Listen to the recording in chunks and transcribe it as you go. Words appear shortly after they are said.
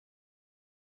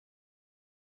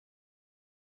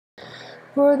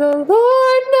For the Lord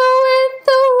knoweth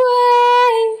the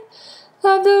way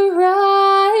of the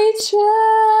righteous,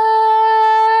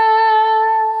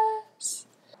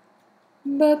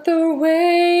 but the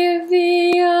way of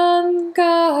the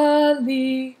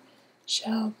ungodly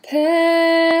shall perish.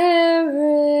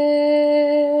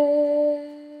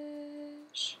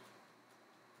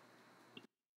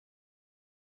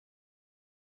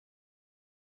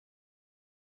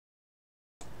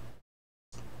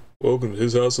 Welcome to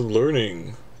His House of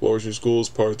Learning, Flourishing Schools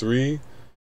Part 3,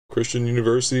 Christian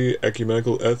University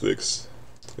Ecumenical Ethics.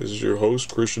 This is your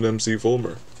host, Christian MC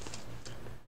Fulmer.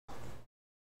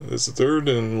 This is the third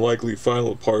and likely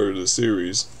final part of the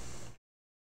series,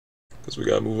 because we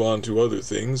gotta move on to other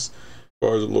things. As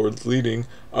far as the Lord's leading,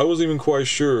 I wasn't even quite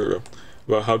sure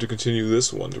about how to continue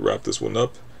this one, to wrap this one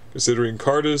up, considering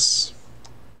Cardis,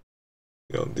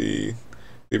 the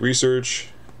research,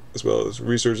 as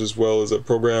well as a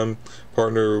program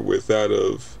partner with that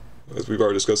of, as we've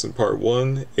already discussed in part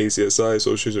 1, ACSI,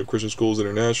 Association of Christian Schools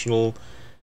International,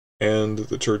 and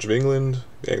the Church of England,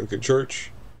 the Anglican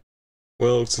Church.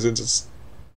 Well, since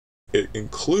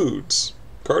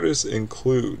Cardis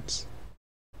includes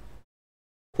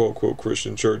quote-unquote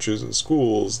Christian churches and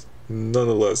schools,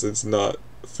 nonetheless, it's not,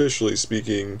 officially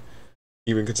speaking,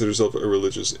 even considered itself a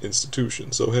religious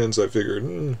institution. So hence I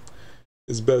figured,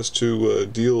 it's best to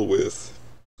deal with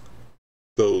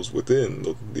those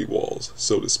within the walls,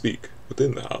 so to speak,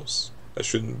 within the house. That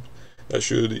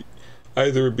should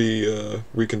either be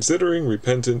reconsidering,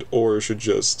 repentant, or should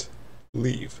just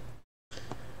leave.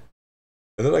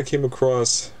 And then I came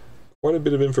across quite a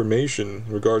bit of information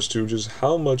in regards to just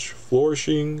how much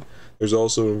flourishing there's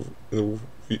also in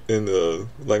the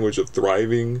language of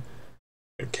thriving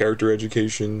and character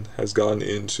education has gone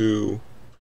into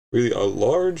really a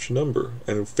large number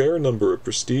and a fair number of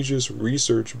prestigious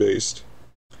research-based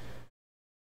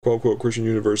quote-unquote Christian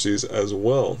universities as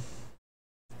well.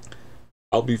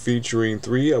 I'll be featuring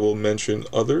 3, I will mention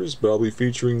others, but I'll be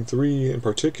featuring 3 in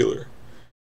particular.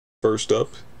 First up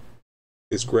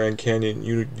is Grand Canyon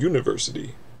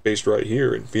University, based right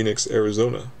here in Phoenix,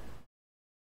 Arizona.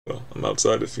 Well, I'm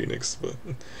outside of Phoenix, but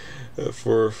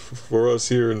for us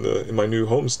here in my new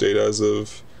home state as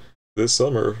of this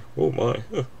summer, oh my,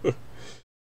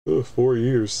 4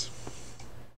 years.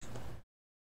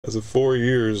 As of 4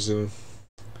 years, and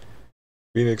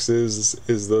Phoenix is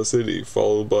the city,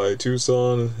 followed by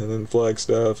Tucson, and then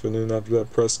Flagstaff, and then after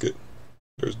that Prescott.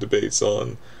 There's debates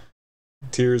on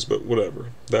tiers, but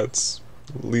whatever.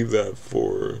 Leave that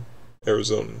for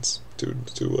Arizonans to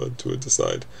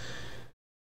decide.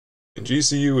 And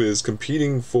GCU is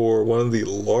competing for one of the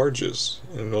largest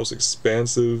and most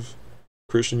expansive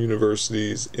Christian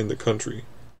universities in the country,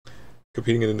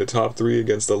 competing in the top 3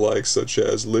 against the likes such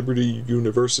as Liberty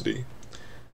University.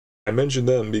 I mention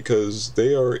them because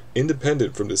they are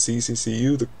independent from the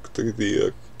CCCU, the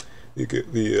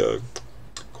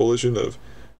Coalition of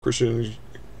Christian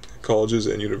Colleges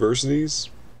and Universities.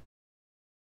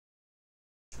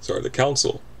 Sorry, the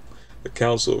Council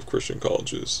of Christian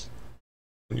Colleges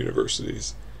and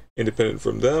Universities. Independent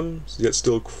from them, yet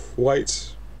still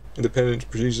quite independent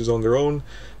producers on their own.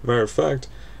 Matter of fact,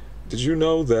 did you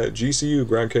know that GCU,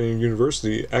 Grand Canyon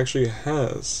University, actually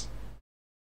has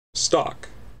stock?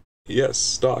 Yes,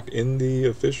 stock in the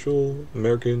official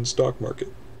American stock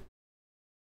market.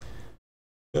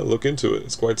 Yeah, look into it.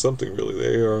 It's quite something, really.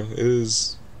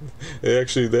 They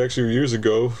actually years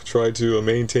ago tried to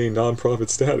maintain non-profit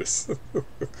status.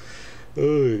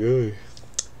 Anywho,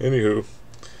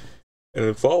 and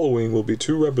then following will be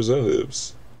 2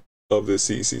 representatives of the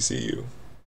CCCU.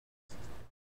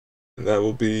 And that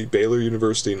will be Baylor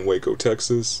University in Waco,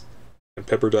 Texas, and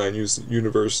Pepperdine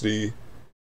University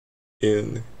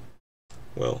in,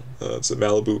 it's in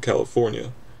Malibu,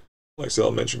 California. Like I said,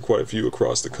 I'll mention quite a few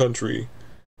across the country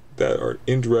that are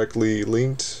indirectly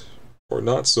linked, or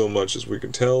not so much as we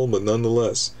can tell, but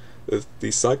nonetheless,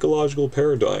 the psychological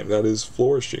paradigm that is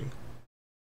flourishing,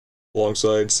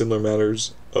 alongside similar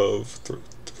matters of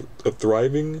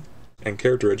thriving and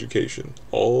character education,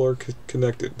 all are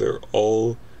connected. They're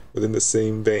all within the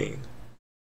same vein.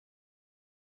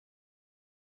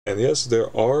 And yes,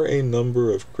 there are a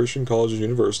number of Christian colleges and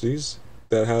universities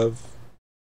that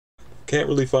can't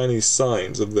really find any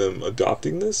signs of them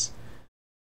adopting this.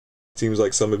 Seems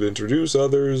like some have introduced,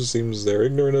 others seems they're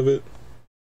ignorant of it.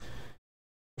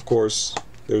 Of course,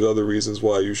 there's other reasons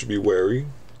why you should be wary, you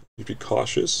should be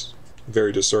cautious,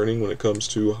 very discerning when it comes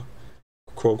to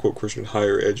quote-unquote Christian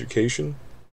higher education.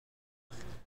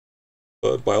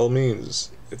 But by all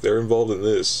means, if they're involved in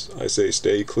this, I say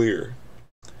stay clear.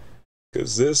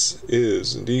 Because this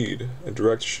is indeed a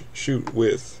direct shoot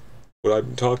with what I've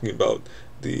been talking about,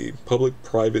 the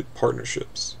public-private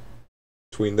partnerships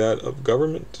between that of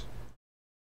government,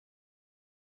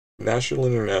 national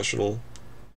and international,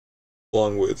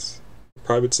 along with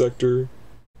private sector,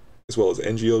 as well as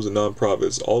NGOs and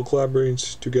nonprofits, all collaborating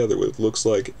together with looks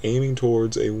like aiming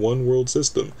towards a one world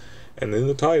system. And in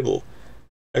the title,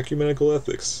 Ecumenical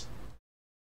Ethics,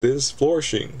 this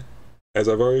flourishing, as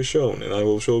I've already shown, and I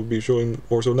will be showing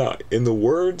more so now, in the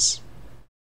words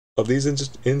of these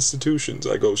institutions,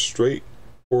 I go straight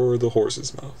for the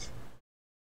horse's mouth.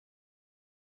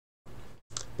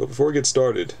 But before we get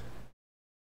started,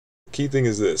 the key thing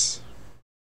is this.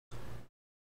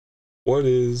 What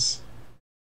is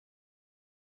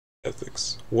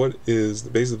ethics? What is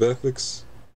the basis of ethics,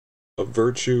 of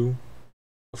virtue,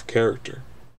 of character?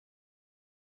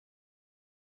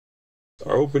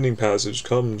 Our opening passage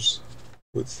comes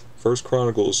with 1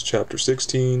 Chronicles chapter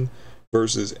 16,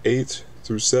 verses 8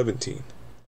 through 17.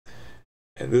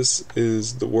 And this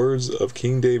is the words of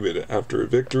King David after a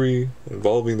victory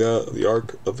involving the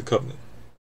Ark of the Covenant.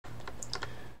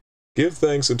 Give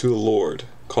thanks unto the Lord,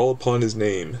 call upon his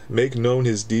name, make known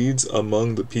his deeds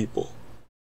among the people.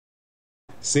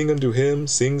 Sing unto him,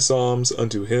 sing psalms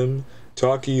unto him,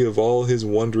 talk ye of all his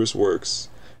wondrous works.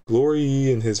 Glory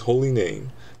ye in his holy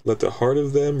name. Let the heart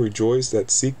of them rejoice that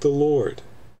seek the Lord.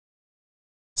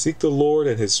 Seek the Lord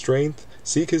and his strength,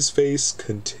 seek his face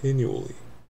continually.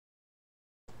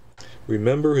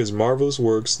 Remember his marvelous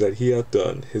works that he hath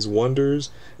done, his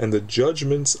wonders, and the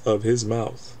judgments of his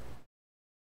mouth.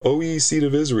 O ye seed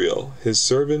of Israel, his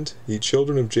servant, ye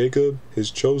children of Jacob, his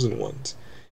chosen ones.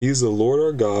 He is the Lord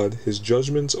our God, his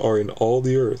judgments are in all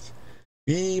the earth.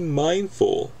 Be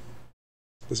mindful.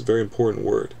 This is a very important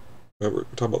word. Remember,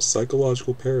 we're talking about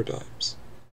psychological paradigms.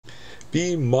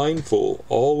 Be mindful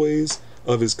always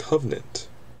of his covenant,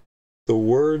 the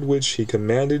word which he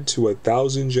commanded to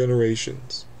 1,000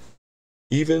 generations,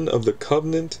 even of the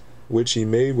covenant which he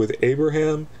made with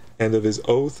Abraham, and of his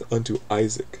oath unto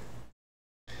Isaac,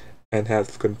 and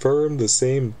hath confirmed the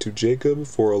same to Jacob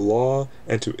for a law,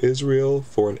 and to Israel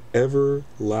for an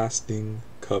everlasting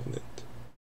covenant.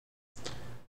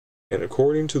 And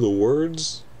according to the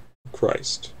words of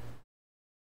Christ,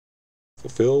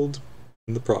 fulfilled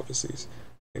in the prophecies,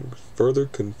 and further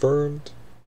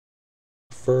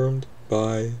affirmed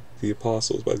by the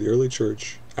apostles, by the early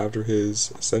church, after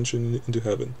his ascension into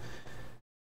heaven,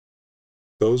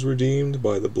 those redeemed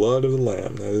by the blood of the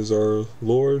Lamb, that is our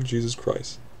Lord Jesus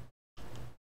Christ,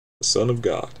 the Son of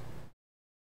God,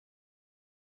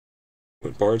 who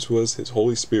imparts to us his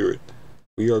Holy Spirit,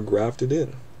 we are grafted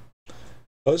in.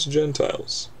 Us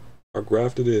Gentiles are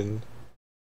grafted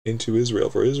into Israel,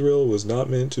 for Israel was not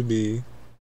meant to be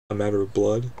a matter of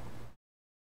blood,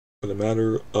 but a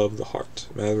matter of the heart,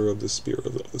 a matter of the spirit,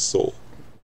 of the soul.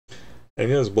 And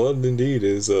yes, blood indeed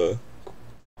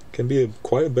can be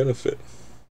quite a benefit,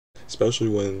 especially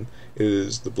when it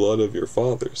is the blood of your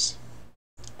fathers,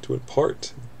 to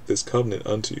impart this covenant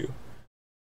unto you.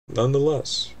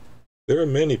 Nonetheless, there are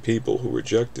many people who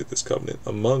rejected this covenant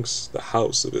amongst the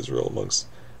house of Israel, amongst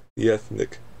the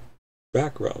ethnic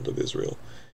background of Israel.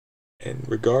 And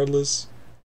regardless,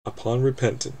 upon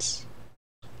repentance,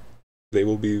 they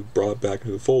will be brought back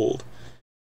into the fold.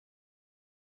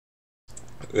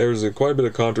 There's quite a bit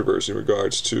of controversy in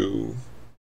regards to,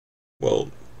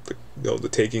 well, the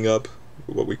taking up,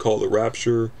 what we call the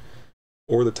rapture,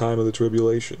 or the time of the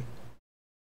tribulation.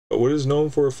 But what is known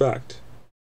for a fact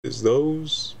is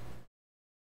those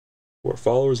who are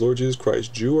followers of Lord Jesus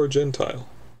Christ, Jew or Gentile,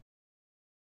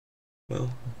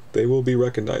 well, they will be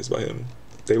recognized by him.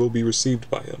 They will be received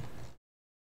by him.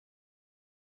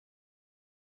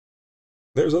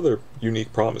 There's other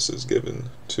unique promises given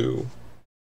to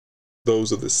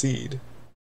those of the seed,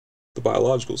 the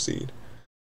biological seed.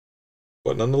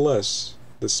 But nonetheless,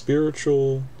 the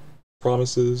spiritual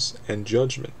promises and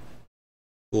judgment,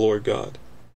 the Lord God,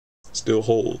 still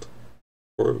hold.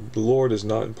 For the Lord is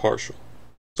not impartial.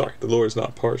 Sorry, the Lord is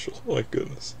not partial. Oh my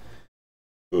goodness.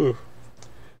 Ooh.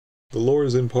 The Lord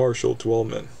is impartial to all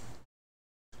men.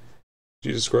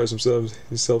 Jesus Christ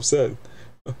himself said,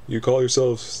 you call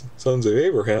yourselves sons of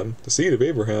Abraham, the seed of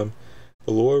Abraham,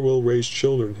 the Lord will raise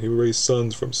children, he will raise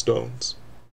sons from stones.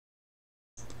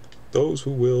 Those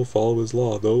who will follow his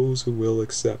law, those who will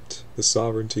accept the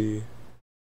sovereignty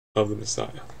of the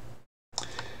Messiah.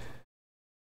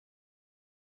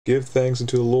 Give thanks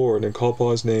unto the Lord and call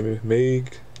upon his name and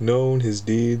make known his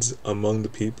deeds among the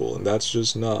people. And that's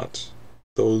just not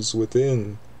those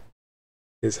within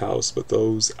his house, but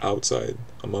those outside,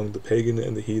 among the pagan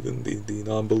and the heathen, the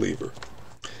non-believer.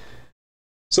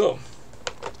 So,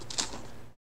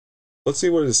 let's see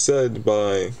what is said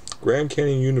by Grand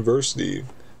Canyon University,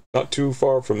 not too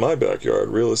far from my backyard,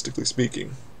 realistically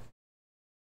speaking.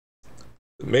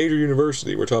 The major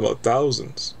university, we're talking about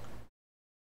thousands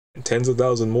and tens of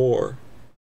thousands more.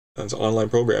 It's an online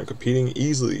program competing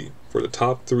easily for the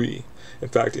top 3. In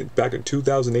fact, back in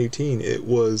 2018, it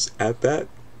was at that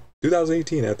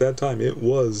time, it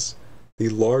was the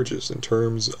largest in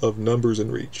terms of numbers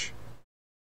and reach.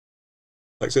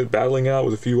 Like I said, battling out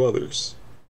with a few others,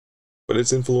 but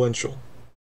it's influential.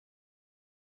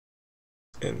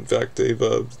 In fact, they've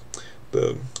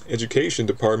the education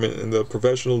department and the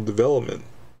professional development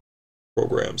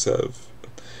programs have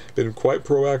been quite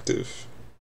proactive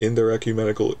in their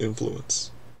ecumenical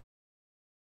influence.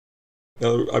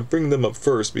 Now, I bring them up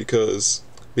first because,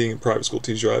 being a private school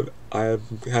teacher, I have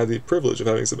had the privilege of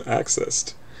having some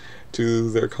access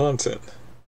to their content.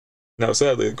 Now,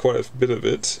 sadly, quite a bit of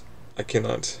it I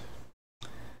cannot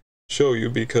show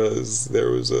you because there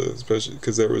was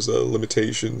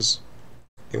limitations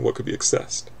in what could be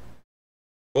accessed.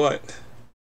 But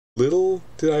little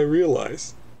did I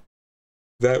realize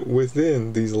that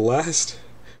within these last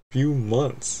few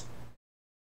months,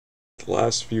 the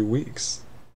last few weeks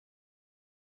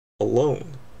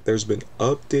alone, there's been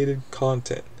updated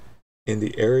content in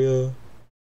the area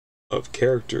of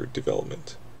character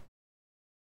development.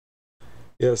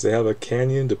 Yes, they have a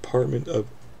Canyon Department of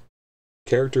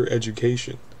Character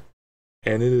Education,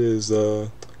 and it is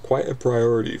quite a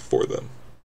priority for them.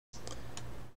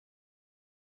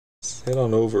 Let's head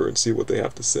on over and see what they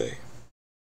have to say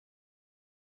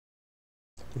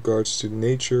in regards to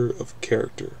nature of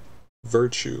character,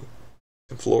 virtue,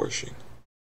 and flourishing.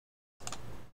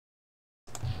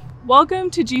 Welcome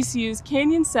to GCU's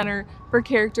Canyon Center for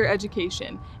Character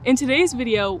Education. In today's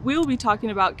video, we will be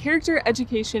talking about character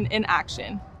education in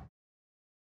action.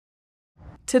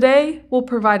 Today, we'll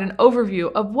provide an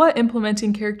overview of what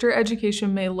implementing character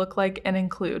education may look like and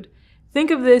include.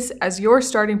 Think of this as your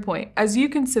starting point as you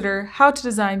consider how to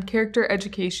design character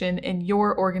education in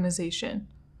your organization.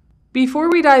 Before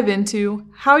we dive into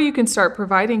how you can start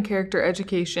providing character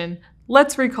education,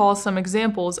 let's recall some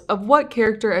examples of what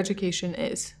character education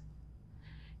is.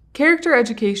 Character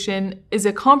education is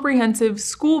a comprehensive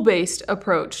school-based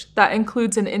approach that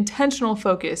includes an intentional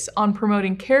focus on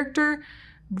promoting character,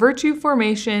 virtue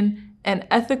formation, and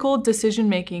ethical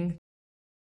decision-making.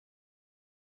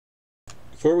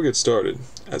 Before we get started,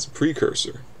 as a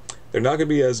precursor, they're not going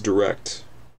to be as direct,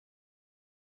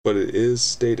 but it is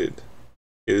stated,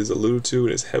 it is alluded to,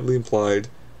 and is heavily implied.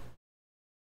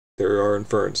 There are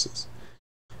inferences.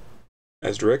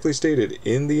 As directly stated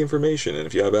in the information, and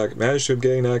if you have managed to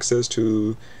gain access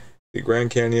to the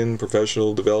Grand Canyon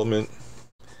Professional Development,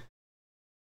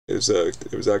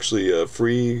 it was actually a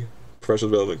free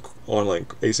professional development online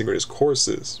asynchronous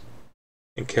courses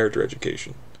in character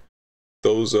education.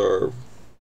 Those are,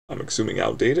 I'm assuming,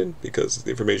 outdated because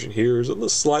the information here is a little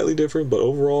slightly different, but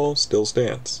overall still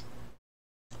stands.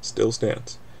 Still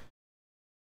stands.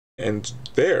 And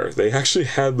there, they actually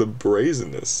had the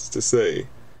brazenness to say,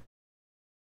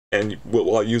 and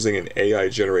while using an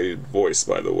AI-generated voice,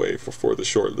 by the way, for the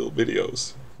short little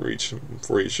videos for each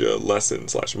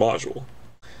lesson/module,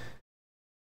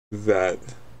 that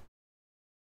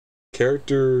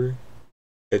character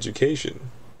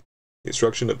education, the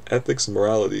instruction of ethics and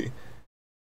morality,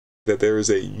 that there is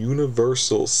a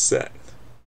universal set.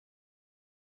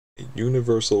 A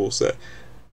universal set.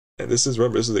 And this is,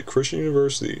 remember, this is a Christian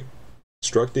university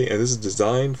instructing, and this is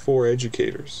designed for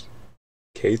educators,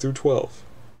 K through 12.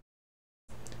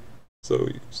 So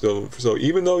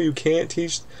even though you can't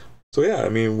teach, so yeah, I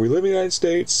mean, we live in the United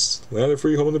States, land of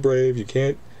free, home of the brave. You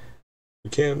can't,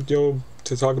 to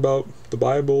talk about the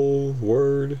Bible,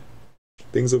 Word,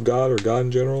 things of God, or God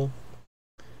in general.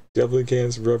 Definitely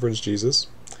can't reference Jesus.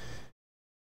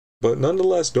 But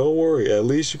nonetheless, don't worry, at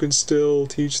least you can still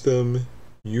teach them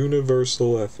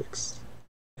universal ethics.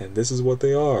 And this is what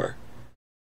they are.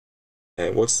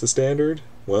 And what's the standard?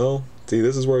 Well, see,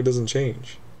 this is where it doesn't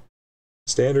change.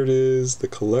 Standard is the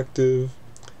collective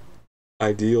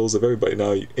ideals of everybody.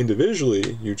 Now,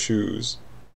 individually, you choose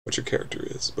what your character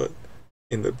is, but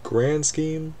in the grand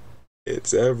scheme,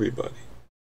 it's everybody.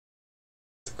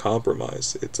 It's a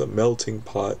compromise. It's a melting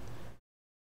pot.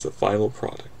 It's a final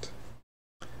product.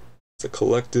 It's a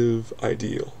collective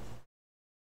ideal.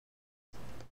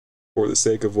 For the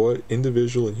sake of what?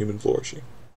 Individual and human flourishing.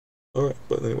 Alright,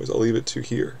 but anyways, I'll leave it to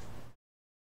here.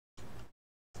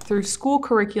 Through school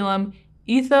curriculum,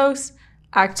 ethos,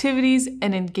 activities,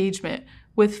 and engagement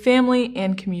with family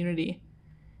and community.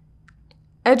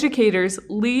 Educators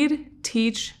lead,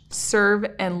 teach, serve,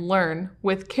 and learn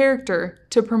with character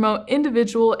to promote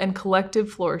individual and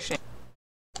collective flourishing.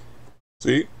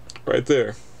 See, Right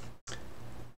there.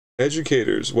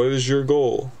 Educators, what is your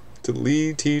goal? To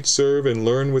lead, teach, serve, and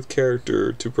learn with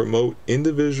character to promote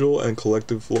individual and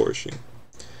collective flourishing.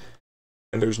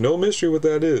 And there's no mystery what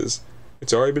that is.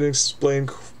 It's already been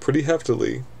explained pretty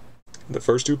heftily in the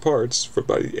first two parts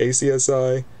by the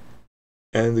ACSI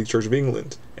and the Church of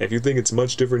England. And if you think it's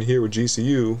much different here with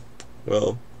GCU,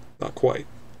 well, not quite.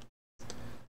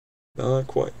 Not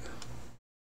quite.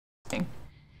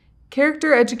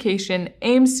 Character education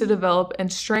aims to develop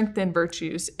and strengthen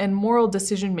virtues and moral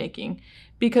decision-making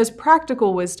because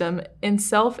practical wisdom in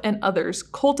self and others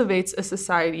cultivates a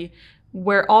society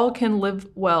where all can live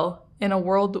well in a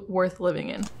world worth living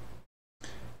in.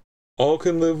 All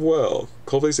can live well.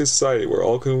 Cultivates a society where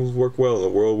all can work well in a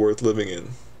world worth living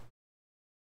in.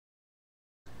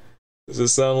 Does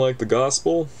this sound like the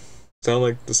gospel? Sound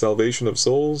like the salvation of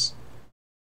souls?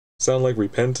 Sound like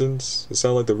repentance? Does it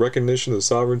sound like the recognition of the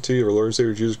sovereignty of our Lord and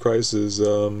Savior Jesus Christ is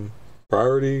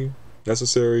priority,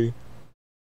 necessary,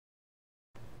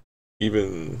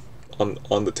 even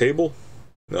on the table?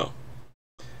 No.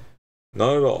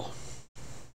 Not at all.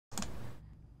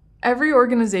 Every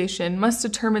organization must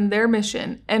determine their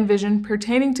mission and vision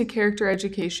pertaining to character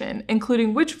education,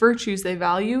 including which virtues they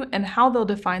value and how they'll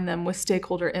define them with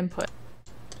stakeholder input.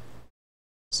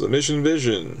 So mission and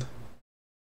vision.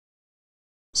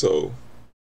 So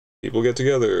people get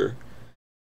together.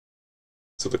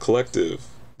 So the collective,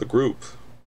 the group,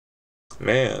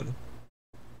 man,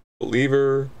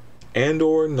 believer and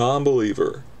or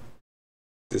non-believer,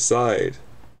 decide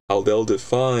how they'll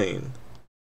define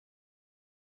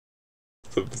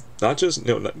the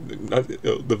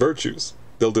virtues.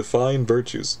 They'll define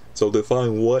virtues. So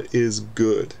define what is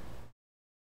good.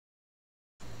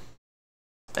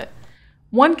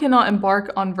 One cannot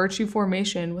embark on virtue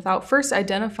formation without first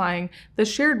identifying the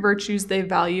shared virtues they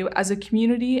value as a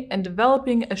community and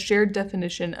developing a shared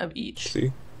definition of each.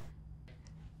 See?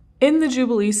 In the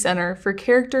Jubilee Center for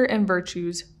Character and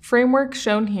Virtues framework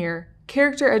shown here,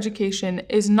 character education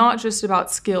is not just about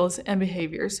skills and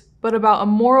behaviors, but about a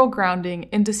moral grounding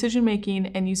in decision-making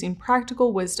and using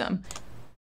practical wisdom.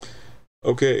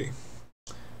 Okay,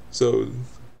 so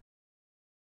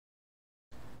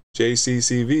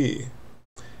JCCV,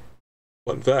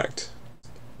 fun fact,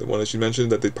 the one that you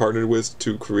mentioned that they partnered with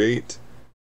to create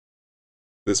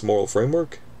this moral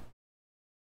framework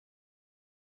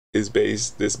is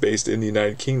based in the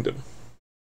United Kingdom.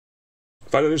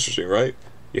 Find it interesting, right?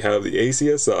 You have the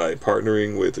ACSI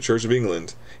partnering with the Church of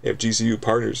England. You have GCU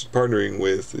partnering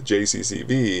with the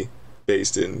JCCV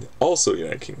based in also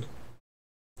United Kingdom.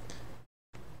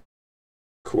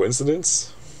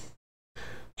 Coincidence?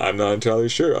 I'm not entirely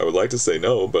sure. I would like to say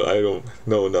no, but I don't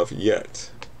know enough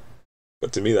yet.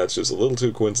 But to me, that's just a little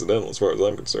too coincidental as far as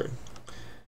I'm concerned.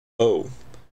 Oh,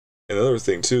 another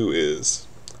thing too is,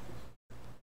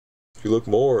 if you look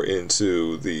more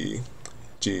into the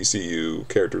GCU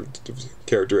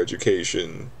character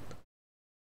education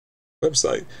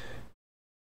website,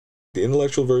 the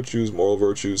intellectual virtues, moral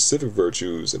virtues, civic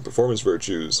virtues, and performance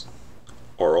virtues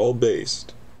are all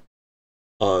based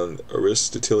on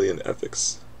Aristotelian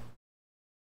ethics.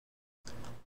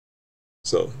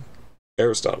 So,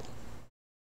 Aristotle.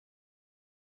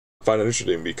 I find it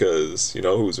interesting because, you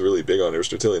know, who's really big on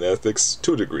Aristotelian ethics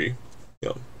to a degree. You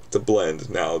know, it's a blend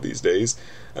now these days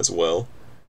as well.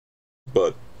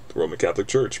 But the Roman Catholic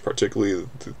Church, particularly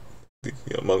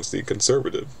amongst the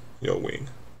conservative, wing,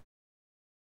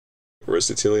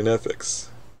 Aristotelian ethics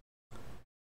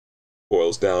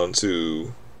boils down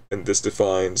to, and this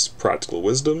defines practical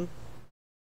wisdom.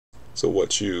 So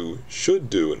what you should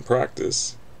do in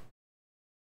practice.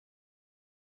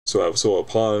 So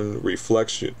upon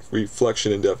reflection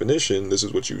and definition, this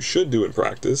is what you should do in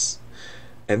practice.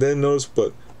 And then notice,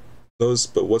 but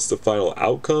what's the final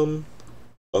outcome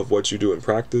of what you do in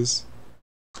practice?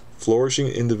 Flourishing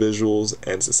individuals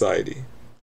and society.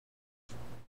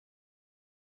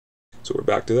 So we're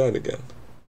back to that again.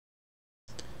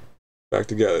 Back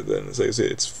together then. As I say,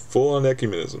 it's full-on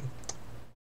ecumenism.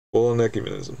 Full-on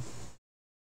ecumenism.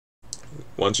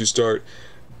 Once you start,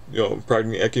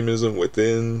 practicing ecumenism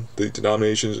within the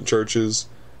denominations and churches,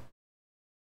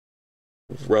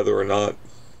 whether or not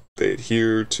they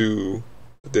adhere to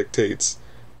the dictates,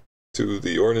 to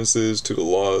the ordinances, to the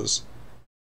laws,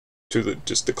 to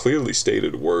the clearly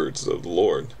stated words of the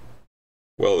Lord,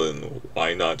 well then,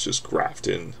 why not just graft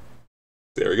in?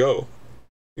 There you go.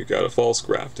 You got a false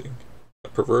grafting, a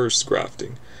perverse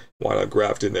grafting. Why not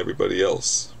graft in everybody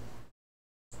else?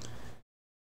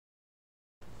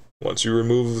 Once you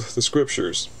remove the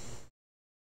scriptures,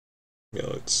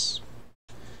 it's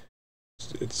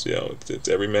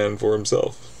every man for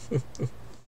himself.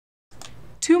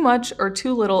 Too much or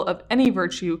too little of any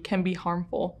virtue can be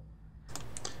harmful.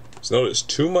 So notice,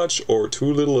 too much or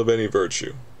too little of any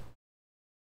virtue.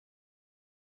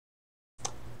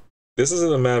 This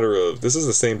isn't a matter of, this is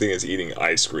the same thing as eating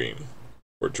ice cream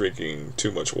or drinking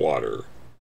too much water.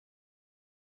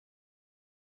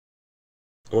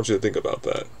 I want you to think about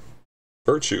that.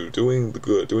 Virtue, doing the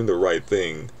good, doing the right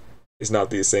thing, is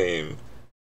not the same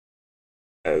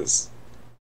as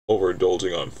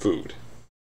overindulging on food.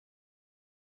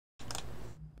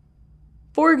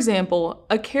 For example,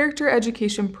 a character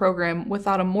education program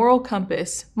without a moral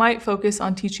compass might focus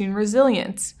on teaching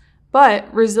resilience, but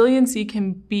resiliency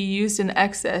can be used in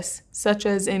excess, such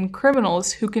as in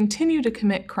criminals who continue to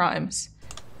commit crimes.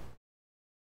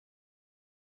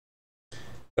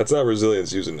 That's not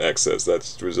resilience used in excess,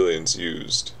 that's resilience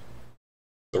used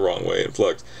the wrong way.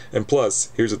 And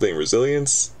plus, here's the thing,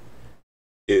 resilience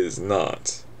is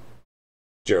not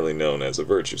generally known as a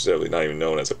virtue. It's generally not even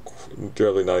known as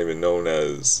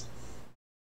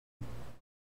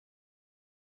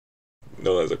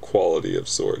a quality of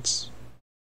sorts.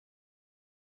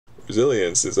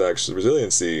 Resilience is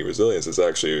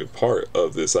actually part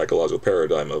of the psychological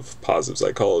paradigm of positive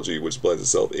psychology, which blends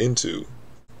itself into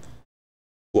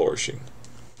flourishing.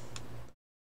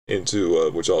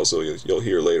 Into which also you'll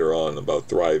hear later on about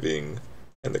thriving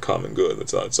and the common good.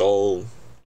 It's all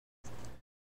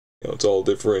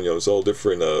different. It's all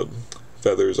different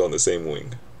feathers on the same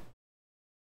wing.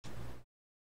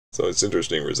 So it's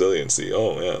interesting. Resiliency.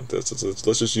 Oh yeah,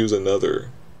 let's just use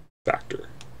another factor,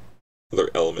 another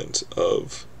element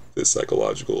of this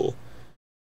psychological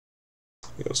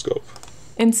scope.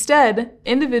 Instead,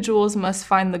 individuals must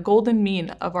find the golden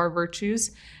mean of our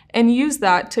virtues and use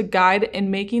that to guide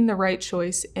in making the right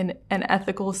choice in an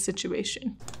ethical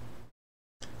situation.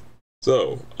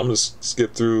 So I'm going to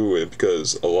skip through it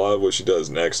because a lot of what she does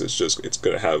next is it's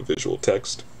going to have visual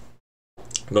text.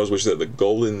 Notice what she said, the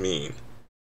golden mean.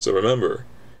 So remember,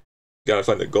 you got to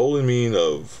find the golden mean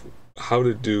of how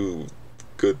to do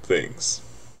good things.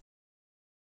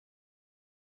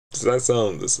 Does that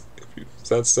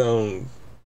sound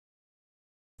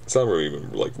really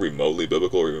like remotely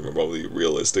biblical or even remotely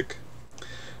realistic?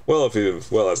 Well,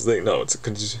 that's the thing. No,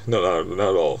 not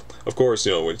at all. Of course,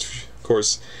 it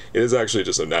is actually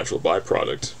just a natural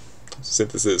byproduct,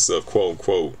 synthesis of quote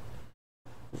unquote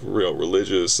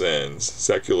religious and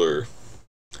secular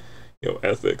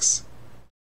ethics.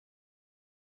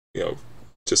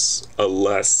 Just a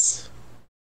less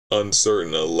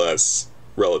uncertain, a less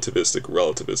relativistic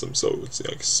relativism. So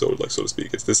to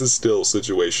speak. This is still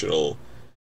situational,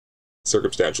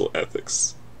 circumstantial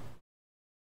ethics.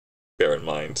 Bear in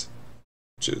mind,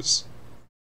 which is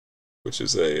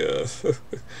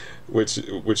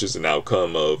an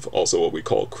outcome of also what we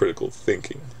call critical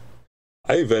thinking.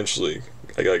 I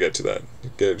gotta get to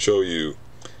that. Show you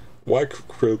why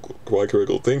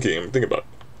critical thinking. I'm thinking about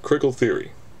critical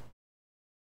theory.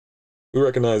 We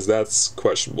recognize that's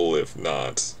questionable, if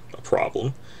not a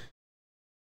problem.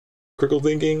 Critical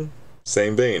thinking,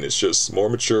 same vein. It's just more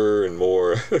mature and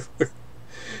more.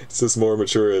 It's just more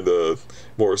mature and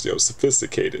more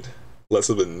sophisticated, less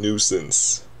of a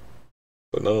nuisance,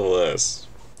 but nonetheless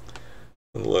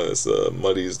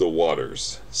muddies the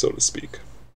waters, so to speak.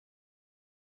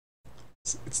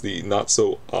 It's the not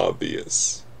so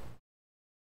obvious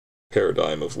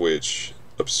paradigm of which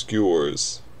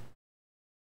obscures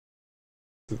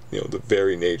the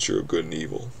very nature of good and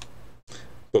evil.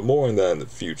 But more on that in the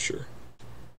future.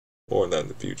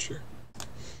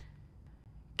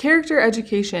 Character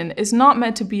education is not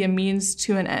meant to be a means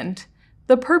to an end.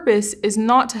 The purpose is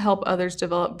not to help others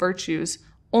develop virtues,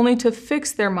 only to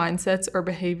fix their mindsets or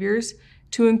behaviors,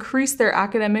 to increase their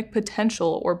academic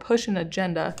potential or push an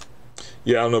agenda.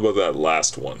 Yeah, I don't know about that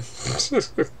last one.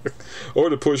 Or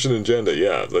to push an agenda,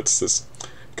 yeah. Because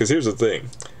here's the thing.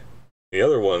 The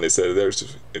other one, they said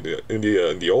there's in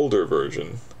the older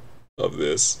version of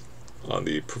this, on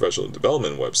the professional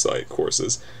development website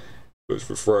courses, it was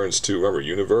referring to, remember,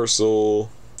 universal,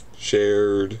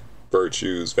 shared,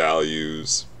 virtues,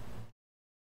 values,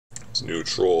 it's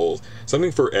neutral,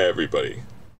 something for everybody.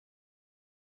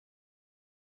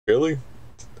 Really?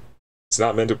 It's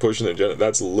not meant to push an agenda.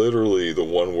 That's literally the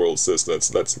one world system.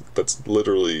 That's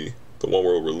literally the one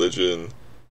world religion.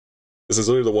 This is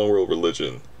literally the one world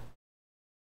religion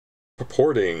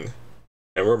purporting.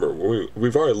 And remember,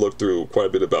 we've already looked through quite a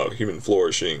bit about human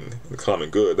flourishing and the common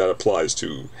good. That applies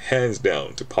to, hands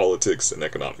down, to politics and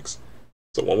economics.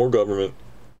 So one world government,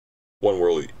 one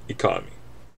world economy.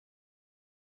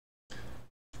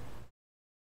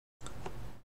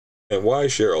 And why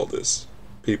share all this?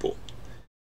 People.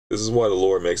 This is why the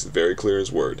Lord makes it very clear in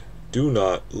His Word. Do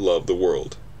not love the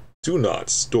world. Do not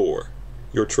store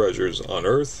your treasures on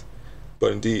earth,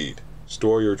 but indeed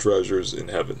store your treasures in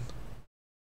heaven.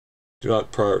 Do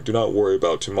not worry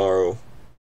about tomorrow.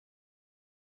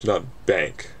 Do not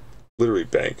literally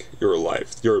bank your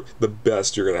life, the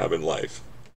best you're going to have in life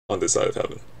on this side of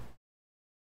heaven.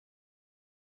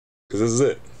 Because this is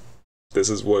it. This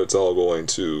is what it's all going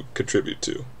to contribute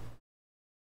to.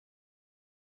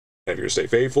 And if you're going to stay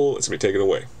faithful, it's going to be taken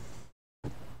away.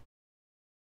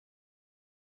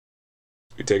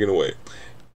 Be taken away.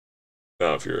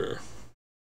 Now, if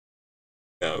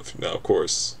of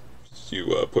course, if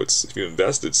you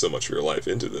invested so much of your life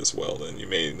into this, well, then you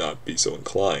may not be so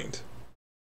inclined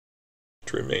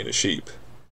to remain a sheep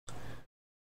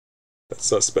that's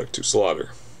suspect to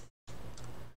slaughter.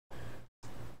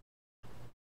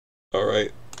 All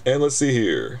right, and let's see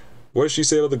here. What does she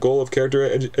say about the goal of character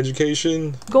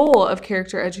education? Goal of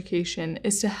character education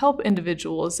is to help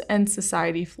individuals and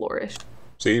society flourish.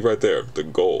 See right there, the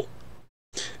goal.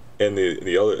 And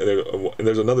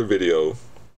there's another video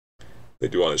they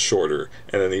do on it shorter,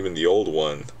 and then even the old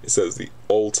one, it says the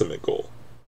ultimate goal.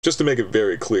 Just to make it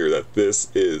very clear that this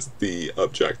is the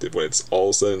objective when it's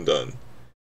all said and done.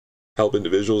 Help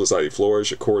individuals, society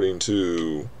flourish according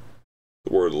to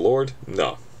the word of the Lord?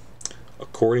 No.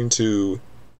 According to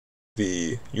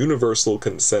the universal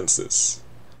consensus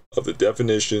of the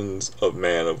definitions of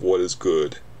man of what is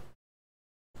good,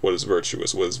 what is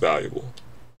virtuous, what is valuable.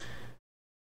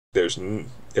 There's the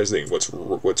thing,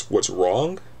 what's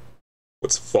wrong,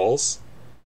 what's false,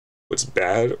 what's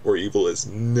bad or evil is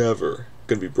never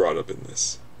going to be brought up in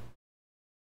this.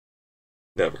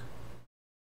 Never.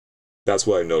 That's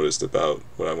what I noticed about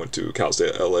when I went to Cal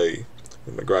State LA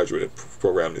in my graduate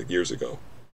program years ago.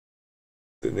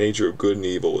 The nature of good and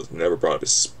evil was never brought up,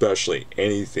 especially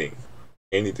anything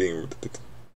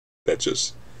that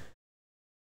just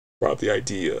brought up the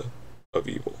idea of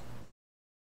evil.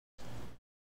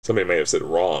 Somebody may have said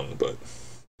wrong, but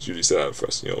it's usually said out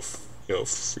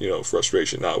of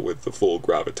frustration, not with the full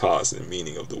gravitas and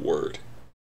meaning of the word.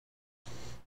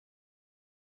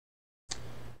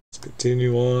 Let's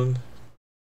continue on.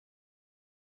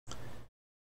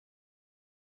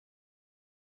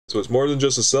 So it's more than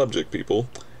just a subject, people.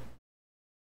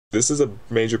 This is a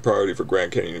major priority for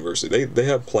Grand Canyon University. They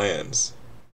have plans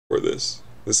for this.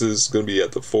 This is going to be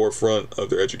at the forefront of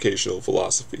their educational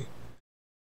philosophy.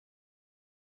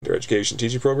 Their education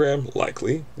teaching program,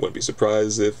 likely. Wouldn't be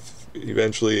surprised if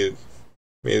eventually it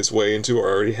made its way into, or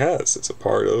already has. It's a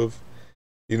part of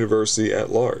the university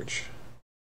at large.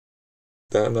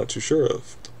 That I'm not too sure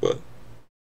of, but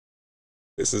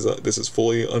this is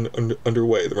fully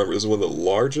underway. Remember, this is one of the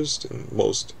largest and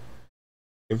most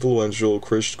influential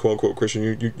quote-unquote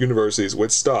Christian universities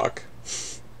with stock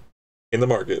in the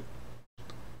market,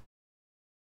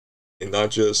 in not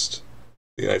just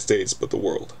the United States, but the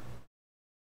world.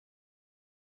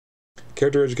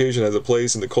 Character education has a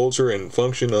place in the culture and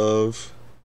function of,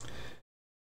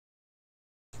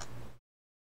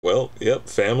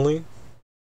 family,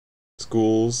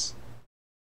 schools,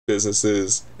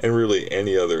 businesses, and really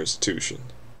any other institution.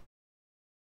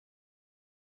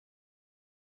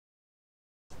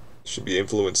 Should be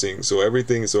influencing. So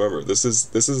remember, this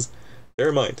is, bear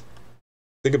in mind,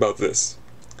 think about this.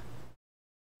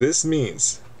 This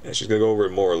means, and she's going to go over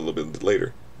it more a little bit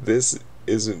later, this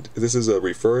is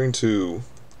referring to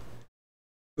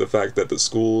the fact that the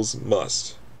schools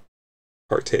must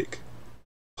partake,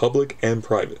 public and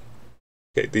private.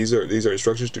 Okay, these are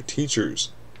instructions to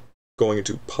teachers going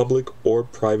into public or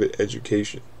private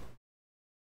education.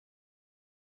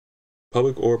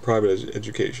 Public or private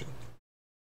education.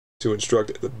 To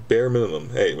instruct at the bare minimum.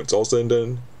 Hey, when it's all said and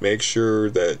done, make sure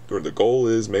that, or the goal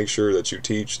is, make sure that you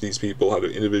teach these people how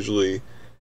to individually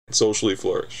and socially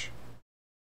flourish.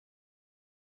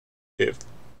 If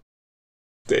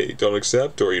they don't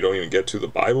accept, or you don't even get to the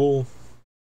Bible,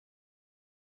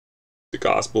 the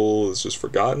gospel is just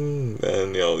forgotten,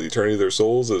 and the eternity of their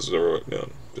souls is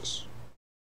just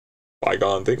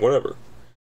bygone thing, whatever.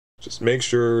 Just make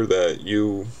sure that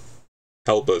you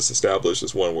help us establish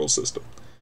this one world system.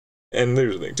 And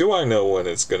there's the thing, do I know when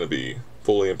it's going to be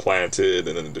fully implanted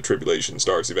and then the tribulation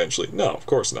starts eventually? No, of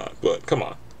course not, but come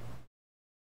on.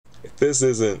 If this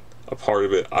isn't a part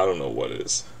of it, I don't know what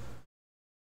is.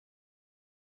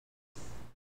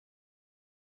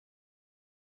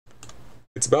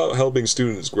 It's about helping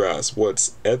students grasp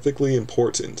what's ethically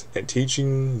important and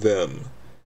teaching them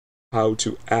how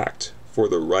to act for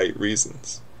the right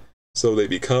reasons, so they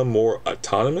become more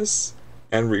autonomous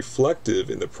and reflective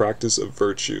in the practice of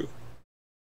virtue.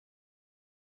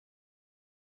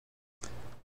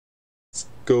 Let's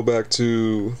go back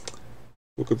to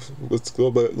Let's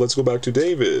go back to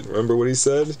David. Remember what he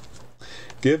said?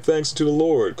 Give thanks to the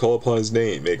Lord, call upon his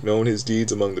name, make known his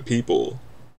deeds among the people.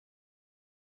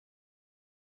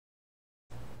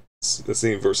 Let's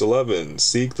see, verse 11.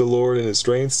 Seek the Lord in his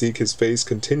strength, seek his face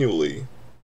continually.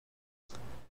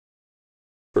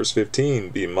 Verse 15.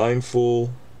 Be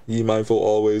mindful, ye mindful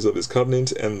always of his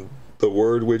covenant, and the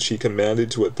word which he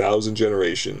commanded to 1,000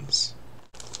 generations.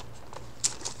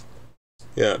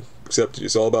 Yeah, except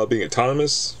it's all about being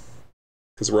autonomous,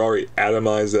 because we're already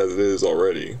atomized as it is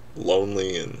already.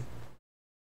 Lonely, and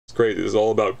it's great. It's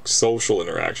all about social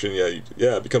interaction.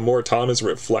 Yeah, become more autonomous and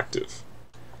reflective.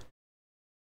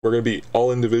 We're going to be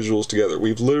all individuals together.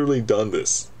 We've literally done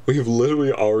this. We've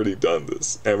literally already done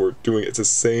this. And we're doing it. It's the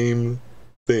same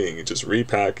thing. It just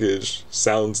repackaged.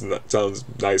 Sounds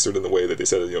nicer than the way that they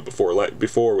said it, before.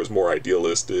 Before it was more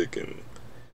idealistic and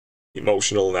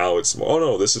emotional. Now it's more, oh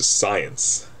no, this is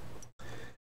science.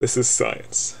 This is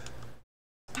science.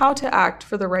 How to act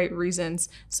for the right reasons,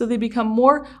 so they become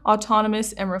more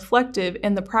autonomous and reflective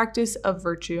in the practice of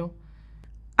virtue.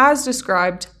 As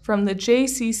described from the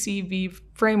JCCV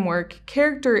framework,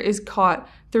 character is caught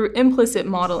through implicit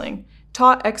modeling,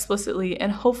 taught explicitly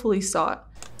and hopefully sought.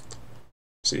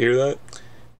 So you hear that?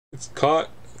 It's caught,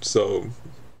 so,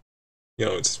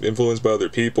 it's influenced by other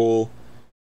people.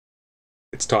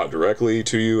 It's taught directly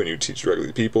to you, and you teach directly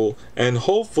to people. And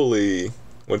hopefully,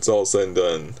 when it's all said and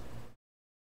done,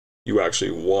 you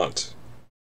actually want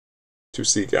to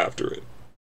seek after it.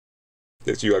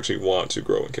 That you actually want to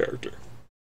grow in character.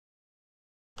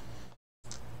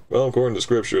 Well, according to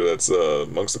scripture, that's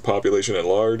amongst the population at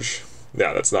large.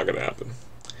 Yeah, that's not going to happen.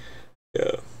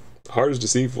 Yeah. The heart is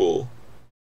deceitful,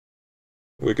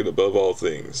 wicked above all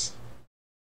things.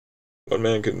 What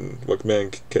man can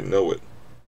know it?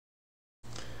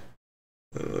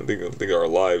 I think our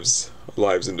lives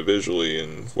individually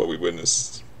and what we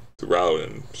witness throughout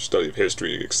and study of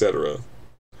history, etc.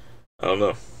 I don't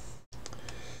know.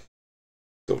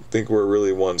 Don't think we're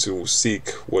really ones who seek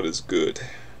what is good,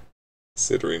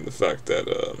 considering the fact that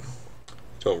we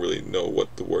don't really know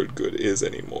what the word good is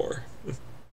anymore.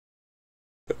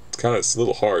 It's a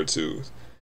little hard to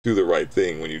do the right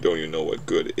thing when you don't even know what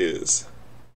good is,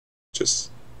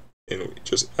 just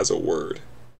as a word.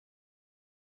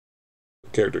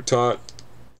 Character taught,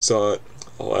 sought.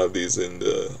 I'll have these I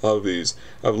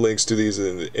have links to these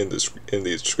in the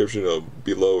description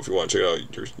below if you want to check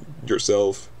it out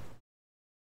yourself.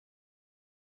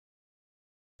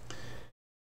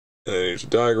 And then here's a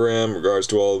diagram in regards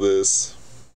to all this.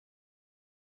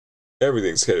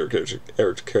 Everything's character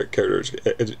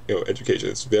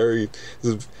education.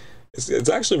 It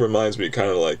actually reminds me kind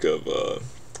of like of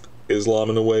Islam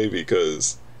in a way,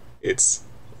 because it's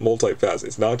multifaceted.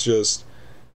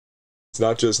 It's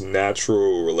not just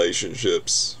natural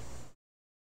relationships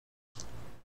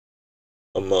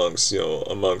amongst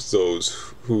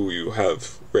those who you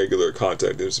have regular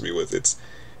contact intimacy with. It's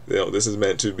this is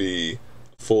meant to be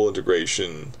full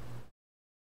integration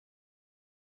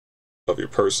of your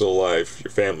personal life,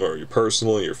 your family, or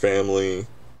your family,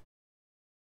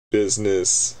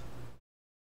 business,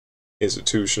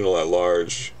 institutional at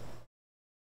large.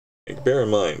 And bear in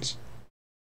mind,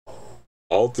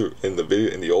 all through in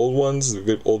the old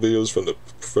videos from the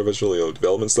professional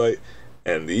development site,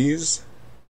 and these,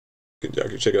 you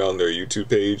can check it out on their YouTube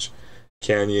page,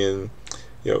 Canyon,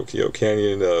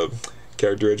 Canyon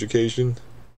character education.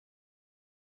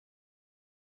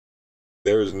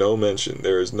 There is no mention,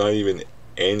 there is not even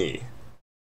any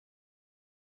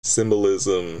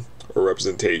symbolism or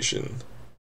representation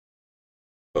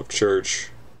of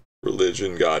church,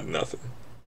 religion, God, nothing.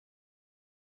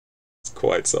 It's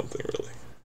quite something, really.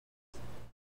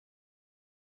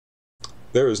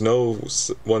 There is no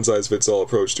one-size-fits-all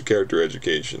approach to character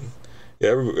education.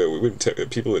 Yeah,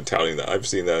 people have been touting that. I've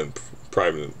seen that in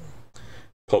private and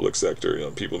public sector.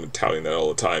 People have been touting that all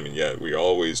the time, and yet we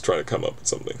always try to come up with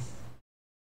something.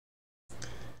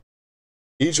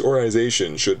 Each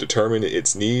organization should determine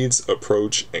its needs,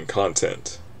 approach, and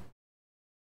content,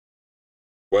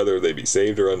 whether they be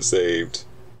saved or unsaved.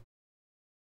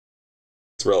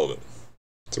 It's relevant.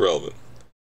 It's irrelevant.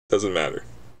 Doesn't matter.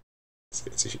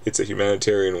 It's a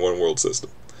humanitarian one world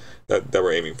system that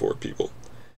we're aiming for, people.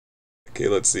 Okay,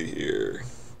 let's see here.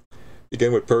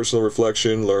 Begin with personal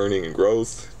reflection, learning, and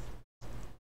growth.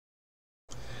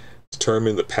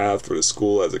 Determine the path for the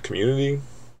school as a community.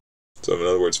 So in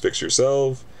other words, fix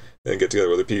yourself, and get together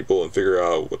with other people and figure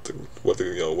out what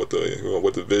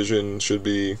the vision should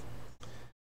be.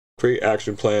 Create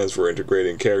action plans for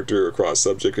integrating character across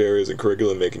subject areas and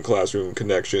curriculum, making classroom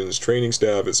connections, training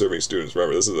staff, and serving students.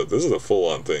 Remember, this is a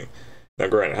full-on thing. Now,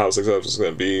 granted, how successful it's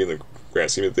going to be in the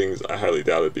grand scheme of things, I highly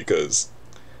doubt it, because,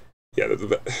 yeah,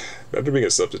 after being a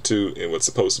substitute in what's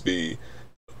supposed to be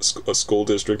a school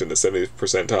district in the 70th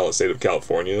percentile of the state of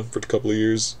California for a couple of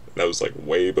years, that was like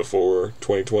way before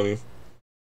 2020.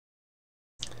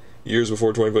 Years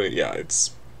before 2020, yeah,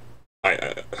 it's...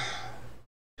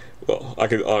 Well, I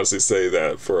can honestly say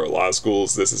that for a lot of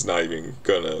schools, this is not even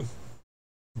gonna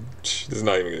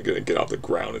get off the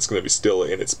ground. It's gonna be still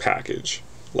in its package,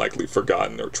 likely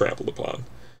forgotten or trampled upon.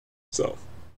 So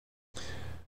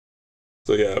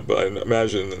yeah, but I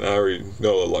imagine, and I already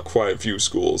know quite a few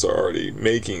schools are already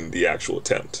making the actual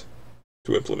attempt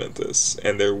to implement this,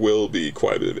 and there will be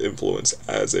quite a bit of influence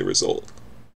as a result.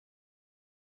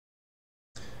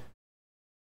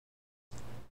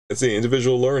 Let's see,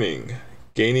 individual learning,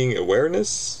 gaining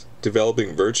awareness,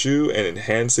 developing virtue, and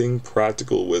enhancing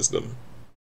practical wisdom.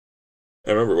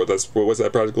 And remember, what's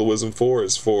that practical wisdom for?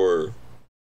 Is for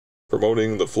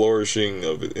promoting the flourishing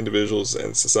of individuals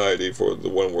and society for the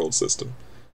one world system.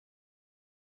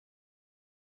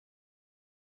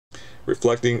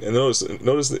 Reflecting, and notice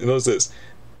this.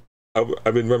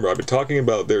 I've been talking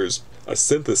about there's a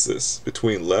synthesis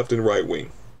between left and right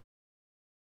wing.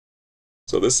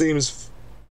 So this seems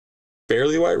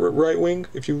fairly right wing,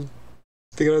 if you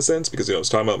think in a sense, because it's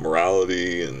talking about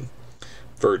morality and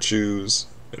virtues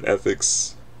and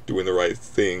ethics, doing the right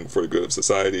thing for the good of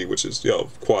society, which is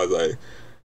quasi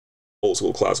old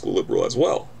school classical liberal as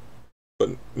well.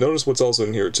 But notice what's also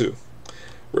in here too: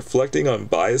 reflecting on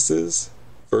biases,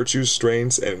 virtue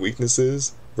strengths and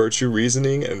weaknesses, virtue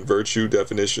reasoning, and virtue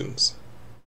definitions.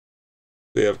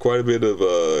 They have quite a bit of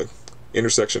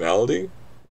intersectionality,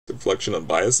 reflection on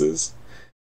biases,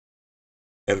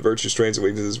 and virtue strengths and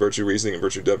weaknesses, virtue reasoning, and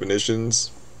virtue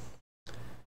definitions.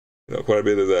 Quite a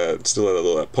bit of that, still a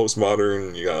little that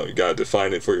postmodern, you gotta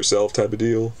define it for yourself type of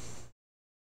deal.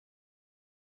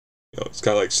 It's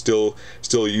kind of like still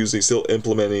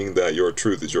implementing that your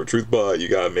truth is your truth, but you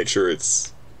gotta make sure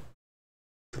it's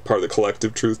part of the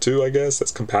collective truth too, I guess. That's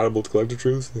compatible to collective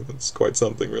truth. It's quite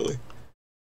something, really.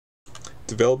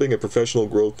 Developing a professional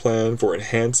growth plan for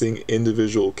enhancing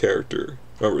individual character.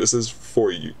 Remember, this is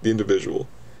for you, the individual.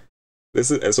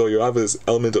 And so you have this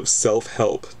element of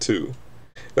self-help too.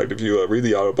 In fact, if you read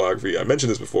the autobiography, I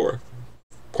mentioned this before,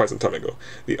 quite some time ago,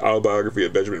 the autobiography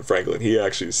of Benjamin Franklin, he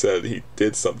actually said he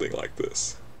did something like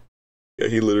this. Yeah,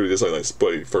 he literally did something like this,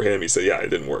 but for him, he said, yeah, it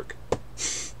didn't work.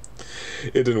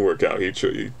 It didn't work out. It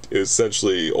was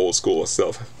essentially old school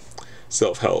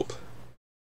self-help.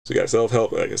 So you got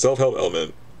a self-help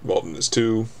element involved in this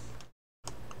too.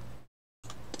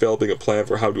 Developing a plan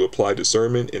for how to apply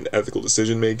discernment in ethical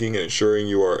decision-making and ensuring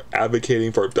you are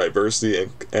advocating for diversity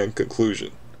and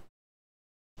inclusion.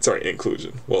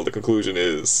 Well, the conclusion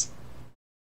is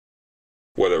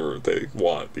whatever they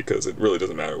want, because it really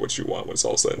doesn't matter what you want when it's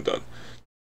all said and done.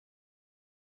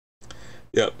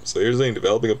 Yep, so here's the thing: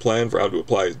 developing a plan for how to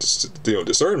apply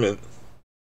discernment,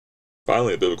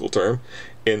 finally a biblical term,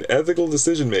 in ethical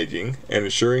decision-making and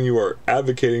ensuring you are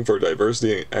advocating for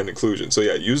diversity and inclusion. So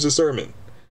yeah, use discernment.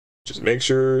 Just make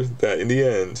sure that in the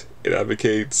end, it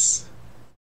advocates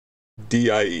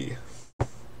DIE.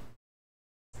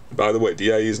 By the way,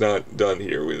 DIE is not done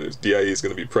here. DIE is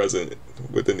going to be present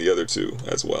within the other two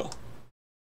as well.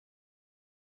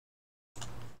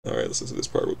 Alright, let's listen to this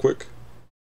part real quick.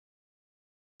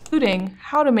 Including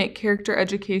how to make character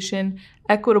education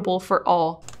equitable for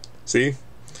all. See?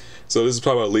 So this is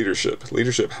talking about leadership.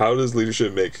 Leadership. How does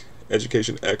leadership make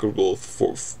education equitable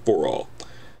for all?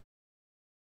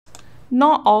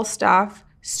 Not all staff,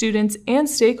 students, and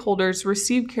stakeholders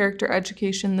receive character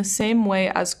education the same way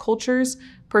as cultures,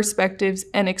 perspectives,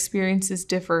 and experiences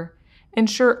differ.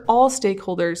 Ensure all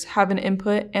stakeholders have an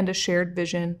input and a shared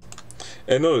vision.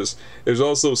 And notice, there's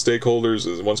also stakeholders,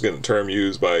 is once again the term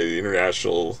used by the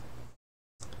international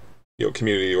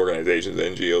community organizations,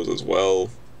 NGOs as well,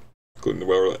 including the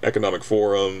World Economic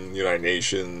Forum, United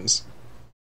Nations,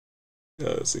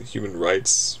 Human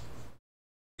Rights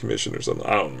Commission or something.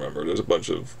 I don't remember. There's a bunch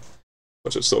of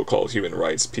so-called human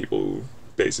rights people who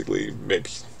basically make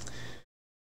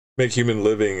human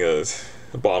living as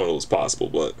abominable as possible.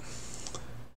 But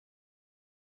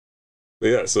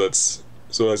yeah, so as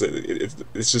I say,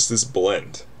 it's just this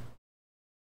blend.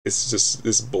 It's just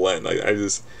this blend.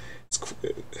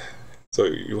 So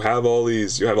you have all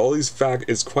these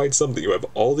it's quite something. You have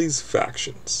all these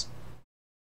factions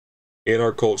in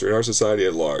our culture, in our society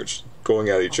at large, going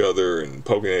at each other and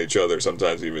poking at each other,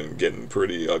 sometimes even getting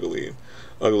pretty ugly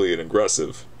and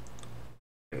aggressive.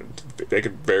 And they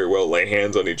could very well lay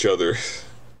hands on each other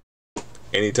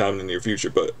anytime in the near future.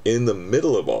 But in the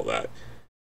middle of all that,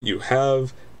 you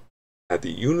have at the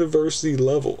university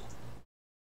level.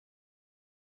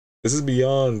 This is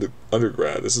beyond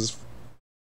undergrad. This is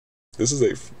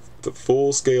the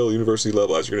full-scale university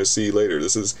level, as you're going to see later.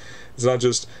 It's not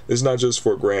just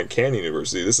for Grand Canyon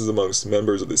University. This is amongst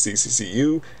members of the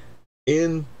CCCU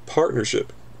in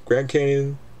partnership. Grand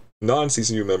Canyon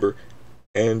non-CCU member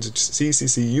and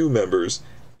CCCU members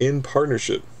in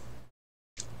partnership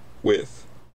with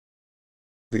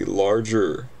the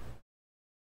larger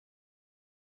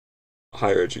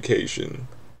higher education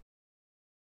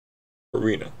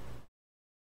arena.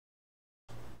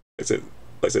 Like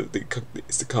I said,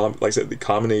 the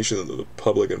combination of the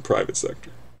public and private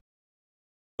sector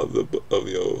of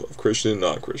Christian and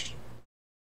non-Christian,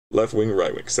 left wing,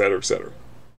 right wing, etc., etc.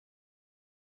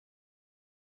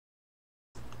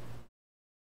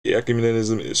 The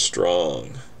ecumenism is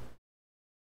strong.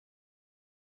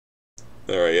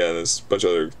 All right, yeah, there's a bunch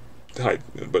of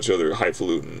other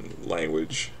highfalutin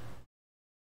language.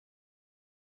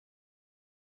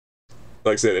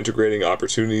 Like I said, integrating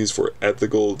opportunities for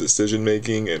ethical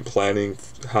decision-making and planning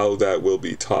how that will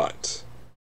be taught.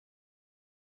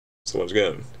 So once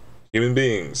again, human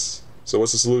beings. So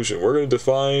what's the solution? We're going to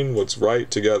define what's right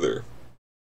together.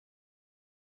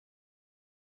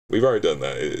 We've already done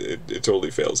that. It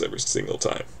totally fails every single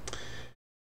time.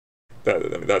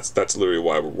 That's literally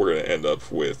why we're going to end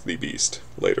up with the beast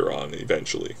later on,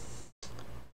 eventually.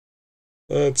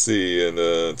 Let's see, and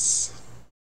all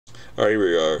right, here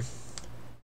we are.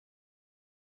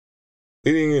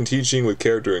 Leading and teaching with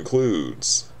character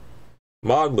includes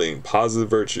modeling positive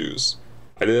virtues.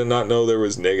 I did not know there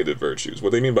was negative virtues.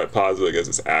 What they mean by positive, I guess,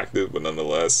 is active, but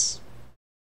nonetheless,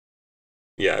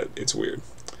 yeah, it's weird.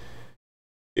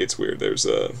 It's weird. There's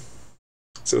so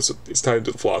it's tied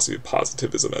to the philosophy of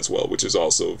positivism as well, which is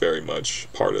also very much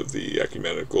part of the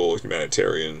ecumenical,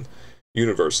 humanitarian,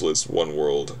 universalist, one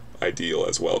world ideal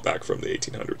as well, back from the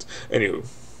 1800s. Anywho.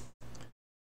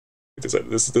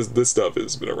 This stuff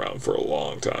has been around for a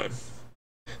long time.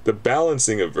 The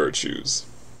balancing of virtues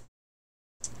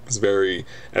is very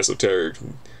esoteric,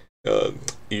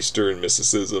 Eastern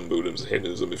mysticism, Buddhism,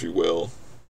 Hinduism, if you will,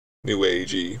 New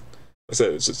Agey. I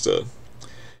said it's just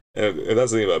and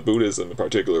that's the thing about Buddhism in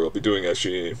particular. We'll be doing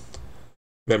actually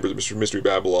members of Mystery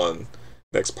Babylon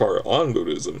next part on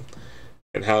Buddhism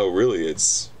and how really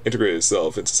it's integrated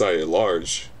itself in society at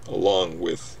large, along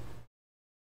with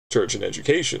church and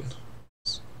education.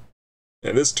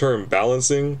 And this term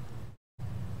balancing,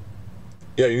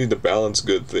 yeah, you need to balance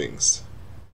good things.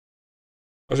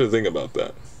 I should think about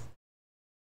that.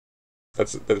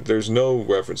 There's no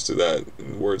reference to that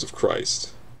in the words of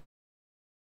Christ.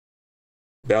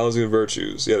 Balancing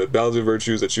virtues. Yeah, the balancing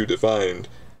virtues that you defined,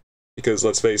 because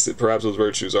let's face it, perhaps those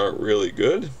virtues aren't really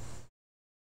good.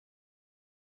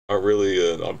 Aren't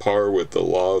really on par with the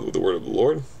law, with the word of the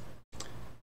Lord.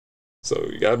 So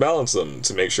you gotta balance them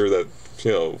to make sure that,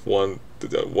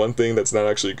 one thing that's not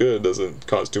actually good doesn't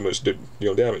cause too much,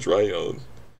 damage, right?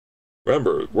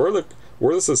 Remember, we're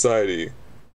the society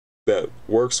that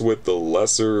works with the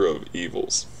lesser of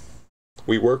evils.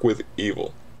 We work with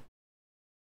evil.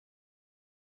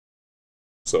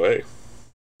 So hey,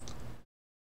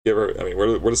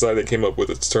 we're the side that came up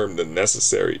with its term, the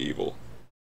necessary evil.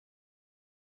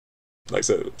 Like I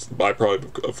said, it's the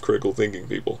byproduct of critical thinking,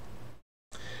 people.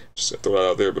 Just gonna throw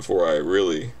that out there before I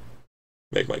really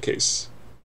make my case.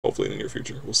 Hopefully in the near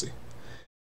future, we'll see.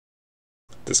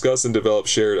 Discuss and develop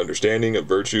shared understanding of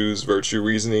virtues, virtue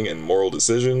reasoning, and moral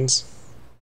decisions.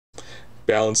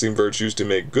 Balancing virtues to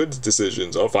make good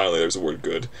decisions. Oh, finally, there's the word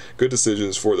good. Good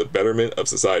decisions for the betterment of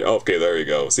society. Oh, okay, there you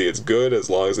go. See, it's good as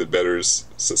long as it betters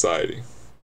society.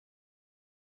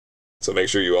 So make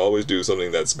sure you always do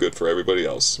something that's good for everybody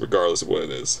else, regardless of what it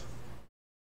is.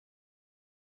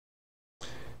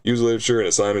 Use literature and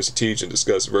assignments to teach and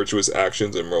discuss virtuous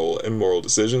actions and moral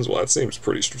decisions. Well, that seems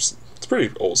it's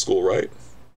pretty old school, right?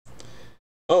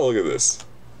 Oh, look at this.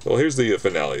 Well, here's the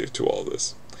finale to all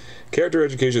this. Character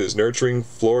education is nurturing,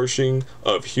 flourishing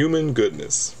of human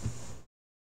goodness.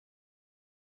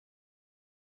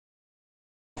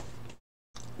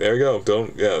 There you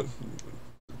go.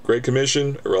 Great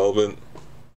Commission, irrelevant.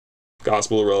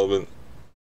 Gospel, irrelevant.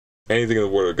 Anything in the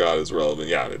Word of God is relevant.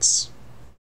 Yeah,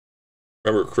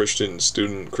 remember, Christian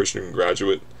student, Christian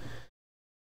graduate,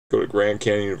 go to Grand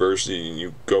Canyon University and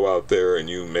you go out there and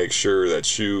you make sure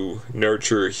that you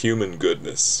nurture human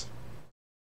goodness.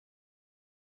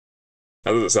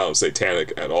 That doesn't sound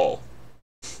satanic at all.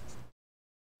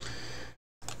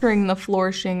 During the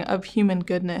flourishing of human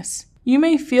goodness. You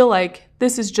may feel like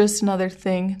this is just another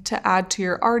thing to add to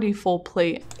your already full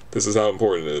plate. This is how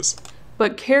important it is.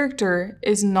 But character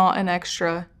is not an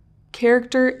extra.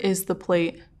 Character is the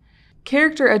plate.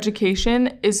 Character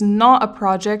education is not a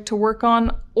project to work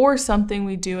on or something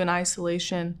we do in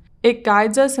isolation. It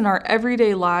guides us in our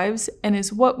everyday lives and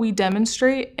is what we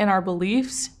demonstrate in our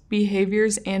beliefs,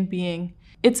 behaviors, and being.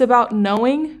 It's about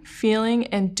knowing, feeling,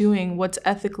 and doing what's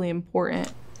ethically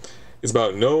important. It's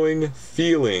about knowing,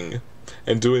 feeling,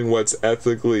 and doing what's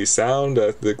ethically sound,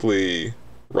 ethically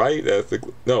right,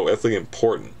 ethically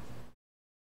important.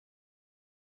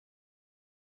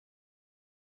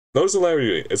 Notice the language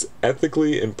you're doing. It's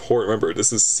ethically important. Remember,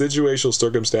 this is situational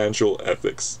circumstantial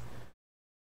ethics.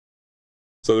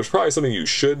 So there's probably something you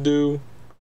should do,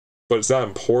 but it's not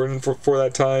important for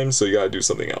that time, so you gotta do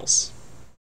something else.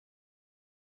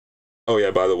 Oh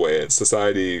yeah, by the way, it's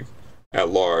society at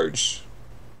large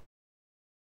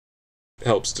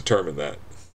helps determine that.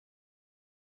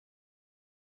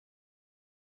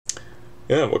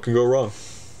 Yeah, what can go wrong?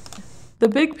 The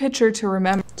big picture to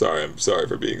remember. I'm sorry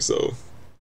for being so...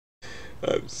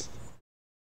 it's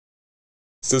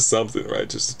just something, right?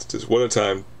 Just what a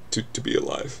time to be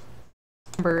alive.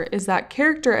 Is that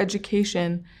character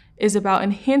education is about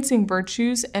enhancing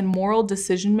virtues and moral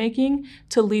decision-making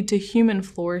to lead to human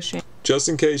flourishing. Just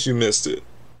in case you missed it,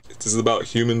 this is about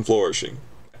human flourishing,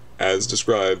 as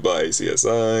described by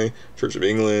CSI, Church of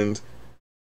England,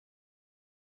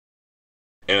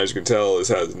 and as you can tell, this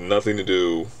has nothing to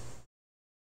do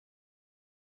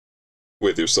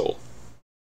with your soul,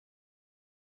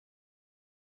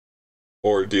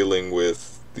 or dealing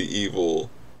with the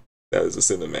evil that is the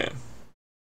sin of man.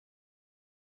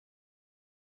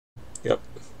 Yep,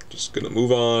 just gonna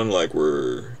move on like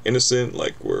we're innocent,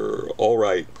 like we're all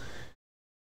right,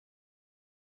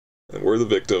 and we're the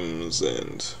victims,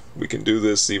 and we can do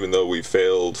this even though we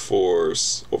failed for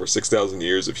over 6,000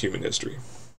 years of human history.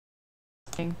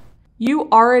 You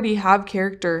already have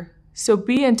character, so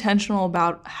be intentional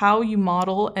about how you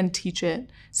model and teach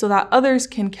it so that others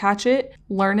can catch it,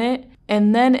 learn it,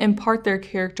 and then impart their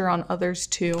character on others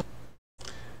too.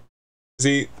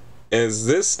 See, as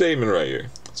this statement right here,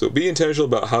 so be intentional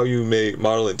about how you may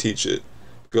model and teach it,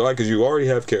 because you already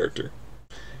have character.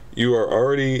 You are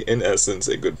already, in essence,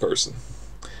 a good person.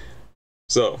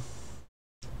 So,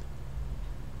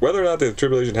 whether or not the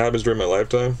tribulation happens during my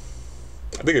lifetime,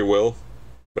 I think it will.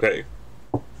 But hey,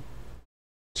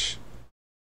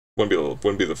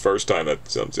 wouldn't be the first time that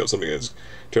something as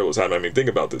terrible as happened. I mean, think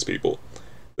about this, people.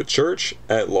 The church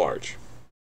at large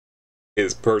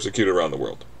is persecuted around the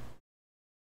world.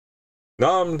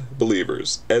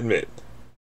 Non-believers admit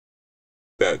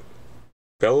that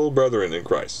fellow brethren in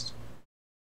Christ,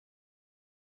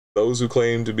 those who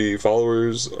claim to be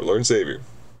followers or Lord and Savior,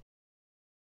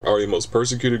 are the most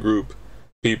persecuted group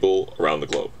people around the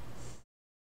globe,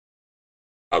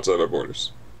 outside of our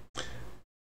borders.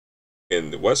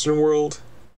 In the Western world,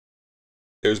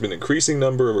 there's been an increasing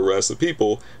number of arrests of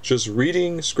people just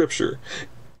reading scripture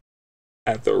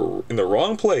in the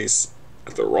wrong place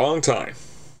at the wrong time.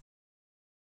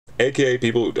 AKA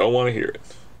people who don't want to hear it.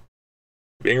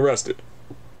 Being arrested.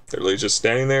 They're literally just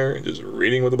standing there and just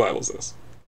reading what the Bible says.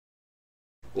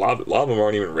 A lot of them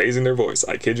aren't even raising their voice.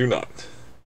 I kid you not.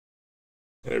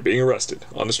 And they're being arrested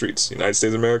on the streets. United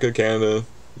States of America, Canada,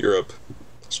 Europe,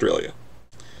 Australia.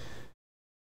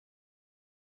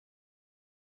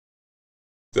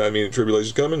 Does that mean the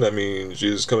tribulation's coming? That means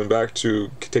Jesus is coming back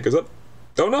to take us up?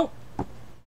 Don't know.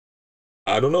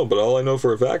 I don't know, but all I know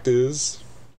for a fact is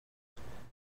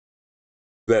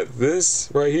that this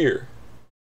right here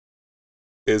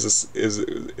is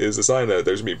a sign that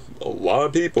there's going to be a lot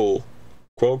of people,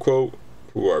 quote unquote,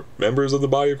 who are members of the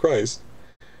body of Christ,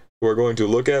 who are going to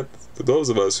look at those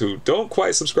of us who don't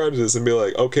quite subscribe to this and be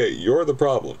like, okay, you're the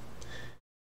problem.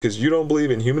 Because you don't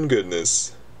believe in human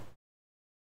goodness,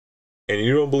 and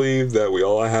you don't believe that we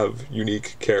all have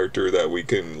unique character that we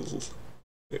can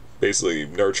basically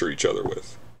nurture each other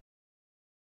with.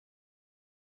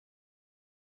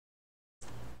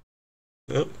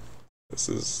 Yep, this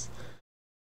is,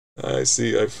 I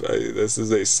see, this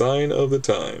is a sign of the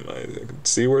time. I can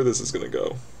see where this is going to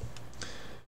go.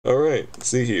 Alright, let's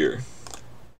see here.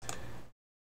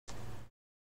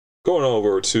 Going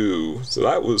over to, so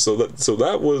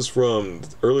that was from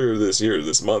earlier this year,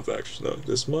 this month actually. No,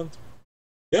 this month?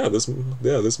 Yeah, this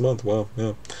month. Wow,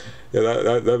 yeah. Yeah,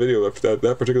 that video,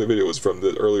 that particular video was from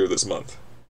earlier this month.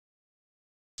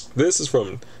 This is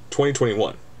from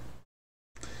 2021.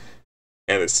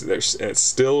 And it's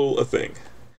still a thing.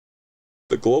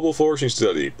 The Global Flourishing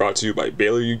Study, brought to you by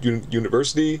Baylor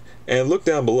University. And look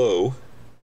down below,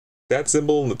 that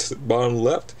symbol on the bottom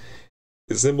left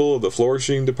is the symbol of the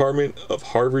Flourishing Department of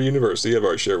Harvard University. I've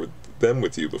already shared them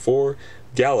with you before.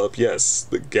 Gallup, yes,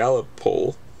 the Gallup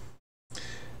poll.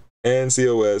 And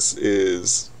COS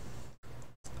is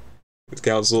the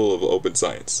Council of Open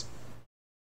Science.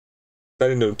 I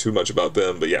didn't know too much about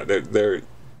them, but yeah, they're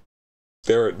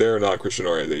a non-Christian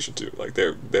organization too. Like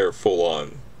they're full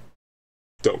on,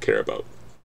 don't care about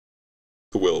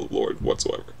the will of the Lord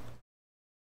whatsoever.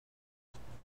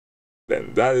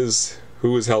 Then that is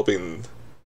who is helping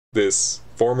this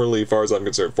formerly, as far as I'm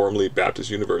concerned, formerly Baptist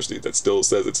University that still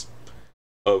says it's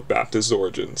of Baptist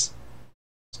origins,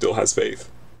 still has faith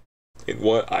in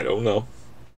what? I don't know.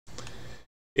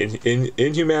 In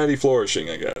humanity flourishing,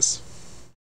 I guess.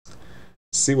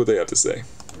 See what they have to say.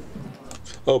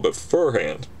 Oh, but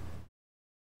beforehand,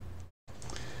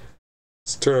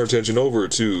 let's turn our attention over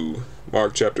to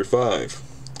Mark chapter 5,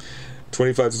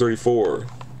 25 to 34.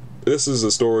 This is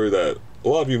a story that a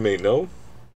lot of you may know,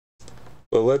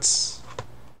 but let's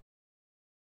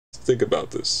think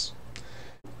about this.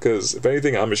 Because if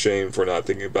anything, I'm ashamed for not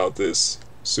thinking about this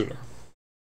sooner.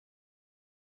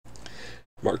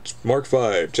 Mark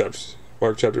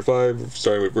chapter 5,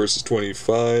 starting with verses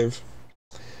 25.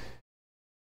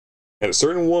 And a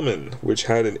certain woman, which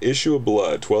had an issue of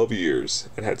blood 12 years,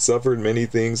 and had suffered many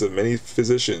things of many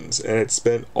physicians, and had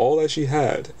spent all that she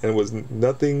had, and was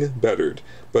nothing bettered,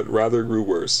 but rather grew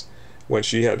worse, when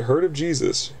she had heard of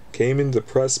Jesus, came in the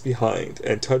press behind,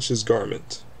 and touched his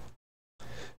garment.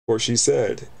 For she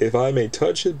said, If I may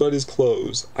touch it but his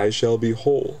clothes, I shall be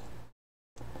whole.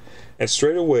 And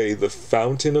straightway the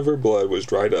fountain of her blood was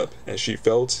dried up, and she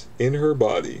felt in her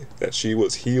body that she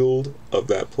was healed of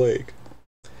that plague.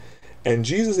 And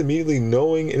Jesus, immediately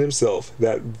knowing in himself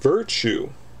that virtue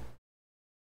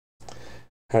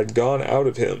had gone out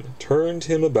of him, turned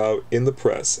him about in the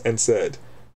press, and said,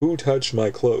 Who touched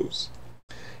my clothes?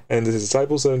 And the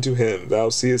disciples said unto him, Thou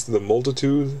seest the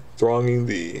multitude thronging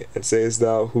thee, and sayest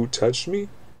thou, Who touched me?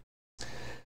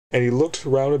 And he looked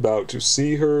round about to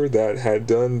see her that had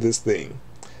done this thing.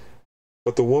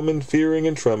 But the woman, fearing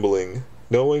and trembling,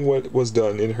 knowing what was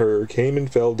done in her, came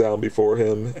and fell down before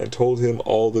him, and told him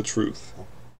all the truth.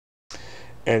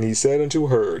 And he said unto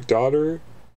her, Daughter,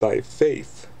 thy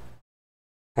faith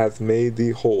hath made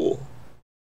thee whole.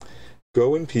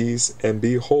 Go in peace, and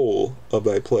be whole of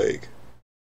thy plague.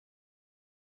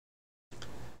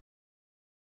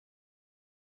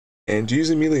 And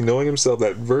Jesus, immediately knowing himself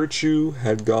that virtue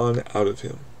had gone out of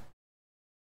him,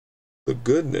 the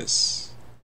goodness,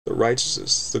 the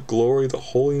righteousness, the glory, the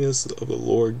holiness of the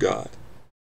Lord God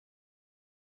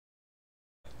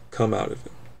come out of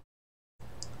him.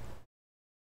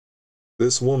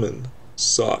 This woman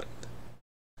sought,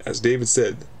 as David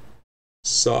said,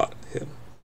 sought him.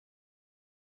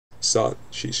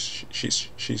 She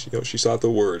sought the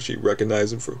word. She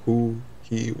recognized him for who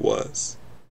he was.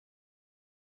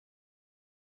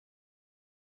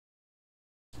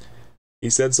 He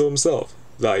said so himself,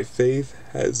 Thy faith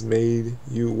has made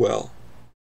you well.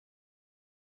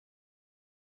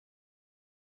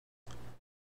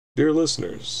 Dear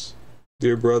listeners,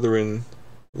 dear brethren,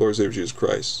 Lord Savior Jesus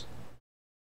Christ,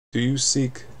 do you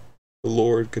seek the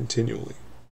Lord continually?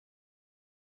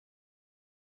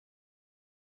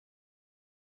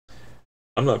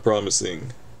 I'm not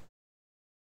promising,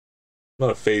 I'm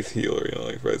not a faith healer,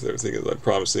 like right there, thinking like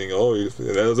promising,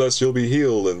 thus you'll be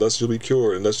healed, and thus you'll be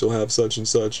cured, and thus you'll have such and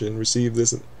such, and receive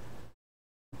this.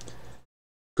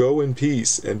 Go in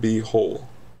peace and be whole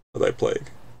of thy plague.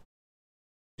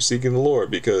 You're seeking the Lord,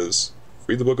 because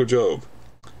read the book of Job.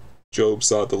 Job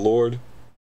sought the Lord,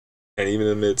 and even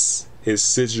amidst his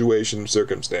situation,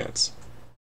 circumstance,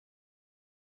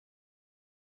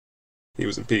 he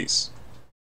was in peace.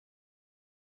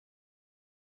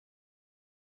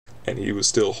 And he was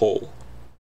still whole.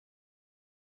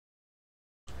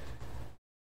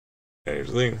 And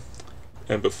here's the thing.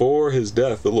 And before his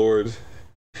death, the Lord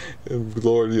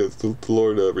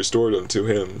restored unto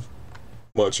him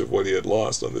much of what he had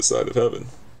lost on this side of heaven.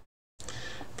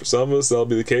 For some of us, that'll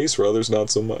be the case. For others,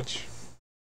 not so much.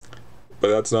 But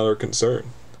that's not our concern.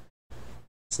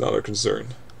 It's not our concern.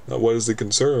 Now, what is the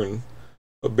concern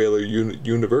of Baylor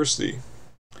University?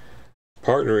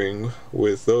 Partnering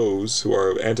with those who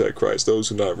are Antichrist, those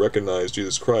who do not recognize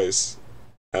Jesus Christ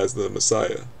as the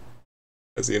Messiah,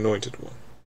 as the Anointed One.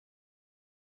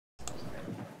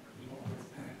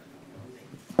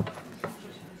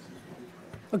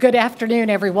 Well, good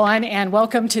afternoon, everyone, and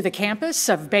welcome to the campus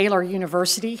of Baylor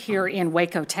University here in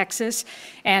Waco, Texas,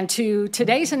 and to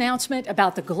today's announcement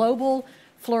about the Global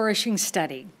Flourishing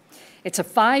Study. It's a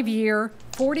 5-year,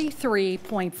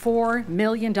 $43.4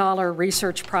 million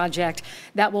research project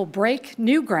that will break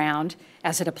new ground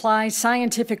as it applies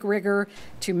scientific rigor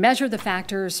to measure the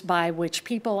factors by which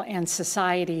people and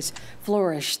societies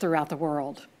flourish throughout the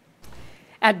world.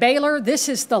 At Baylor, this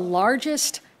is the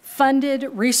largest funded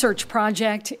research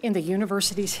project in the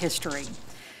university's history.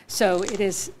 So it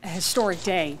is a historic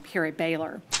day here at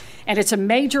Baylor. And it's a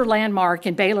major landmark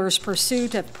in Baylor's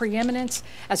pursuit of preeminence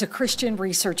as a Christian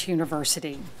research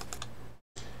university.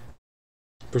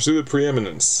 Pursuit of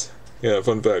preeminence. Yeah,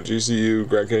 fun fact, GCU,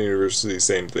 Grand Canyon University,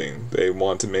 same thing. They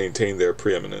want to maintain their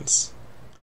preeminence.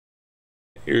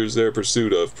 Here's their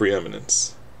pursuit of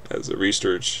preeminence as a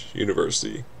research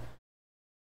university.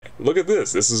 Look at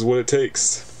this. This is what it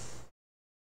takes.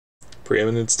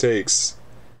 Preeminence takes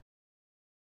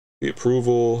the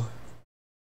approval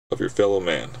of your fellow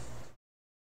man,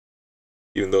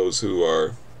 even those who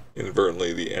are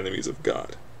inadvertently the enemies of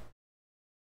God.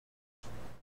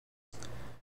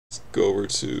 Let's go over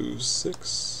to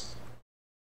 6.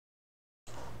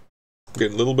 I'm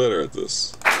getting a little better at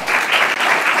this.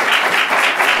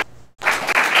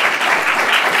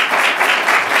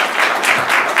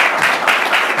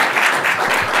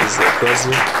 Is the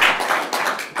president?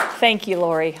 Thank you,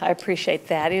 Lori. I appreciate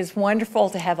that. It is wonderful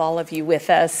to have all of you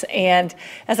with us. And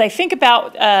as I think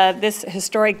about this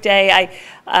historic day,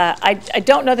 I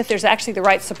don't know that there's actually the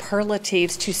right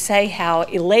superlatives to say how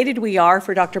elated we are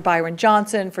for Dr. Byron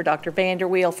Johnson, for Dr.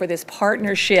 Vanderweel, for this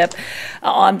partnership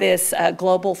on this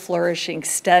global flourishing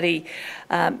study.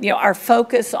 Our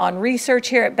focus on research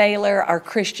here at Baylor, our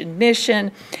Christian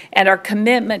mission, and our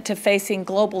commitment to facing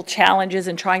global challenges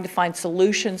and trying to find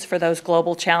solutions for those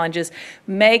global challenges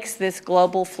makes this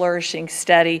global flourishing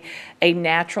study a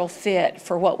natural fit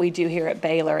for what we do here at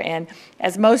Baylor. And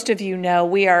as most of you know,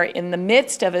 we are in the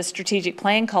midst of a strategic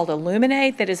plan called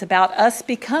Illuminate that is about us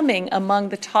becoming among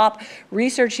the top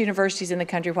research universities in the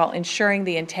country while ensuring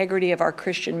the integrity of our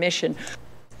Christian mission.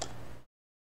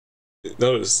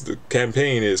 Notice the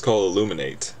campaign is called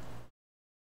Illuminate.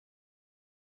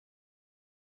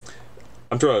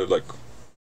 I'm trying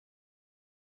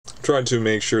to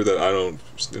make sure that I don't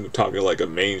talking like a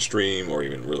mainstream or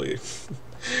even really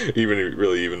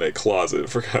even a closet,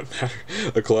 for that matter,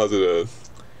 a closet of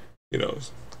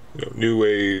new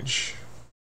age,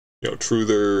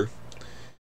 truther,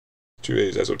 new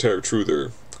age esoteric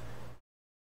truther.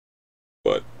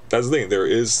 But that's the thing. There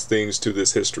is things to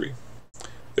this history.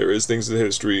 There is things in the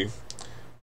history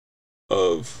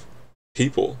of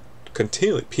people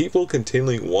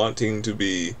continually wanting to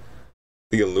be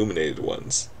the illuminated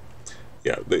ones.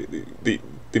 Yeah, the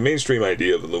mainstream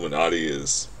idea of Illuminati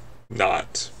is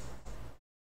not,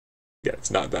 it's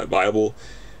not that viable.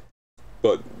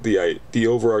 But the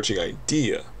overarching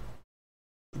idea,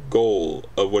 the goal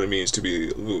of what it means to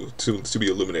be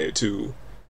illuminated, to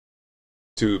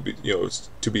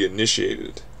be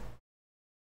initiated.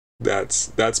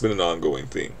 That's been an ongoing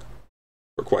thing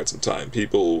for quite some time.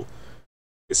 People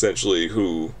essentially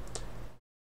who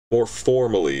more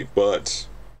formally but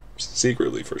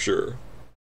secretly for sure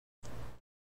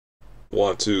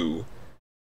want to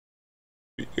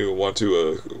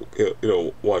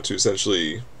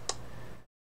essentially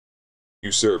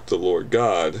usurp the Lord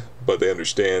God, but they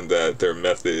understand that their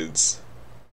methods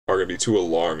are going to be too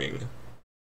alarming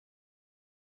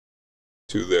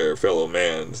to their fellow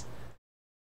man,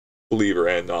 believer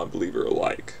and non-believer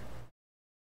alike.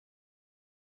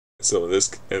 So in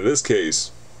this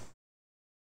case,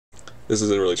 this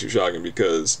isn't really too shocking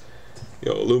because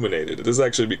illuminated. It is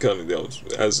actually becoming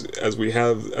as we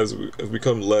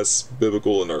become less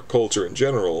biblical in our culture in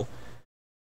general.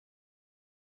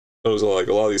 Those are like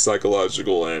a lot of these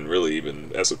psychological and really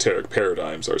even esoteric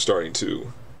paradigms are starting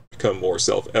to become more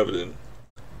self-evident,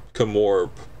 become more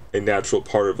a natural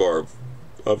part of our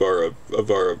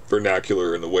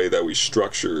vernacular and the way that we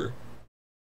structure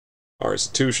our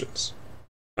institutions.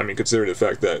 I mean, considering the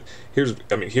fact that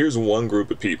here's one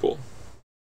group of people.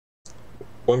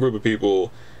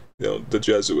 The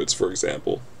Jesuits, for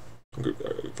example, are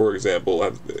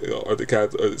the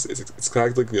Catholic. It's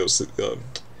Catholic,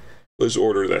 religious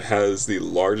order that has the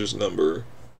largest number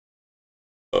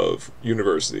of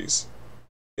universities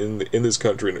in this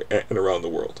country and around the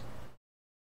world.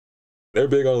 They're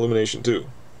big on illumination too.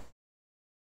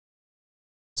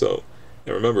 So,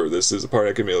 and remember, this is a part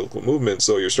of the ecumenical movement,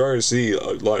 so you're starting to see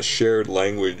a lot of shared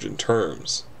language and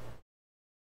terms,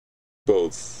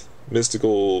 both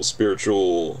mystical,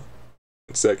 spiritual,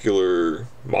 and secular,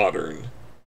 modern.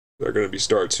 They're going to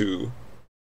start to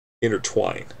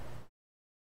intertwine.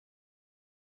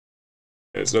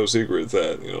 And it's no secret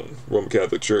that Roman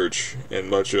Catholic Church and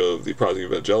much of the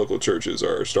Protestant evangelical churches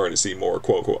are starting to see more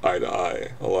quote unquote eye to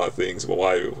eye a lot of things. Well,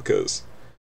 why? Because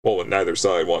when neither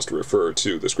side wants to refer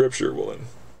to the scripture, well then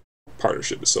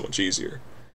partnership is so much easier.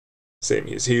 Same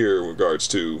is here in regards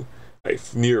to a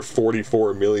near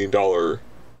 $44 million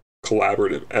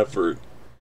collaborative effort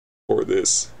for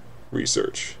this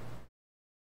research.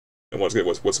 And once again,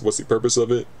 what's the purpose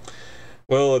of it?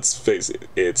 Well, let's face it,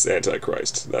 it's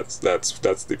Antichrist. That's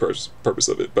the purpose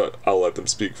of it. But I'll let them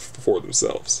speak for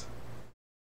themselves.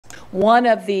 One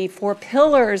of the 4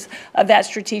 pillars of that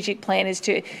strategic plan is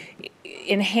to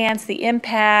enhance the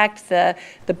impact, the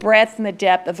breadth and the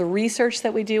depth of the research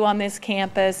that we do on this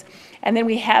campus. And then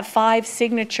we have 5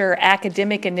 signature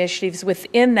academic initiatives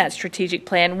within that strategic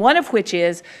plan, one of which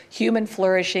is human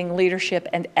flourishing, leadership,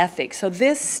 and ethics. So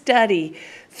this study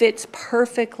fits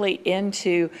perfectly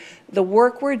into the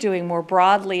work we're doing more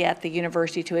broadly at the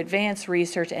university to advance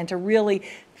research and to really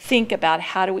think about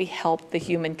how do we help the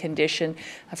human condition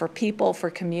for people, for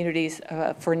communities,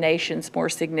 for nations more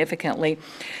significantly.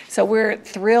 So we're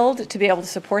thrilled to be able to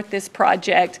support this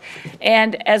project.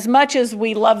 And as much as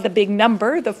we love the big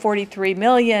number, the 43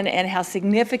 million, and how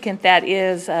significant that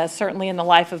is, certainly in the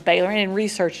life of Baylor and in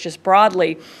research just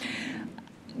broadly,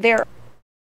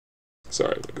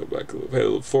 Sorry, I'll go back a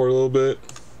little forward a little bit.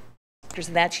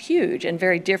 And that's huge and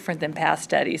very different than past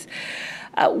studies.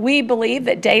 We believe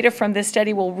that data from this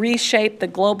study will reshape the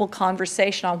global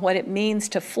conversation on what it means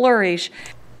to flourish.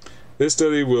 This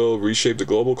study will reshape the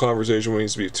global conversation what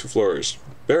it means to flourish.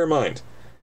 Bear in mind,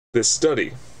 this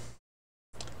study.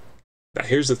 Now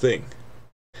here's the thing.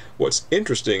 What's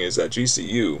interesting is that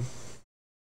GCU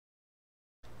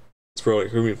is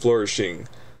promoting human flourishing,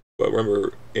 but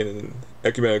remember, in an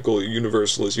ecumenical,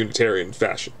 universalist, unitarian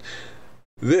fashion.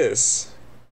 This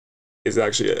is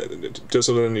actually just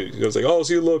so then it's like, oh,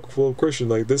 see, look, well, Christian,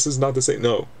 like this is not the same.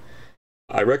 No,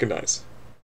 I recognize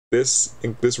this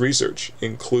research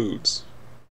includes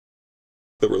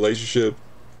the relationship,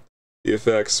 the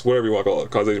effects, whatever you want to call it,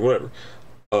 causation, whatever,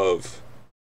 of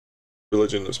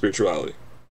religion and spirituality.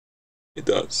 It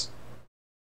does.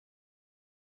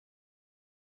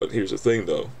 But here's the thing,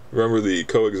 though. Remember the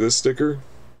coexist sticker?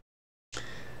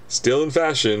 Still in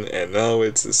fashion, and now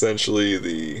it's essentially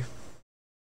the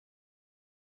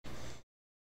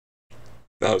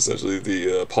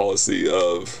policy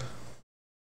of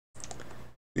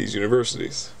these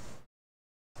universities.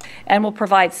 And will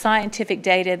provide scientific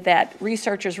data that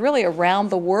researchers really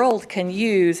around the world can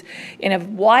use in a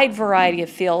wide variety of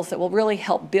fields that will really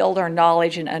help build our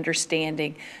knowledge and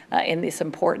understanding in this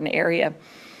important area.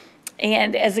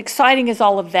 And as exciting as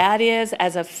all of that is,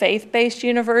 as a faith-based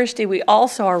university, we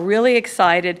also are really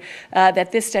excited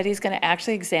that this study is going to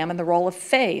actually examine the role of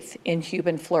faith in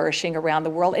human flourishing around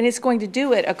the world. And it's going to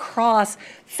do it across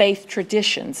faith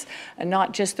traditions, and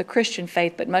not just the Christian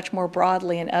faith, but much more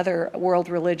broadly in other world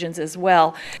religions as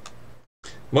well.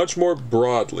 Much more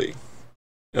broadly,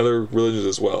 other religions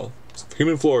as well.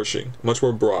 Human flourishing, much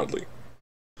more broadly.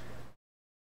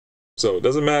 So it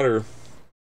doesn't matter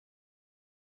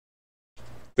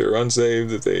they're unsaved,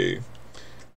 that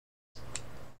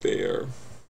they're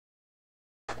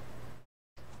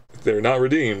not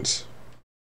redeemed,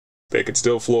 they can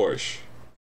still flourish.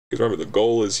 Because remember, the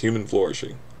goal is human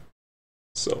flourishing.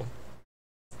 So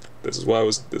this is what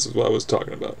I was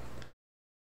talking about.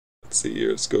 Let's see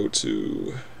here. Let's go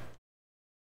to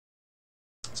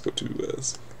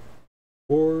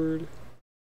board.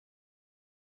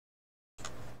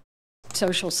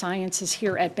 Social Sciences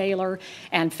here at Baylor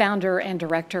and founder and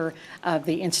director of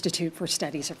the Institute for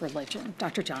Studies of Religion.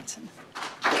 Dr. Johnson.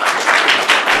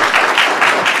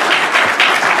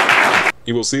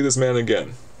 You will see this man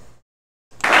again.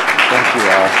 Thank you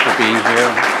all for being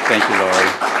here. Thank you, Lori.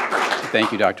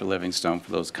 Thank you, Dr. Livingstone,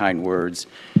 for those kind words.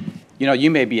 You know, you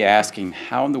may be asking,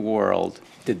 how in the world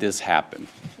did this happen?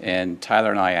 And Tyler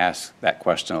and I ask that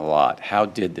question a lot. How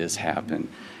did this happen?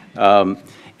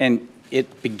 And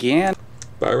it began...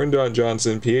 Byron Don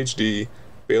Johnson, PhD,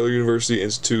 Baylor University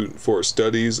Institute for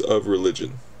Studies of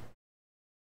Religion.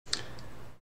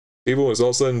 People, when it's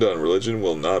all said and done, religion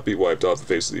will not be wiped off the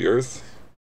face of the earth.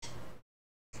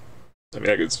 I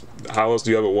mean, how else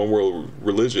do you have a one-world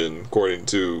religion, according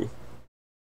to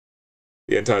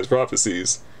the end times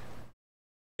prophecies,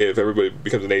 if everybody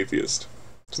becomes an atheist?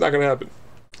 It's not going to happen.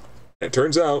 And it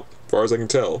turns out, as far as I can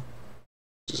tell,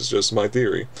 this is just my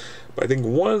theory, but I think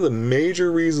one of the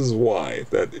major reasons why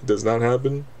that it does not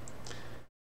happen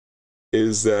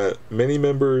is that many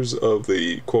members of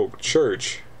the, quote,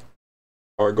 church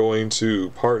are going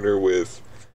to partner with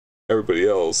everybody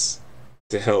else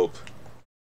to help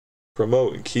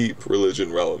promote and keep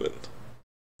religion relevant,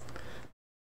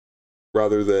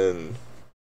 rather than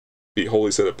be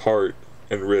wholly set apart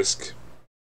and risk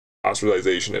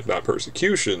ostracization, if not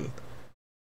persecution.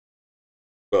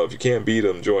 Well, if you can't beat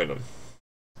them, join them.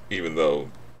 Even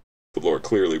though the Lord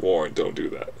clearly warned, don't do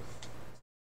that.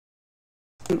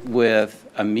 With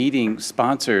a meeting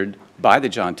sponsored by the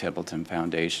John Templeton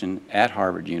Foundation at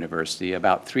Harvard University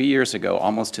about 3 years ago,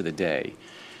 almost to the day.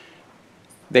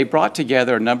 They brought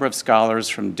together a number of scholars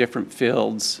from different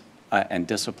fields and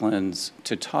disciplines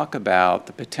to talk about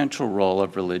the potential role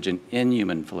of religion in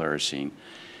human flourishing.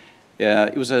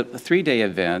 It was a 3-day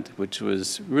event, which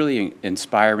was really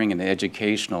inspiring and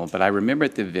educational, but I remember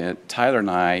at the event, Tyler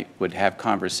and I would have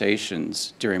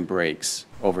conversations during breaks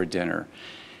over dinner,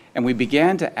 and we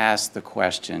began to ask the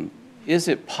question, is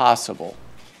it possible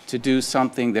to do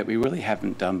something that we really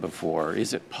haven't done before?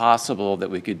 Is it possible that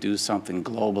we could do something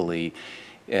globally,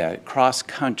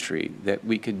 cross-country, that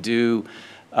we could do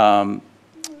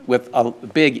with a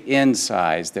big in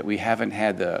size that we haven't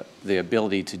had the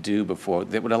ability to do before,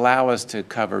 that would allow us to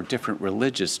cover different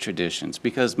religious traditions,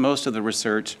 because most of the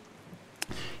research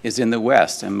is in the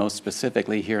West, and most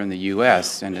specifically here in the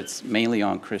U.S., and it's mainly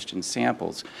on Christian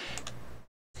samples.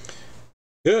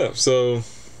 Yeah, so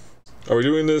are we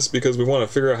doing this because we want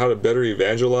to figure out how to better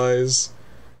evangelize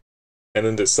and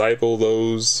then disciple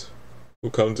those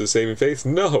who come to saving faith?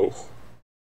 No.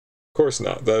 Of course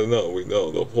not. No, we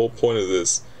know the whole point of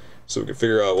this, so we can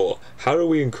figure out, well, how do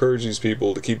we encourage these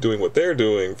people to keep doing what they're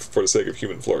doing for the sake of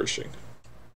human flourishing?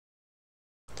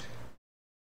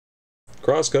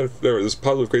 This is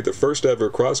possible to create the first ever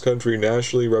cross-country,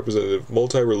 nationally representative,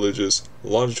 multi-religious,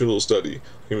 longitudinal study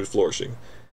of human flourishing.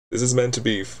 This is meant to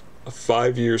be a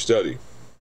 5-year study,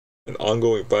 an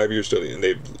ongoing 5-year study, and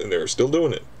they're still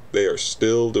doing it. They are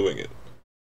still doing it.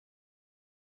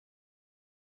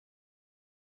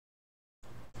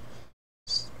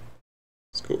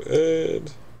 Let's go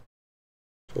ahead.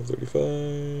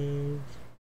 12:35.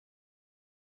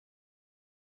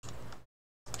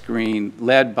 Green,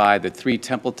 led by the 3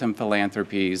 Templeton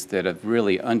philanthropies that have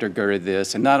really undergirded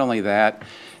this, and not only that,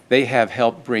 they have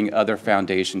helped bring other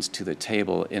foundations to the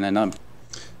table in a number.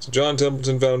 So John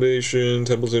Templeton Foundation,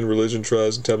 Templeton Religion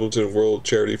Trust, Templeton World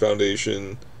Charity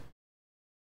Foundation.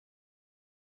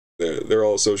 They're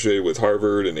all associated with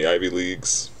Harvard and the Ivy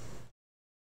Leagues.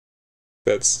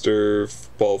 Betster,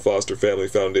 Paul Foster Family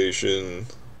Foundation.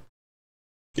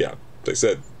 Yeah, like I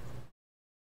said,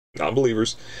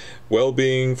 non-believers.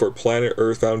 Well-Being for Planet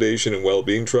Earth Foundation and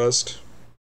Well-Being Trust.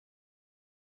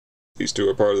 These two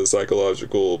are part of the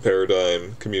psychological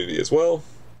paradigm community as well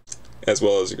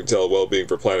as you can tell, Well-Being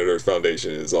for Planet Earth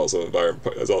Foundation is also the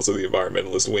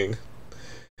environmentalist wing.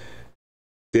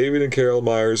 David and Carol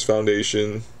Myers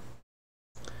Foundation,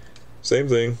 same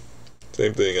thing.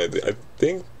 I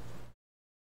think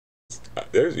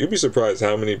you'd be surprised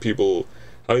how many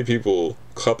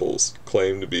couples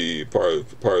claim to be part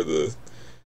of the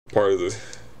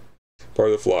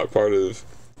flock, part of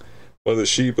one of the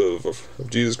sheep of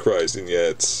Jesus Christ, and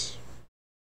yet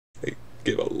they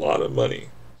give a lot of money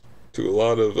to a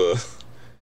lot of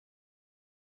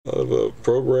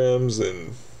programs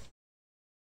and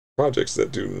projects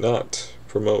that do not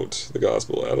promote the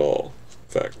gospel at all.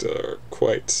 In fact, are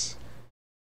quite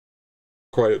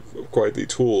the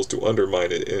tools to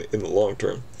undermine it in the long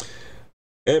term.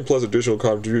 And plus additional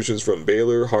contributions from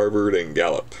Baylor, Harvard, and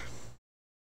Gallup.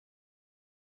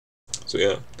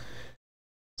 So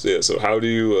how do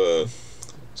you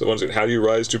how do you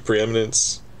rise to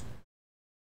preeminence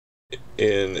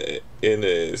in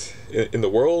the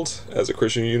world as a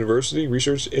Christian university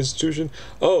research institution?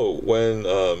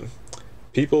 When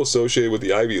people associated with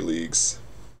the Ivy Leagues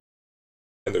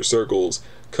and their circles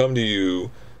come to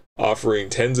you offering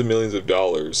tens of millions of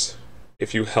dollars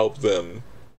if you help them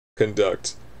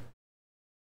conduct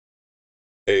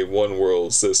a one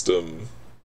world system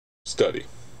study,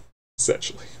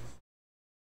 essentially.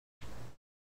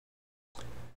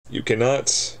 You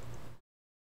cannot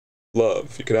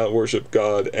worship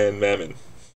God and mammon.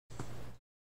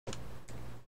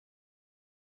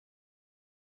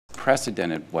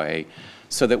 Precedented way,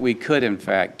 so that we could in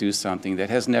fact do something that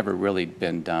has never really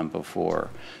been done before.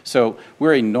 So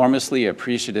we're enormously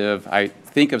appreciative. I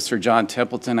think of Sir John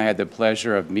Templeton. I had the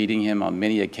pleasure of meeting him on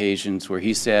many occasions where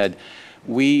he said,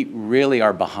 we really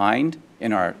are behind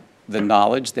in the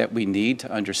knowledge that we need to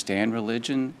understand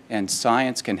religion, and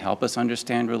science can help us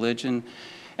understand religion,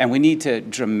 and we need to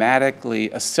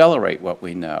dramatically accelerate what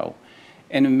we know.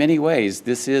 And in many ways,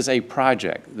 this is a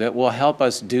project that will help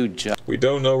us do just. We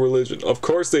don't know religion. Of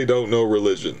course they don't know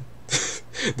religion.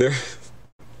 They're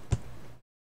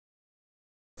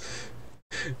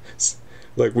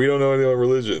like, we don't know anything about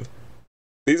religion.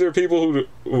 These are people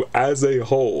who, as a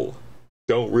whole,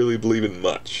 don't really believe in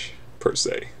much, per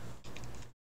se.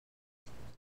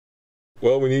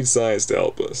 Well, we need science to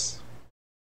help us.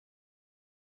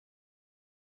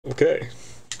 Okay.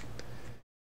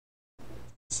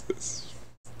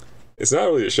 it's not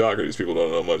really a shocker these people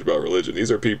don't know much about religion.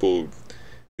 These are people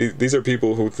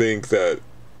who think that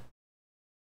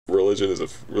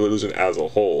religion as a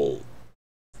whole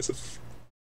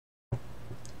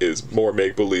is more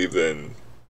make-believe than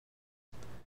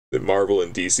Marvel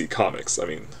and DC comics. I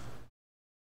mean,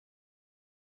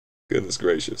 goodness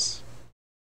gracious.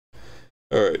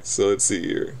 Alright, so let's see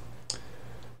here.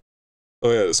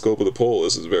 Oh yeah, the scope of the poll.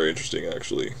 This is very interesting,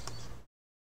 actually.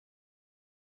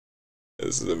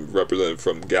 This is a representative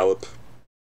from Gallup.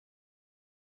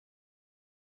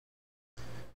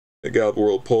 The Gallup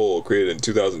World Poll, created in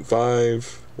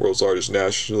 2005, world's largest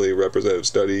nationally representative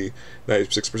study,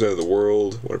 96% of the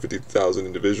world, 150,000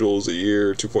 individuals a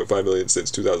year, 2.5 million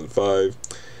since 2005.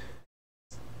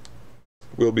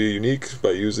 Will be unique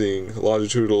by using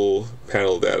longitudinal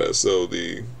panel data. So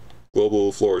the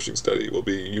Global Flourishing Study will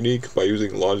be unique by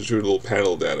using longitudinal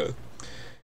panel data.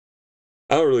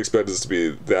 I don't really expect this to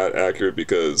be that accurate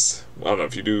because, I don't know,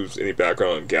 if you do any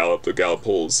background on Gallup, the Gallup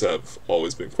polls have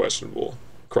always been questionable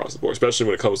across the board, especially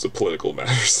when it comes to political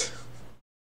matters.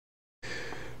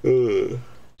 It's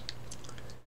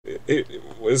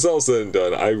all said and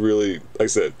done, like I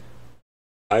said,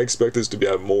 I expect this to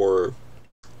have more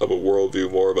of a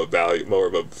worldview, more of a value, more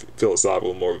of a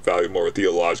philosophical, more of a value, more of a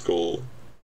theological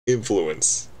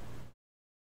influence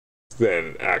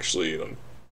than actually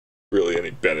really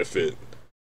any benefit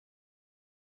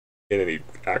in any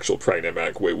actual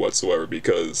pragmatic way whatsoever,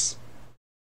 because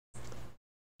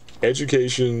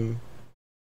education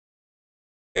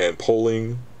and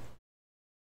polling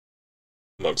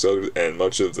amongst other, and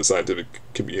much of the scientific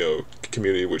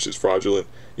community, which is fraudulent.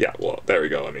 Yeah, well, there we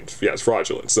go. I mean, yeah, it's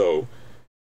fraudulent. So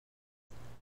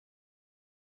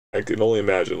I can only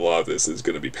imagine a lot of this is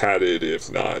going to be padded,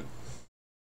 if not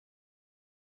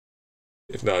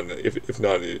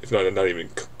not even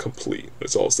complete.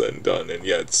 It's all said and done, and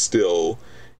yet still,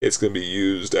 it's going to be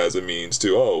used as a means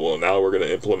to, oh, well, now we're going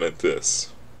to implement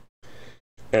this.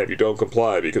 And if you don't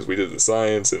comply because we did the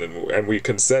science and we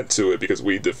consent to it because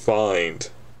we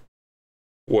defined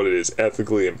what it is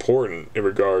ethically important in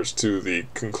regards to the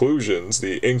conclusions,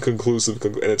 the inconclusive,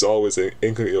 and it's always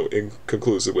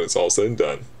inconclusive when it's all said and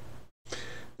done,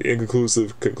 the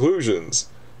inconclusive conclusions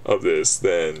of this,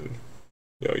 then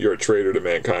you're a traitor to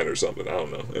mankind or something. I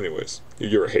don't know. Anyways,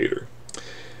 you're a hater.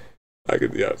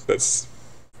 That's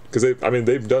because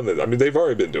they've done this. I mean, they've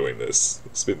already been doing this.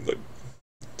 It's been like,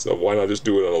 so why not just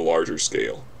do it on a larger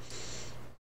scale?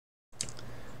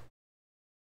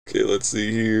 Okay, let's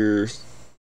see here.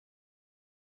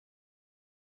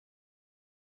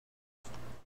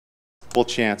 Full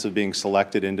chance of being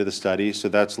selected into the study. So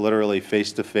that's literally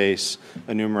face-to-face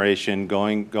enumeration,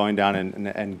 going down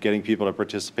and getting people to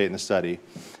participate in the study.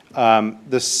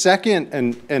 The second,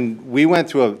 and we went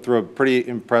through a pretty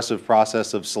impressive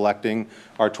process of selecting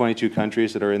our 22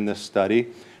 countries that are in this study.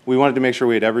 We wanted to make sure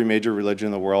we had every major religion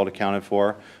in the world accounted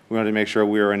for. We wanted to make sure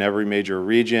we were in every major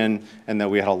region and that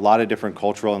we had a lot of different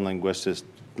cultural and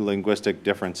linguistic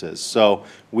differences. So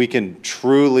we can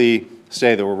truly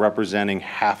say that we're representing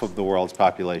half of the world's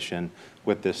population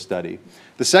with this study.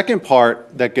 The second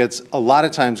part that gets a lot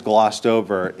of times glossed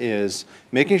over is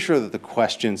making sure that the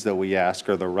questions that we ask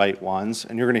are the right ones.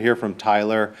 And you're going to hear from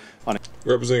Tyler on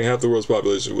representing half the world's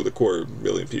population with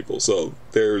 250,000 people. So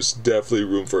there's definitely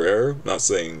room for error.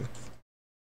 I'm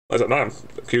not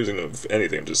accusing them of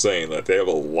anything. I'm just saying that they have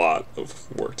a lot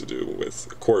of work to do with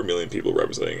 250,000 people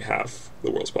representing half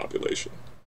the world's population.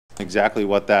 Exactly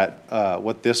what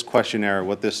this questionnaire,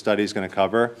 what this study is going to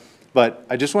cover. But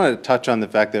I just wanted to touch on the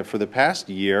fact that for the past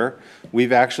year,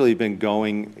 we've actually been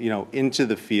going, into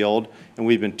the field, and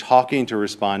we've been talking to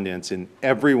respondents in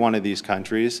every one of these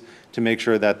countries to make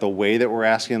sure that the way that we're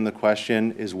asking the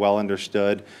question is well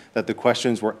understood, that the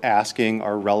questions we're asking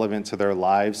are relevant to their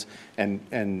lives, and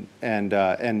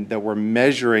that we're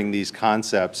measuring these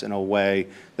concepts in a way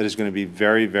that is going to be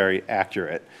very, very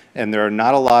accurate. And there are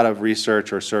not a lot of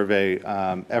research or survey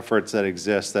efforts that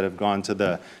exist that have gone to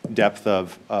the depth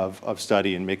of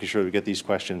study and making sure we get these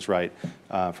questions right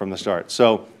from the start.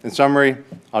 So in summary,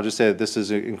 I'll just say that this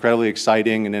is incredibly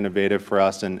exciting and innovative for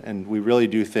us, and we really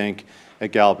do think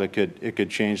at Gallup it could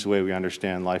change the way we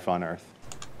understand life on Earth.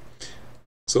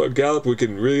 So at Gallup, we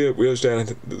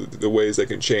understand the ways that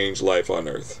can change life on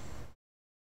Earth.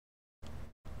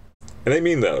 And they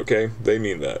mean that, okay? They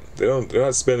mean that. They're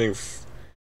not spending...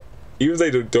 Even if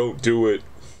they don't do it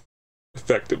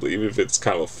effectively, even if it's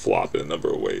kind of a flop in a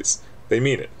number of ways, they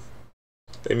mean it.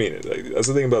 They mean it. Like, that's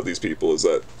the thing about these people is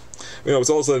that, it's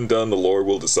all said and done, the Lord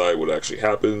will decide what actually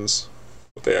happens,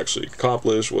 what they actually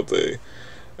accomplish, what they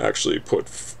actually put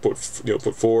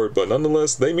forward. But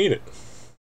nonetheless, they mean it.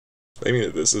 I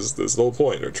mean, this is the whole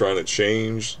point. They're trying to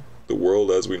change the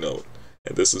world as we know it,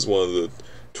 and this is one of the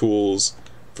tools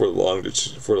for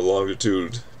the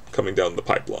longitude coming down the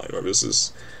pipeline. Remember, this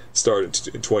is started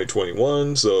in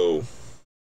 2021, so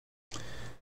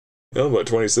by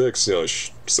 26,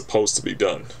 it's supposed to be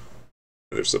done.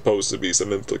 And there's supposed to be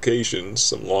some implications,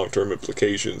 some long-term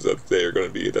implications that's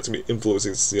going to be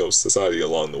influencing society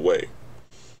along the way.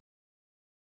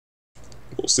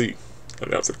 We'll see. I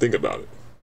have to think about it.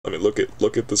 I mean, look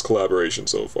at this collaboration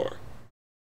so far.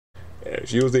 And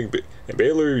if you think, and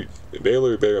Baylor,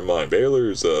 bear in mind,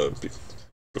 Baylor's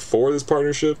before this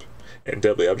partnership and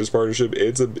definitely after this partnership,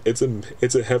 it's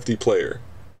a hefty player.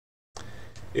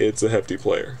 It's a hefty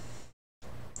player.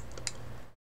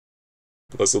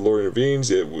 Unless the Lord intervenes,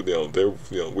 there will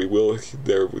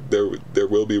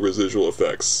be residual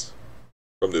effects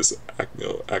from this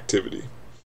activity.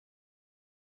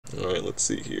 All right, let's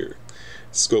see here.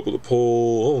 Scope of the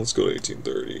poll. Let's go to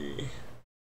 1830.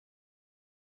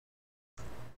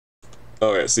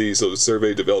 All right, see, so the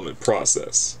survey development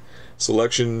process.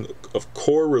 Selection of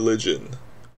core religion,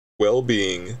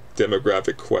 well-being,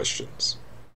 demographic questions.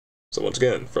 So once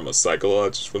again, from the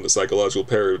psychological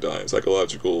paradigm,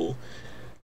 psychological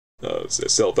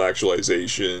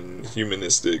self-actualization,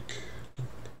 humanistic,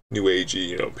 new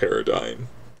agey, paradigm.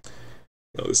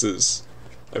 This is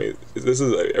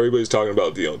everybody's talking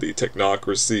about the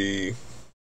technocracy,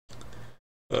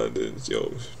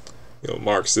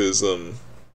 Marxism,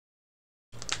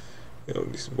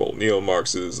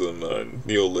 neo-Marxism,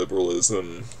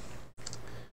 neoliberalism,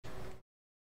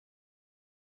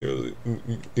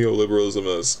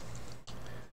 neoliberalism as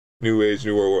new age,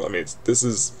 new world. I mean, this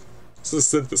is a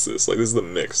synthesis. Like, this is the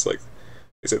mix. Like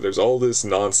I said, there's all this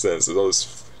nonsense. There's all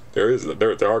this.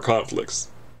 There are conflicts.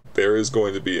 There is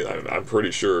going to be. I'm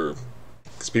pretty sure,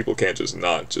 because people can't just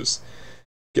not just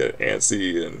get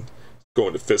antsy and go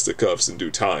into fisticuffs in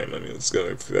due time. I mean, that's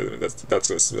gonna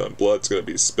blood's gonna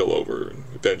be spillover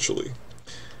eventually.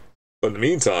 But in the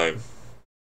meantime,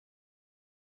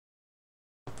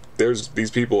 a lot of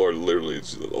these people are literally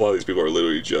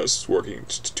just working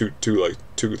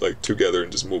together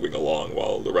and just moving along,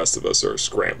 while the rest of us are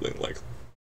scrambling like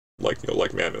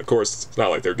madmen. Of course, it's not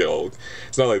like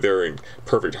they're in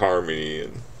perfect harmony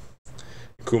and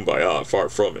kumbaya. Far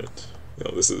from it.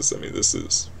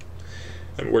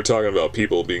 We're talking about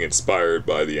people being inspired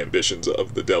by the ambitions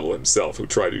of the devil himself, who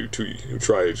tried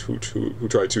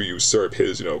to usurp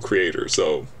his creator.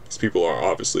 So these people are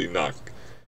obviously not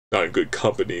in good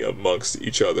company amongst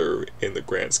each other in the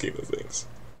grand scheme of things.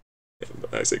 And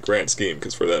I say grand scheme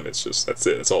because for them that's it.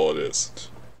 That's all it is.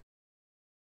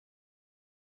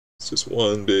 It's just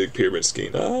one big pyramid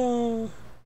scheme.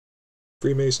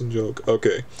 Freemason joke.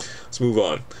 Okay, let's move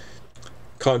on.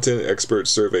 Content expert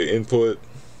survey input.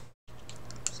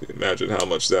 So imagine how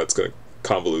much that's going to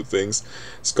convolute things.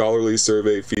 Scholarly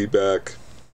survey feedback.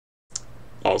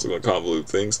 Also going to convolute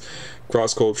things.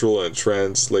 Cross-cultural and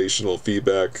translational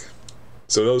feedback.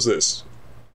 So notice this.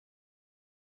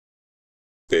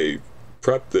 They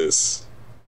prepped this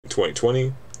in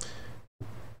 2020.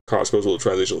 Cross-cultural and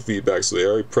translational feedback. So they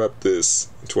already prepped this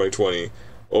in 2020.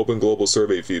 Open global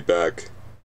survey feedback.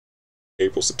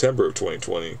 September of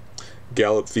 2020.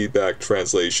 Gallup feedback,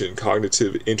 translation,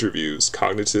 cognitive interviews,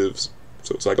 so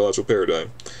psychological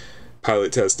paradigm,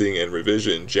 pilot testing and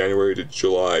revision, January to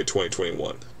July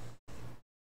 2021.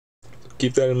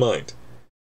 Keep that in mind.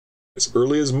 As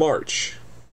early as March,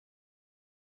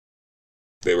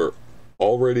 they were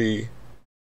already.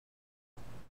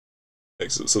 They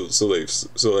started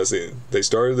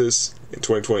this in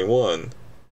 2021,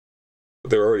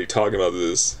 but they were already talking about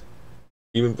this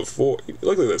even before.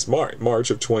 Luckily, that's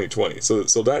March of 2020. So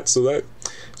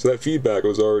that feedback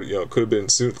was already, could have been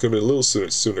a little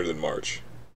sooner than March.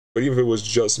 But even if it was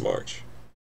just March,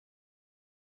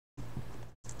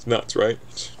 it's nuts, right?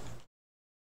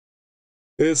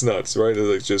 It's nuts, right? It's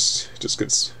like this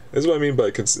is what I mean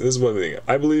by this is one thing.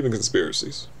 I believe in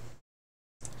conspiracies.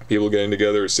 People getting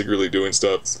together, secretly doing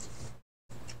stuff,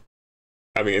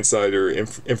 having insider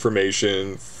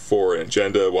information for an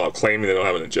agenda while claiming they don't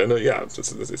have an agenda. Yeah, it's a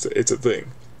thing.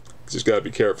 You just gotta be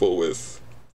careful with,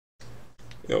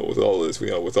 with all this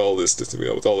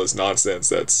nonsense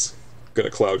that's gonna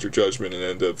cloud your judgment and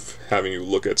end up having you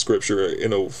look at scripture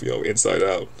inside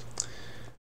out.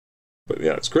 But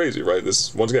yeah, it's crazy, right?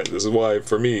 This is why,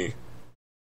 for me,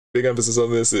 big emphasis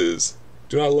on this is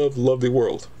do not love the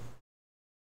world.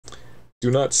 Do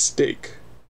not stake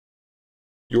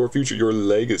your future, your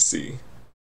legacy,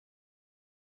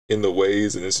 in the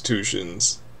ways and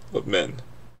institutions of men.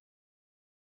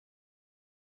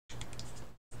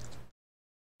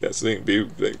 That's the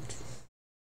thing.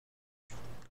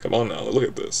 Come on now, look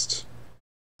at this.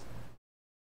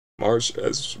 March,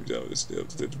 as you know,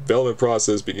 the development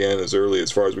process began as early,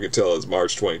 as far as we can tell, as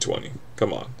March 2020.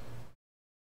 Come on.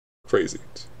 Crazy.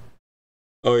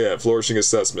 Oh yeah, flourishing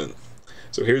assessment.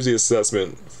 So here's the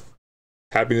assessment.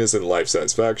 Happiness and life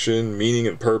satisfaction, meaning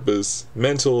and purpose,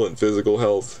 mental and physical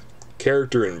health,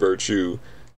 character and virtue,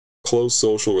 close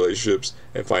social relationships,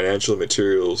 and financial and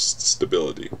material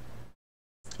stability.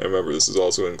 And remember, this is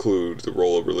also include the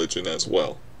role of religion as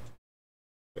well.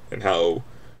 And how,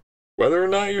 whether or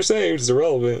not you're saved is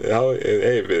irrelevant. How,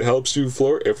 hey, if it helps you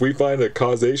flourish, if we find a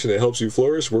causation that helps you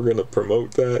flourish, we're going to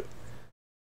promote that.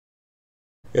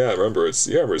 Yeah, remember, it's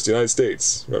the United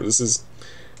States. Remember, this is,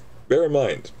 bear in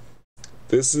mind,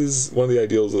 this is one of the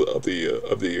ideals of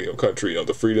the country,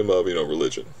 the freedom of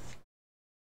religion.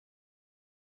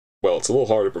 Well, it's a little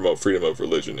hard to promote freedom of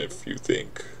religion if you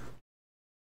think,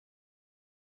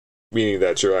 meaning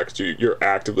that you're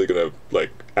actively going to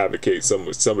advocate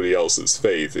somebody else's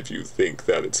faith if you think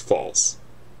that it's false,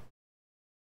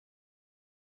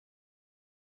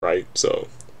 right? So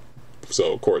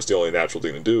of course the only natural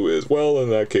thing to do is, well, in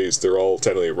that case they're all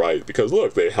technically right because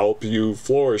look, they help you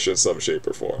flourish in some shape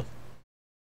or form.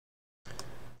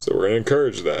 So we're going to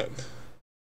encourage that.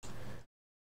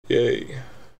 Yay.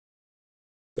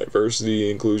 Diversity,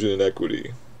 inclusion, and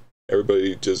equity.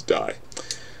 Everybody just die.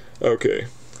 Okay.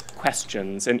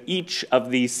 Questions in each of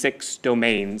these 6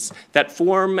 domains that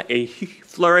form a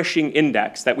flourishing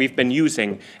index that we've been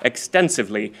using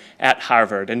extensively at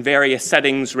Harvard in various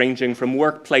settings ranging from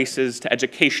workplaces to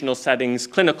educational settings,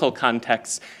 clinical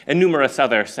contexts, and numerous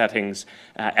other settings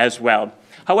as well.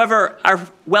 However, our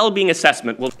well-being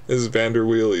assessment will This is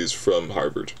Vanderweel. He's from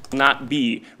Harvard. not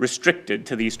be restricted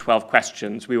to these 12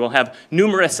 questions. We will have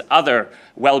numerous other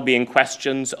well-being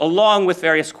questions, along with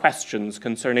various questions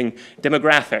concerning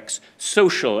demographics,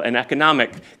 social and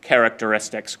economic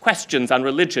characteristics, questions on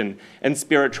religion and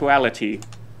spirituality.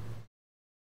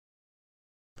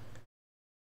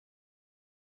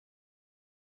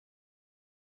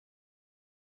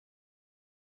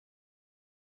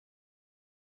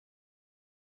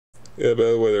 Yeah, by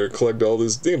the way, they're collecting all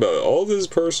this, think about it, all this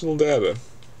personal data.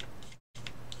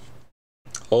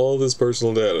 All this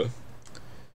personal data.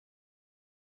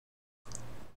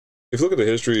 If you look at the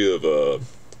history of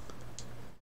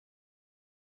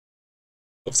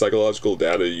psychological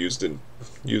data used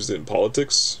in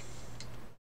politics,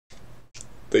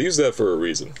 they use that for a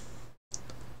reason.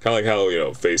 Kind of like how,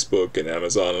 Facebook and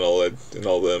Amazon and all that, and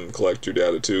all them collect your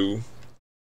data too.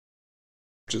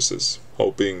 Just as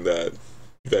hoping that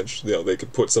eventually, they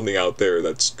could put something out there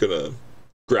that's gonna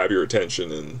grab your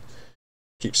attention and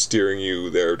keep steering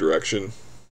you their direction.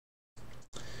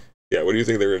 Yeah, what do you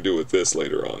think they're gonna do with this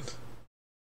later on?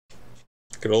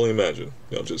 I can only imagine.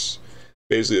 Just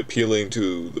basically appealing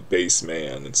to the base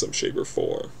man in some shape or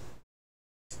form.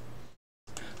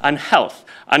 On health,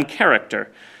 on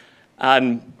character,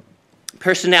 on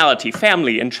personality,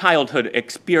 family and childhood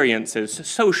experiences,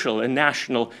 social and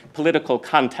national political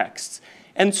contexts.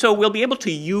 And so we'll be able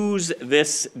to use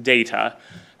this data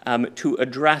to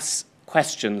address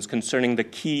questions concerning the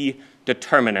key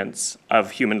determinants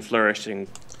of human flourishing.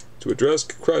 To address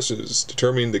questions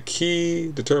determining the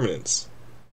key determinants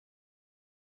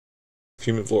of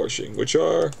human flourishing, which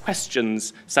are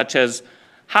questions such as,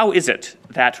 how is it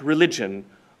that religion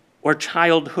or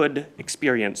childhood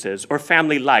experiences or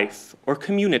family life or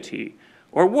community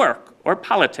or work or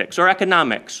politics or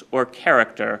economics or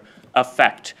character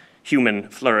affect human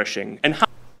flourishing? And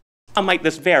how might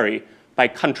this vary by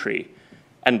country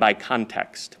and by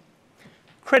context?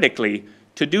 Critically,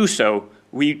 to do so,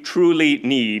 we truly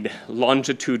need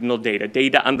longitudinal data,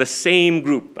 data on the same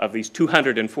group of these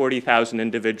 240,000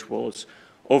 individuals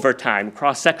over time.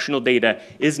 Cross-sectional data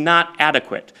is not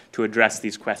adequate to address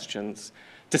these questions.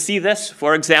 To see this,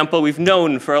 for example, we've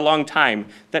known for a long time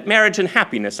that marriage and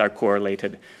happiness are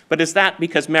correlated. But is that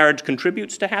because marriage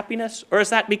contributes to happiness, or is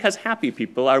that because happy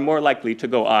people are more likely to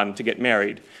go on to get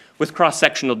married? With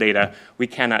cross-sectional data, we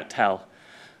cannot tell.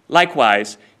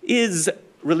 Likewise, is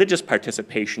religious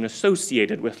participation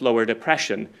associated with lower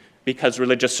depression because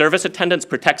religious service attendance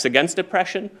protects against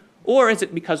depression, or is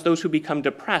it because those who become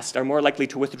depressed are more likely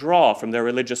to withdraw from their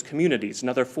religious communities and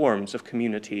other forms of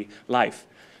community life?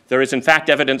 There is, in fact,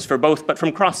 evidence for both, but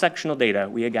from cross-sectional data,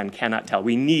 we again cannot tell.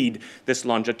 We need this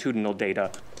longitudinal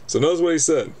data. So notice what he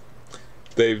said.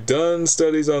 They've done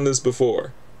studies on this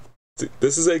before.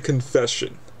 This is a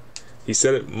confession. He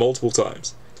said it multiple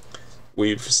times.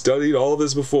 We've studied all of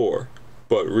this before,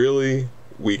 but really,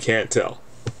 we can't tell.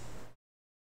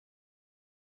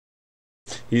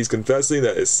 He's confessing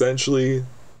that essentially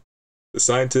the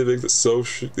scientific,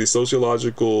 the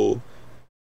sociological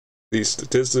the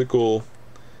statistical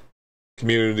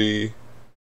community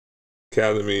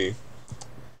academy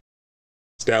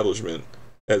establishment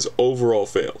has overall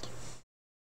failed.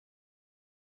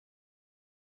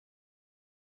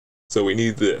 So we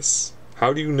need this.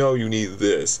 How do you know you need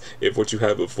this if what you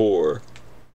had before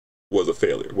was a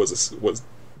failure, was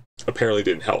apparently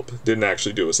didn't help, didn't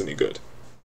actually do us any good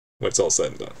when it's all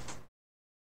said and done?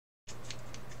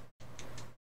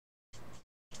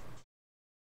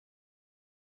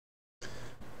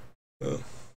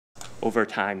 Over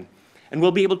time. And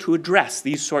we'll be able to address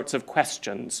these sorts of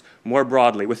questions more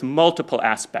broadly with multiple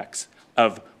aspects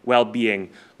of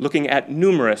well-being, looking at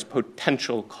numerous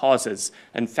potential causes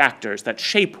and factors that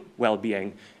shape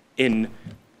well-being in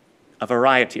a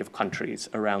variety of countries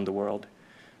around the world.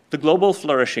 The Global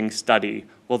Flourishing study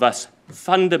will thus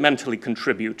fundamentally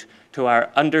contribute to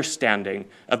our understanding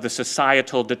of the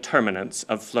societal determinants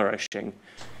of flourishing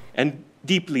and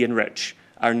deeply enrich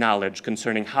our knowledge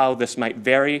concerning how this might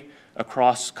vary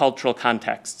across cultural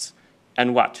contexts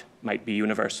and what might be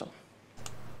universal.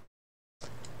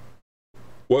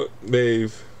 What may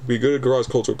be good across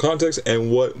cultural contexts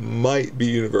and what might be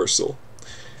universal.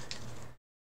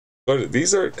 But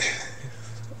these are,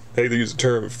 I hate to use the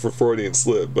term for Freudian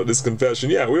slip, but this confession,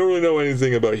 yeah, we don't really know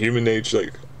anything about human nature.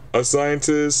 Like, us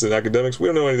scientists and academics, we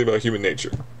don't know anything about human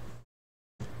nature.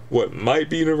 What might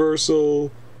be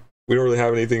universal, we don't really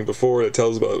have anything before that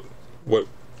tells about what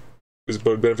is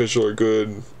both beneficial or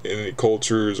good in any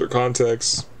cultures or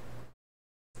contexts.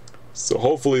 So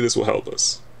hopefully this will help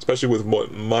us, especially with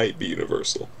what might be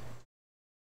universal.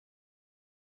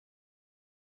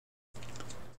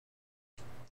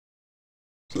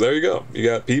 So there you go. You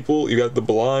got people, you got the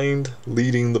blind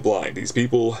leading the blind. These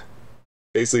people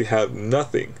basically have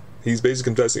nothing. He's basically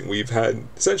confessing we've had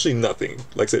essentially nothing.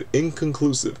 Like I said,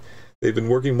 inconclusive. They've been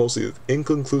working mostly with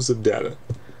inconclusive data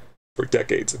for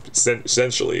decades,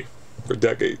 essentially for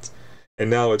decades. And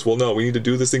now it's, well, no, we need to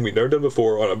do this thing we've never done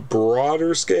before on a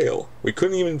broader scale. We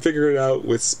couldn't even figure it out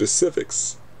with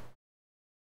specifics.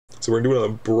 So we're doing it on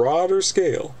a broader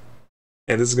scale.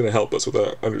 And this is going to help us with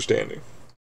our understanding.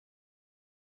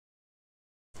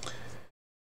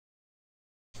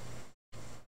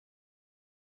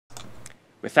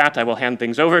 With that, I will hand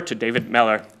things over to David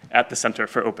Meller at the Center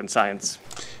for Open Science.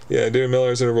 Yeah, David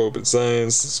Meller, Center for Open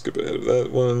Science. Let's skip ahead of that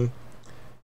one.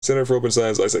 Center for Open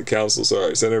Science, I said council,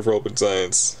 sorry. Center for Open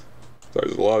Science. Sorry,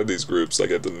 there's a lot of these groups. I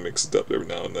get them mixed up every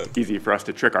now and then. Easy for us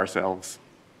to trick ourselves.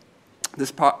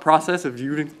 This process of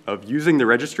using the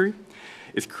registry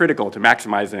is critical to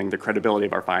maximizing the credibility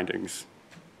of our findings.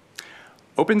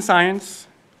 Open science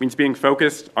means being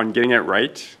focused on getting it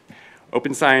right.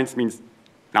 Open science means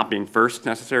not being first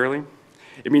necessarily.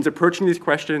 It means approaching these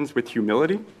questions with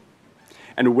humility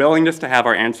and a willingness to have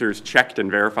our answers checked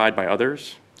and verified by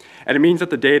others. And it means that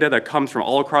the data that comes from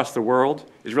all across the world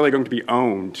is really going to be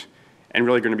owned and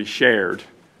really going to be shared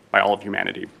by all of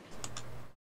humanity.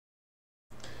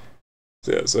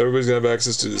 Yeah, so everybody's gonna have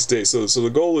access to this data. So the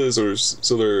goal is,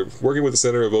 so they're working with the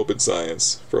Center of Open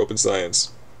Science for Open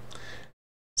Science.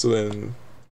 So then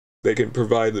they can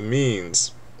provide the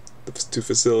means to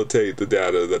facilitate the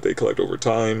data that they collect over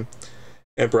time,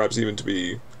 and perhaps even to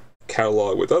be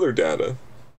cataloged with other data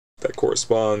that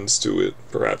corresponds to it,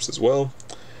 perhaps as well.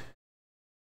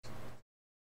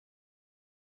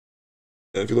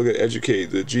 And if you look at Educate,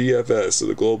 the GFS, so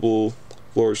the Global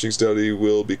Flourishing Study,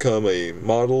 will become a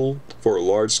model for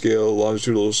large-scale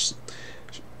longitudinal,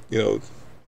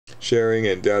 sharing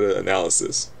and data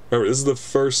analysis. Remember, this is the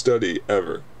first study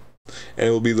ever, and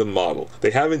it will be the model.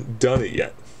 They haven't done it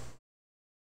yet.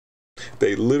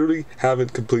 They literally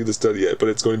haven't completed the study yet, but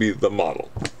it's going to be the model.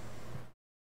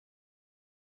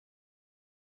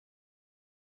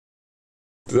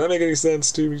 Does that make any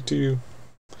sense to you?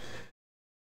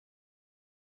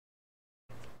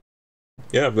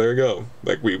 Yeah, there you go.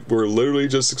 Like, we're literally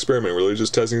just experimenting. We're literally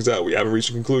just testing this out. We haven't reached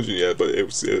a conclusion yet, but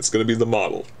it's going to be the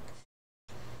model.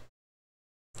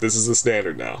 This is the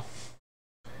standard now.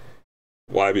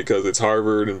 Why? Because it's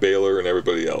Harvard and Baylor and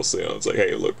everybody else. It's like,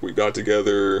 hey, look, we got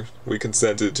together, we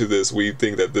consented to this, we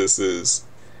think that this is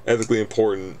ethically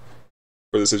important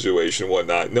for the situation and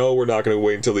whatnot. No, we're not going to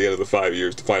wait until the end of the 5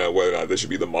 years to find out whether or not this should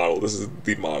be the model. This is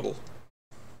the model.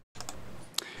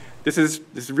 This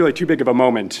is really too big of a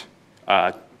moment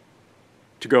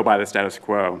to go by the status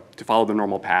quo, to follow the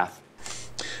normal path.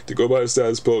 To go by the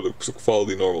status quo, to follow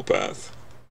the normal path.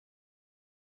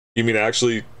 You mean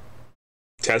actually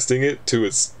testing it to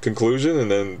its conclusion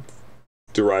and then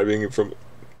deriving it from...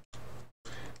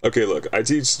 Okay, look, I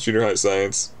teach junior high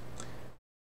science,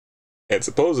 and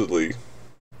supposedly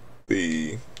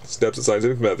the steps of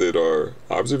scientific method are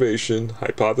observation,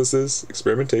 hypothesis,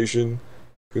 experimentation,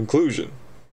 conclusion.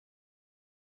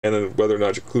 And then whether or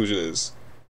not your conclusion is,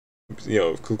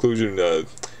 conclusion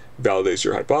validates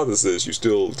your hypothesis, you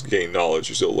still gain knowledge,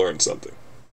 you still learn something.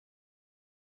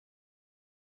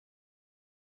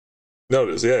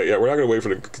 Notice, yeah, we're not going to wait for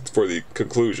the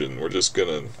conclusion. We're just going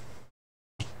to,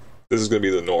 this is going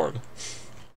to be the norm.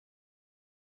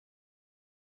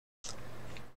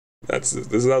 This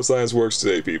is how science works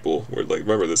today, people. We're like,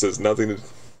 remember, this has nothing to...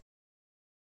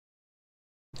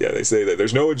 Yeah, they say that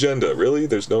there's no agenda. Really?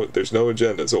 There's no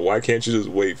agenda. So why can't you just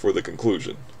wait for the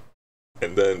conclusion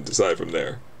and then decide from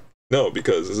there? No,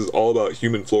 because this is all about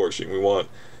human flourishing. We want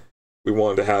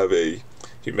to have a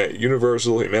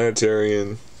universal,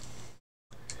 humanitarian,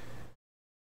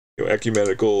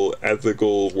 ecumenical,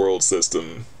 ethical world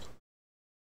system.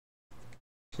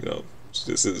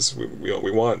 This is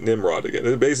we want Nimrod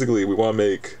again. Basically, we want to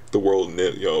make the world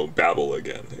Babel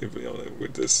again.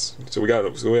 With this, so we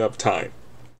have time.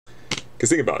 Because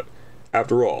think about it.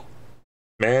 After all,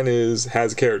 man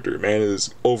has character. Man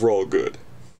is overall good.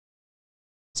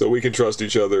 So we can trust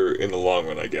each other in the long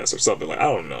run, I guess, or something like. I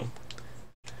don't know.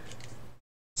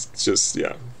 It's just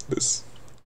it's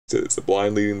the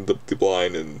blind leading the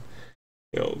blind, and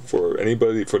for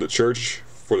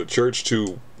the church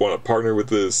to want to partner with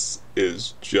this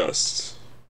is just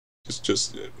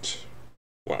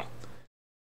wow.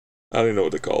 I don't even know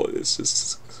what to call it. It's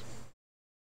just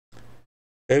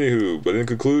anywho, but in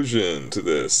conclusion to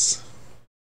this,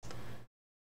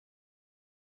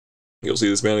 you'll see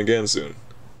this man again soon.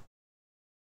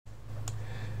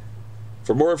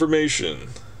 For more information,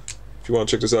 if you want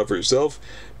to check this out for yourself,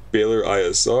 Baylor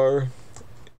ISR,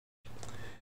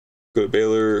 go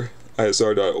to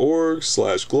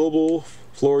BaylorISR.org/global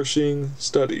flourishing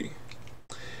study.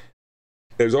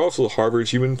 There's also Harvard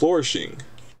Human Flourishing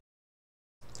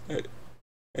at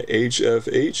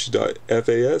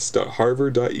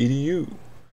hfh.fas.harvard.edu,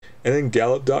 and then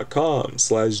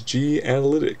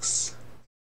gallup.com/G-analytics.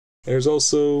 There's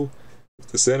also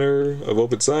the Center of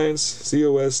Open Science,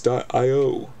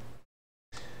 cos.io.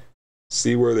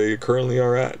 See where they currently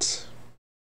are at.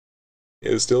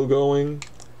 It is still going.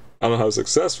 I don't know how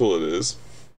successful it is,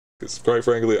 because quite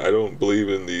frankly, I don't believe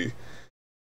in the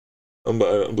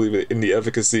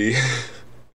efficacy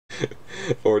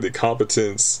or the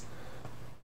competence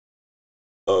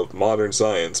of modern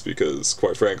science, because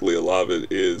quite frankly, a lot of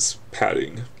it is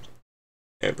padding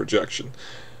and projection.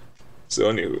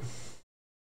 So anywho,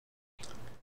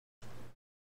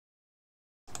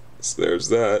 so there's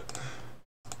that.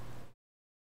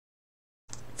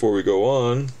 Before we go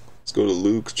on, let's go to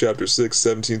Luke chapter 6,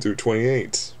 17 through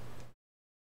 28.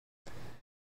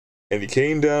 And he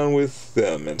came down with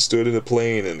them and stood in the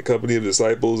plain, and a company of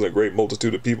disciples and a great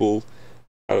multitude of people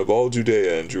out of all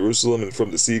Judea and Jerusalem and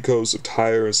from the sea coast of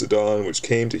Tyre and Sidon, which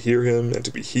came to hear him and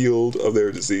to be healed of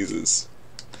their diseases.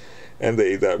 And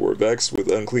they that were vexed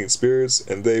with unclean spirits,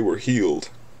 and they were healed.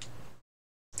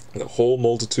 And the whole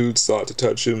multitude sought to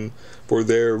touch him, for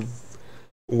there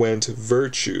went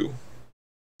virtue,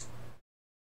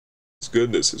 his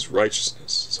goodness, his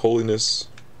righteousness, his holiness,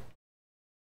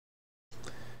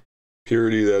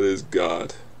 purity, that is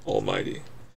God Almighty,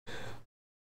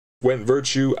 went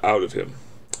virtue out of him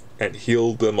and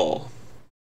healed them all.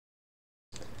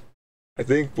 I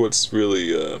think what's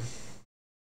really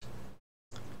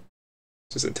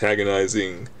just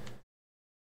antagonizing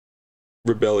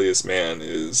rebellious man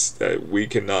is that we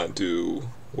cannot do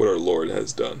what our Lord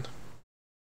has done,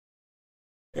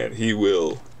 and he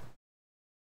will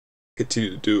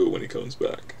continue to do it when he comes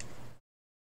back.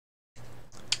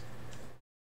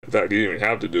 In fact, he didn't even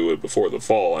have to do it before the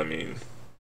fall. I mean,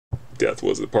 death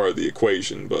was a part of the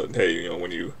equation, but hey,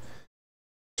 when you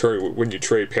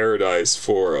trade paradise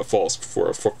for a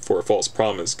false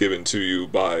promise given to you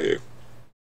by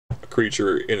a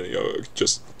creature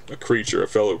just a creature, a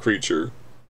fellow creature,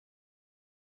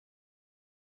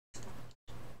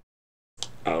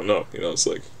 I don't know, it's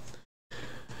like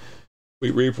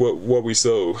we reap what we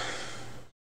sow.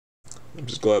 I'm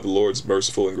just glad the Lord's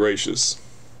merciful and gracious.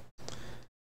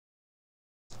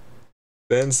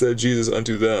 Then said Jesus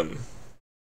unto them,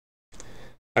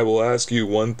 I will ask you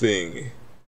one thing.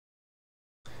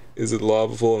 Is it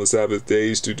lawful on the Sabbath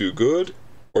days to do good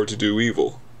or to do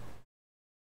evil?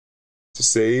 To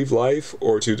save life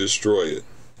or to destroy it?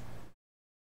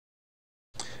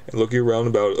 And looking round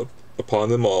about upon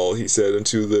them all, he said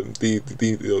unto them, the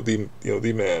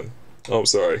man. Oh, I'm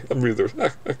sorry. I'm in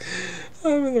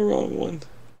the wrong one.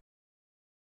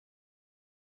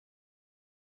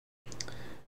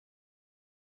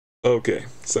 Okay,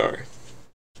 sorry.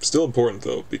 Still important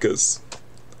though, because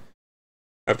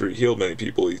after he healed many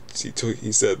people,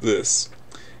 he said this,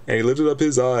 and he lifted up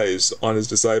his eyes on his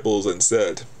disciples and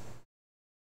said,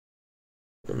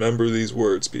 remember these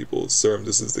words, people.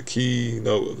 This is the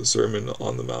keynote of the Sermon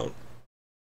on the Mount.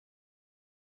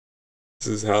 This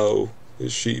is how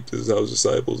his sheep, this is how his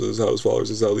disciples, this is how his followers,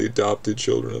 this is how the adopted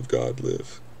children of God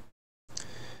live.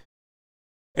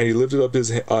 And he lifted up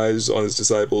his eyes on his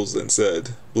disciples and said,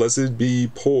 blessed be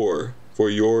poor, for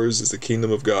yours is the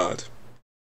kingdom of God.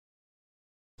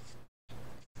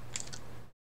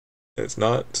 And it's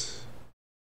not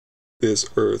this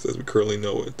earth as we currently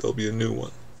know it. There'll be a new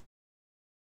one.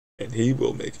 And he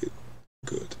will make it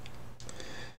good.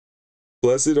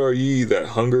 Blessed are ye that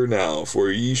hunger now, for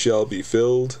ye shall be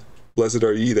filled. Blessed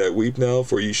are ye that weep now,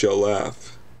 for ye shall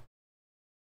laugh.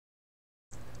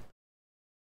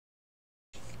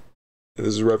 And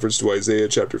this is a reference to Isaiah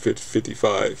chapter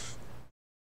 55.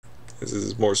 This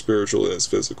is more spiritual than it's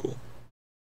physical.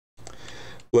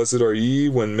 Blessed are ye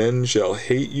when men shall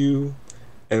hate you,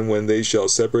 and when they shall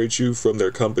separate you from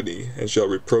their company, and shall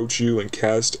reproach you and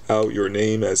cast out your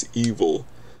name as evil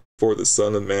for the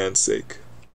Son of Man's sake.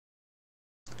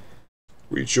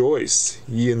 Rejoice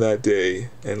ye in that day,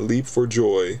 and leap for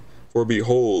joy, for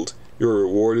behold, your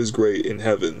reward is great in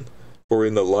heaven, for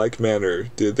in the like manner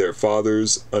did their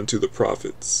fathers unto the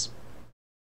prophets.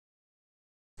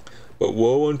 But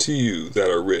woe unto you that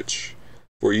are rich,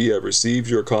 for ye have received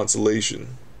your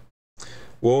consolation.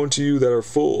 Woe unto you that are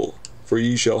full, for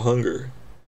ye shall hunger.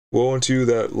 Woe unto you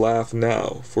that laugh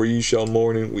now, for ye shall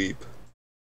mourn and weep.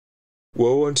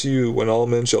 Woe unto you when all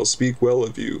men shall speak well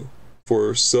of you,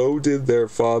 for so did their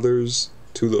fathers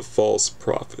to the false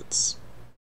prophets.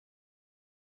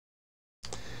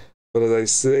 But as I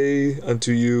say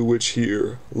unto you which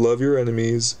hear, love your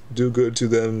enemies, do good to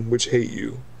them which hate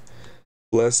you.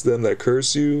 Bless them that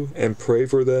curse you, and pray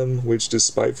for them which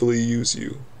despitefully use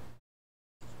you.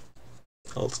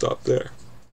 I'll stop there.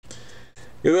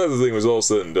 Because after the thing was all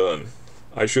said and done,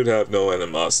 I should have no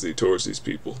animosity towards these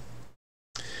people.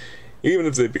 Even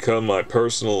if they become my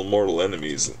personal mortal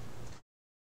enemies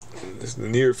in the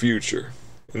near future.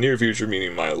 The near future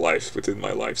meaning my life, within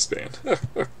my lifespan.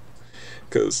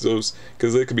 Because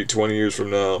they could be 20 years from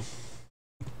now.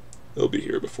 They'll be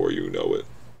here before you know it.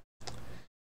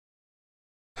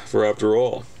 For after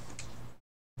all,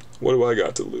 what do I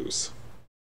got to lose?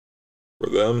 For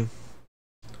them,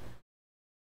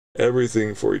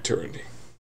 everything for eternity.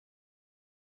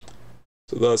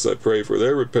 So thus I pray for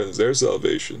their repentance, their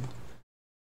salvation.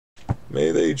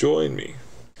 May they join me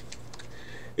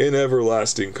in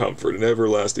everlasting comfort and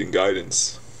everlasting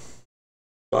guidance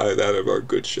by that of our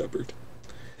good shepherd,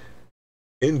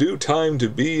 in due time to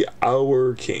be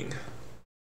our King,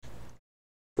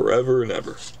 forever and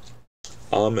ever.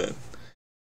 Amen.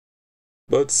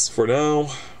 But for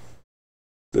now,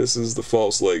 this is the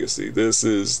false legacy. This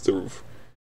is the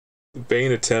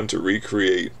vain attempt to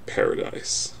recreate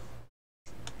paradise.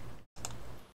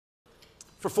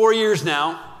 For 4 years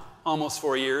now, almost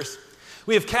 4 years,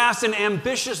 we have cast an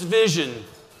ambitious vision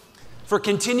for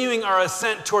continuing our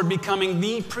ascent toward becoming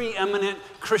the preeminent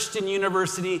Christian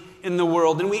university in the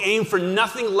world, and we aim for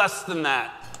nothing less than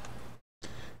that.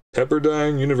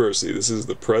 Pepperdine University. This is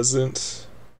the president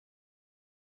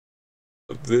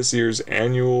of this year's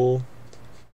annual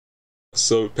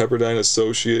Pepperdine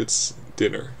Associates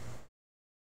Dinner.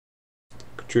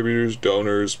 Contributors,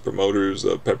 donors, promoters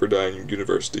of Pepperdine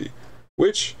University,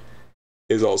 which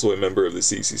is also a member of the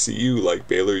CCCU like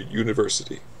Baylor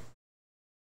University.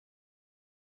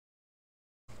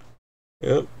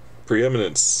 Yep,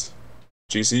 preeminence.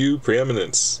 GCU,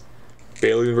 preeminence.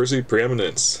 Baylor University,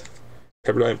 preeminence.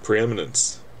 Pepperdine,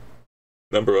 preeminence.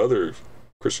 Number of other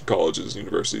Christian colleges,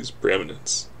 universities,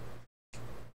 preeminence.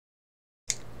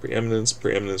 Preeminence,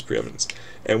 preeminence, preeminence.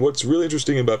 And what's really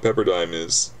interesting about Pepperdine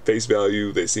is, face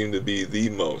value, they seem to be the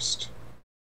most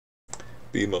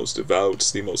devout,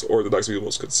 the most orthodox, the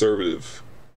most conservative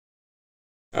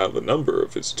out of a number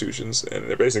of institutions, and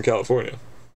they're based in California.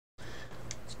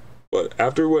 But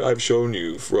after what I've shown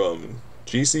you from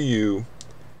GCU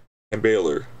and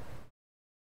Baylor,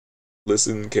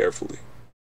 listen carefully,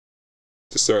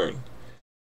 discern,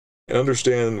 and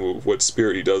understand what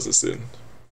spirit he does this in.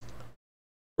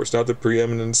 For it's not the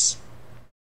preeminence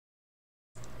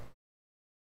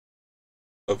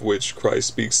of which Christ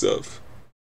speaks of,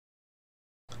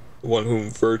 the one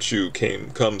whom virtue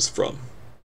comes from,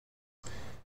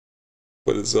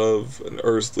 but is of an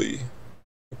earthly,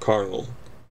 a carnal,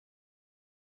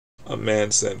 a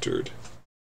man-centered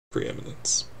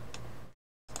preeminence.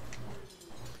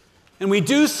 And we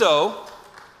do so,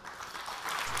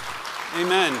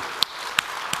 amen.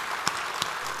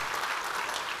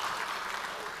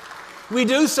 We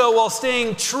do so while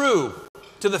staying true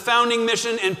to the founding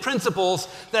mission and principles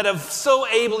that have so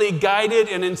ably guided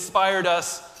and inspired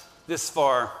us this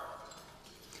far.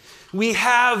 We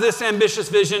have this ambitious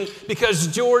vision because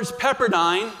George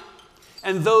Pepperdine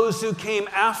and those who came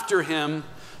after him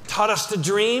taught us to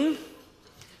dream, and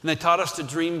they taught us to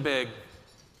dream big.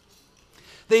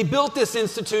 They built this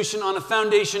institution on a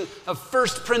foundation of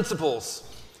first principles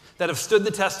that have stood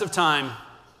the test of time.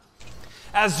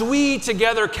 As we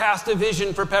together cast a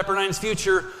vision for Pepperdine's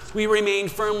future, we remain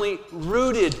firmly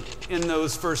rooted in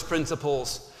those first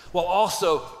principles while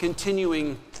also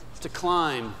continuing to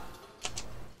climb.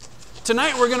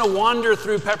 Tonight we're going to wander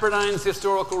through Pepperdine's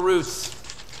historical roots,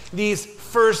 these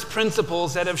first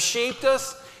principles that have shaped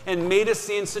us and made us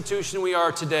the institution we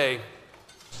are today.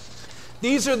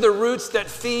 These are the roots that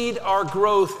feed our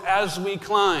growth as we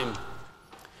climb.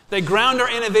 They ground our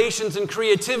innovations and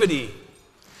creativity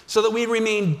so that we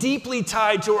remain deeply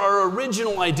tied to our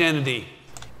original identity.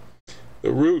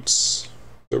 The roots.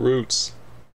 What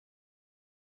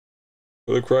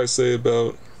did Christ say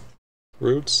about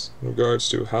roots in regards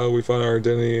to how we find our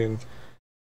identity and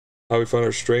how we find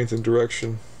our strength and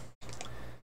direction?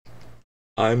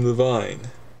 I'm the vine,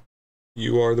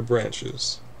 you are the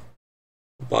branches.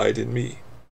 Abide in me.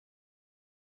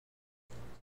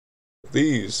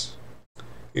 These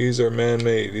are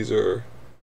man-made. These are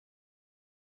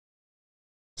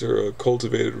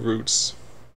cultivated roots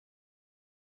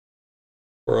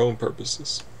for our own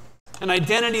purposes. An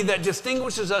identity that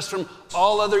distinguishes us from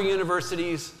all other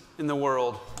universities in the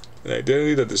world. An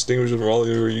identity that distinguishes from all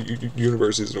the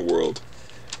universities in the world.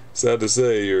 Sad to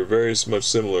say, you're very much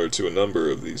similar to a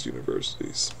number of these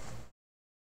universities.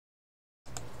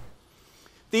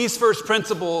 These first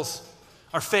principles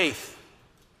are faith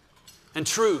and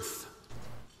truth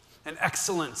and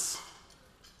excellence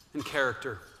and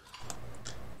character.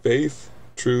 Faith,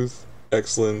 truth,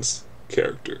 excellence,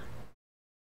 character.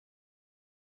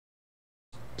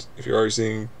 If you're already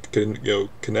seeing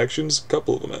connections, a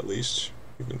couple of them at least,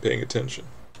 you've been paying attention.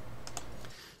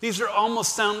 These are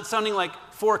almost sounding like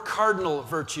 4 cardinal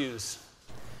virtues.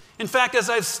 In fact, as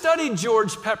I've studied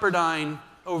George Pepperdine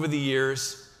over the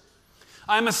years,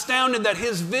 I'm astounded that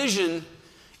his vision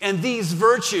and these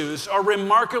virtues are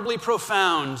remarkably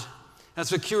profound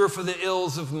as a cure for the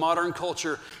ills of modern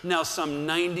culture now some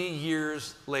 90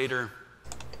 years later.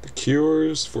 The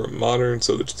cures for modern,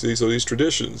 so these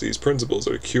traditions, these principles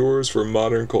are cures for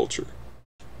modern culture.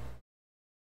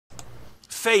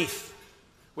 Faith,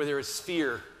 where there is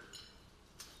fear.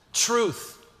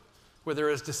 Truth, where there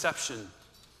is deception.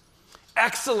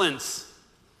 Excellence,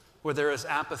 where there is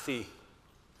apathy.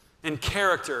 And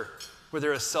character, where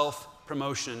there is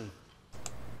self-promotion.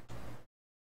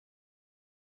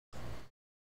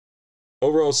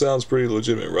 Overall sounds pretty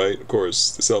legitimate, right? Of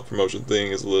course, the self-promotion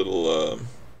thing is a little,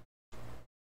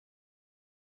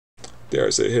 dare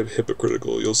I say,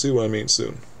 hypocritical. You'll see what I mean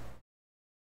soon.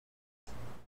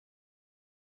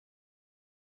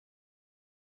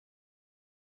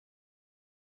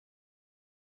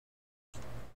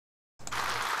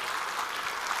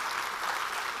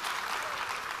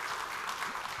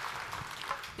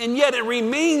 And yet it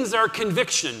remains our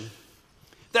conviction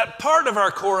that part of our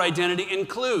core identity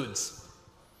includes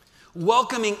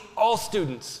welcoming all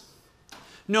students,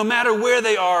 no matter where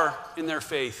they are in their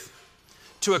faith,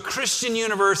 to a Christian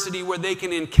university where they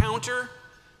can encounter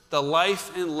the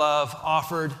life and love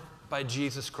offered by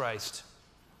Jesus Christ.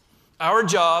 Our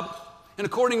job, and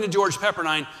according to George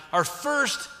Pepperdine, our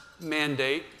first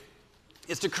mandate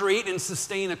is to create and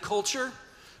sustain a culture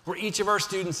where each of our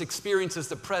students experiences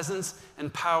the presence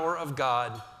and power of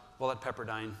God while at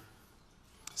Pepperdine.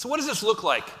 So what does this look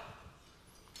like?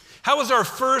 How is our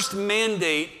first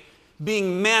mandate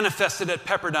being manifested at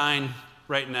Pepperdine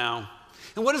right now?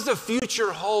 And what does the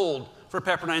future hold for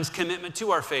Pepperdine's commitment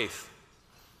to our faith?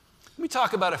 Let me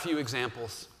talk about a few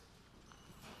examples.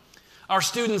 Our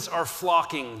students are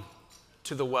flocking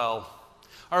to the well,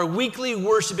 our weekly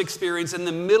worship experience in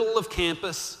the middle of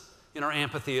campus in our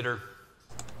amphitheater.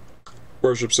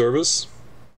 Worship service.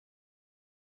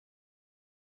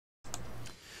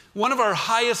 One of our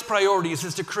highest priorities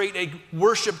is to create a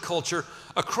worship culture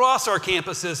across our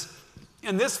campuses,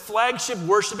 and this flagship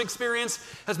worship experience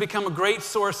has become a great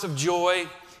source of joy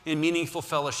and meaningful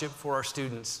fellowship for our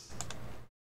students.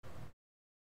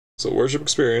 So worship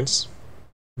experience,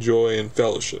 joy, and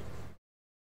fellowship.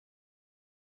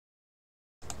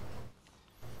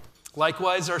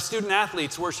 Likewise, our student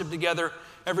athletes worship together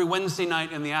every Wednesday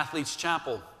night in the Athletes'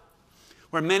 Chapel,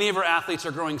 where many of our athletes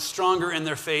are growing stronger in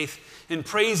their faith and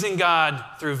praising God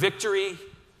through victory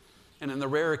and in the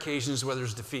rare occasions where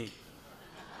there's defeat.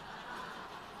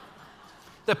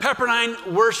 The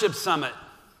Pepperdine Worship Summit,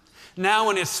 now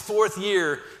in its 4th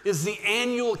year, is the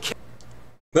annual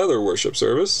Another worship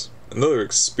service, another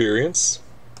experience.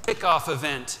 kickoff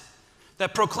event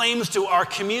that proclaims to our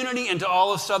community and to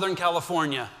all of Southern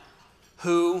California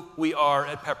who we are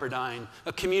at Pepperdine,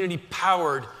 a community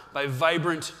powered by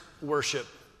vibrant worship.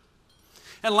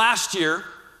 And last year,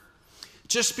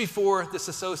 just before this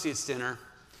Associates Dinner,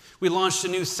 we launched a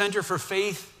new Center for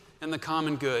Faith and the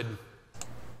Common Good.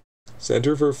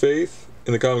 Center for Faith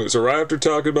in the Common Good. So right after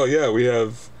talking about, we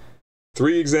have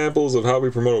 3 examples of how we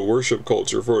promote a worship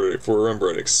culture for remember,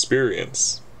 an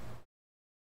experience.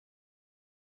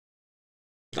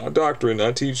 Not doctrine,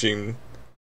 not teaching,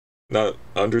 not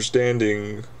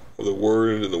understanding of the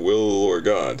Word and the will of the Lord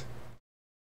God.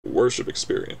 Worship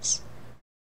experience.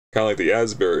 Kind of like the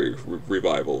Asbury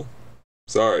revival.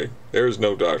 Sorry, there was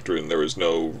no doctrine, there was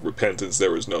no repentance,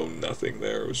 there was no nothing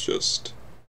there. It was just...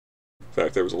 In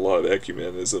fact, there was a lot of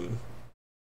ecumenism,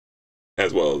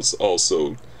 as well as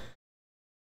also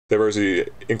diversity,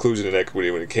 inclusion, and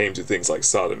equity when it came to things like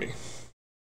sodomy,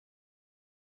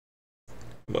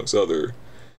 amongst other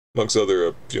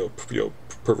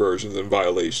perversions and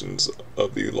violations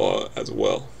of the law as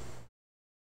well,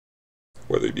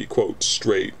 whether it be, quote,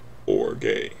 straight or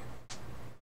gay.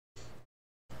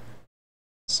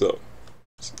 So,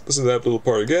 listen to that little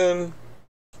part again.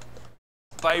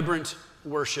 Vibrant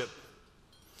worship.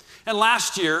 And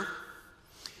last year,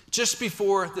 just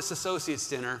before this Associates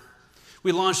Dinner,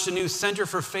 we launched a new Center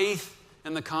for Faith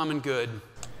and the Common Good.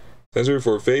 Center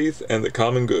for Faith and the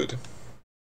Common Good.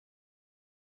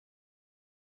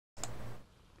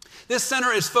 This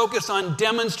center is focused on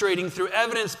demonstrating through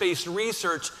evidence-based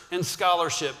research and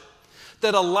scholarship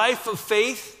that a life of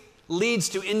faith leads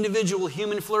to individual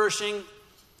human flourishing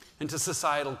and to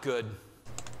societal good.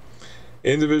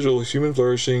 Individual human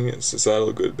flourishing and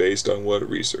societal good based on what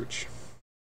research?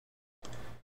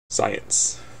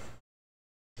 Science.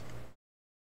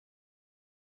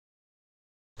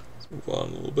 Let's move on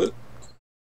a little bit.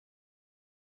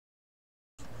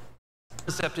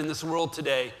 Concept in this world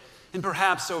today, and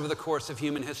perhaps over the course of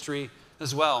human history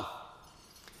as well.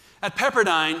 At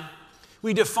Pepperdine,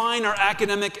 we define our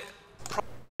academic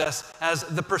process as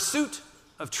the pursuit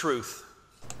of truth.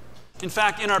 In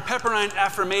fact, in our Pepperdine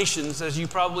affirmations, as you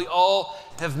probably all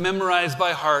have memorized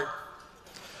by heart,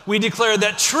 we declare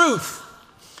that truth,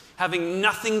 having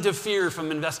nothing to fear from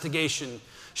investigation,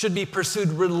 should be pursued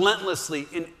relentlessly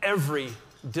in every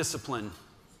discipline.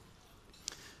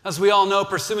 As we all know,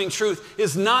 pursuing truth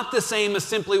is not the same as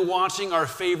simply watching our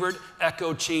favorite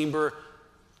echo chamber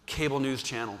cable news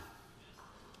channel.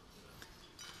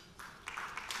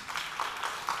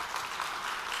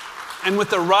 And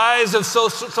with the rise of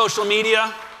social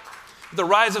media,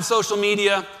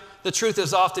 the truth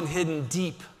is often hidden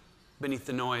deep beneath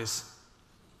the noise.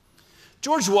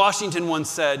 George Washington once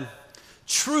said,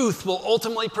 "Truth will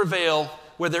ultimately prevail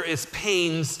where there is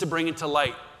pains to bring it to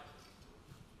light."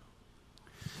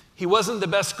 He wasn't the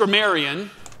best grammarian.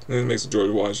 And it makes a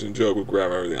George Washington joke with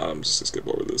grammar and everything. I'm just going to skip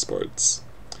over this part.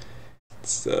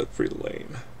 It's pretty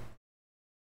lame.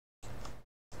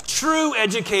 True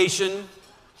education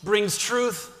brings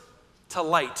truth to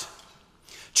light.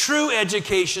 True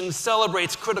education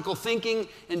celebrates critical thinking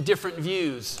and different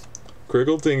views.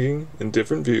 Critical thinking and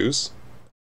different views.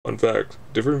 Fun fact,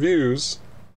 different views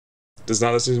does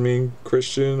not necessarily mean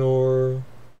Christian or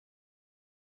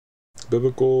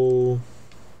biblical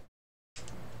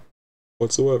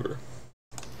whatsoever.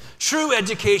 True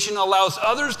education allows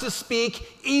others to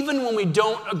speak even when we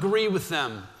don't agree with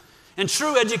them. And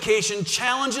true education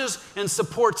challenges and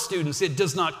supports students. It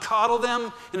does not coddle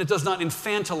them, and it does not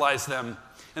infantilize them.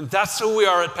 And that's who we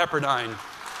are at Pepperdine.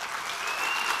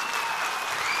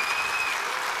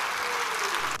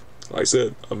 Like I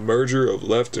said, a merger of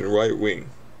left and right wing,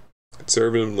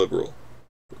 conservative and liberal,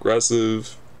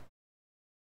 progressive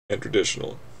and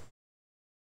traditional.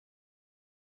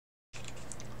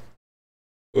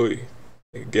 Oy,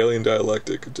 Hegelian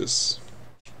dialectic, just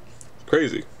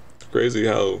crazy. Crazy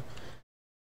how,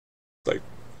 like,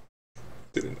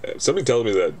 somebody tells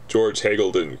me that George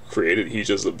Hegel didn't create it, he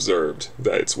just observed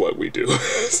that it's what we do.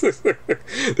 It's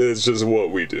just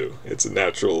what we do. It's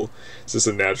just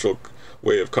a natural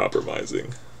way of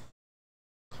compromising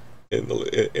in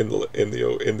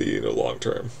the long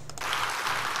term.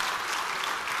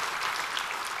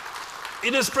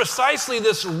 It is precisely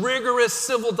this rigorous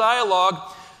civil dialogue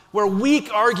where weak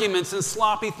arguments and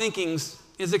sloppy thinkings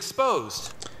is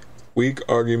exposed. Weak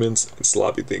arguments and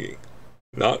sloppy thinking.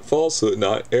 Not falsehood,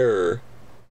 not error,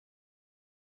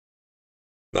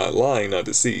 not lying, not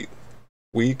deceit.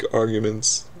 Weak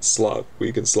arguments,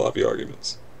 weak and sloppy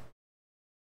arguments.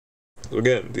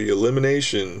 again, the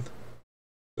elimination.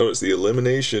 Notice the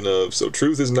elimination of, so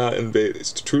truth is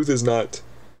not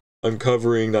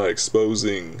uncovering, not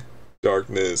exposing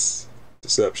darkness,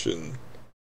 deception.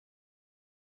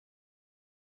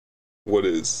 What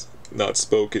is not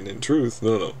spoken in truth?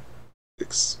 No.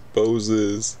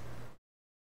 Exposes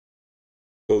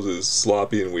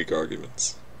sloppy and weak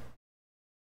arguments.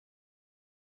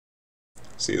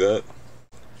 See that?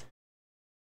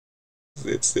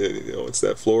 It's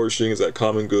that flourishing, it's that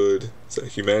common good, it's that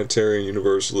humanitarian,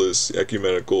 universalist,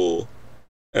 ecumenical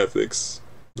ethics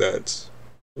that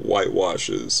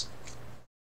whitewashes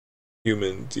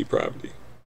human depravity.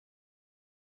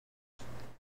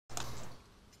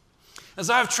 As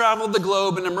I've traveled the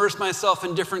globe and immersed myself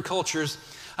in different cultures,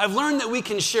 I've learned that we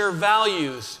can share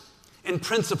values and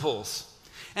principles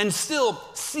and still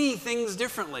see things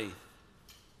differently,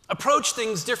 approach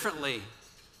things differently,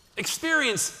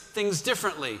 experience things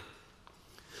differently.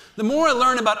 The more I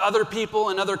learn about other people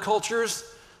and other cultures,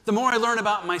 the more I learn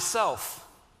about myself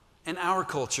and our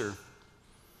culture.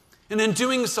 And in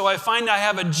doing so, I find I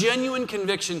have a genuine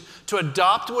conviction to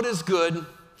adopt what is good,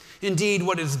 indeed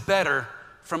what is better,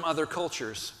 from other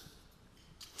cultures.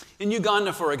 In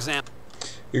Uganda, for example,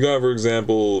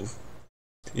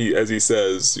 as he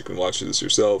says, you can watch this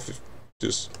yourself,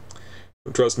 just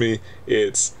trust me,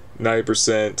 it's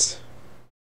 90%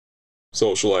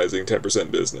 socializing,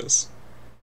 10% business.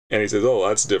 And he says, oh,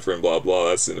 that's different, blah, blah,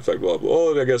 that's in effect, blah, blah.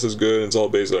 Oh, I guess it's good, and it's all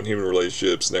based on human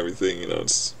relationships and everything,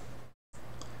 it's...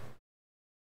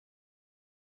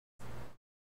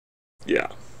 Yeah.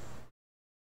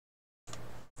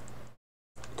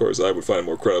 Of course, I would find it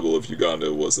more credible if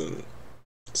Uganda wasn't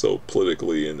so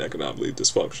politically and economically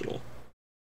dysfunctional.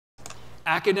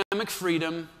 Academic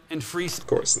freedom and free... Of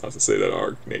course, not to say that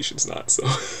our nation's not, so...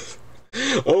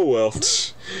 Oh, well.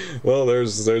 Well,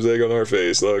 there's egg on our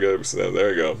face. Okay,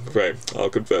 there you go. Okay, I'll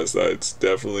confess that it's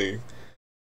definitely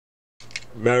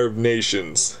a matter of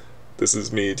nations. This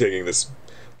is me taking the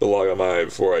log on my eye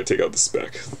before I take out the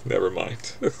speck. Never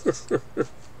mind.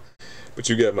 But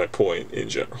you get my point in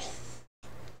general.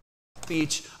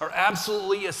 Speech are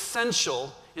absolutely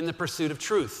essential in the pursuit of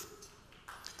truth.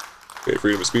 Okay,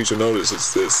 freedom of speech, you'll notice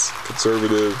it's this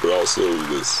conservative, but also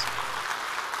this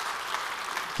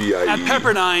BIE. At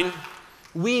Pepperdine,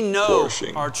 we know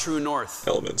our true north.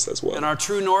 Elements as well. And our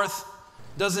true north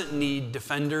doesn't need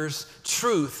defenders.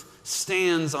 Truth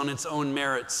stands on its own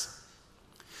merits.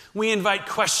 We invite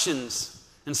questions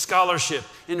and scholarship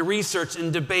and research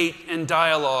and debate and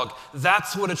dialogue.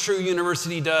 That's what a true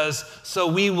university does. So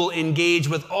we will engage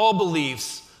with all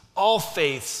beliefs, all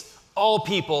faiths, all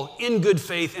people in good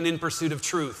faith and in pursuit of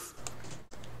truth.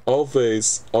 All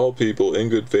faiths, all people in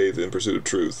good faith in pursuit of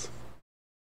truth.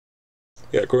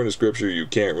 Yeah, according to Scripture, you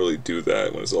can't really do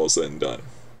that when it's all said and done.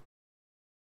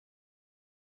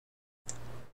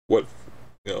 What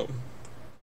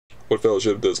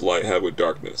fellowship does light have with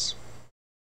darkness?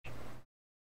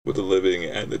 With the living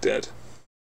and the dead?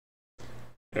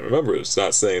 And remember, it's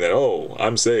not saying that, oh,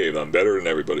 I'm saved, I'm better than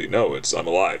everybody. No, it's I'm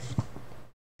alive.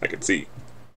 I can see.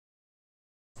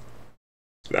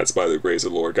 That's by the grace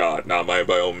of the Lord God, not by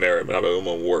my own merit, not by my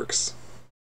own works.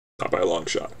 Not by a long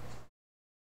shot.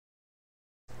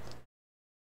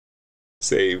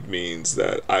 Saved means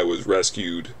that I was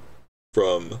rescued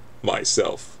from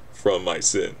myself, from my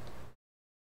sin,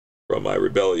 from my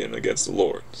rebellion against the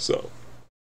Lord. So,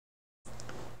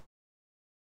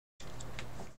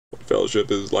 what fellowship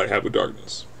does light have with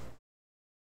darkness?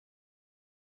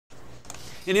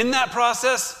 And in that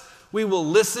process, we will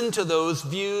listen to those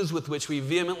views with which we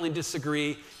vehemently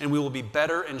disagree, and we will be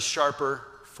better and sharper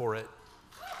for it.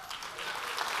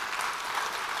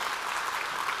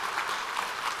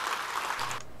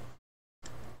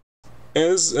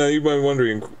 As you might be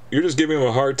wondering, you're just giving him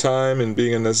a hard time and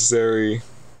being unnecessary.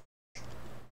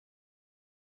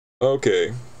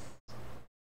 Okay.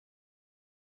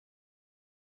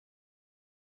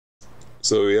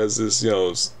 So he has this,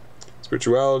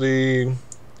 spirituality.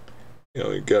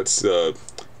 He gets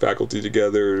faculty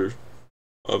together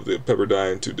of the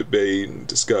Pepperdine to debate and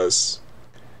discuss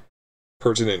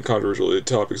pertinent and controversial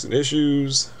topics and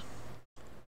issues.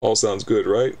 All sounds good,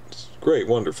 right? Great,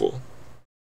 wonderful.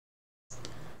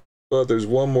 But there's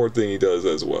one more thing he does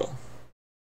as well.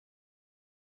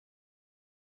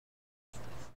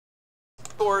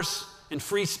 Discourse and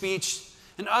free speech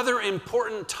and other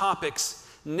important topics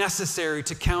necessary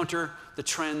to counter the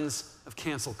trends of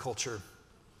cancel culture.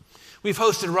 We've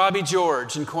hosted Robbie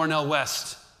George and Cornell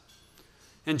West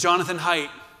and Jonathan Haidt.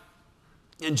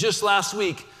 And just last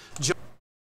week,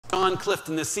 John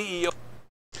Clifton, the CEO.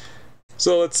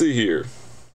 So let's see here.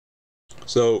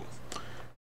 So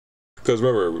Because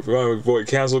remember, we want to avoid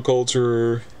cancel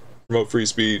culture, promote free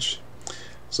speech.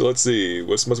 So let's see,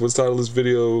 what's the title of this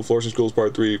video? Flourishing Schools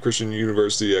Part 3, Christian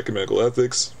University Ecumenical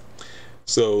Ethics.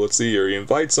 So let's see here, he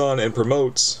invites on and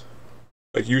promotes,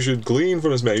 like, you should glean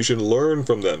from this man, you should learn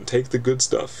from them, take the good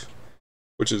stuff,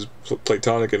 which is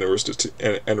Platonic and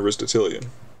Aristotelian.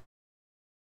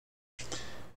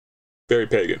 Very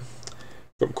pagan.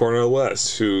 From Cornel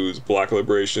West, who's Black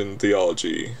Liberation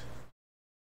Theology.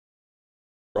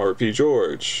 Robert P.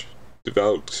 George,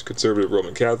 devout conservative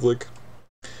Roman Catholic.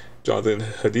 Jonathan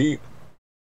Hadid,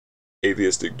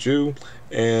 atheistic Jew,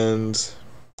 and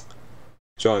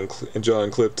John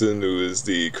Clifton, who is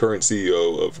the current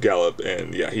CEO of Gallup,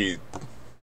 and yeah, he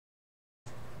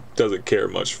doesn't care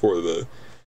much for the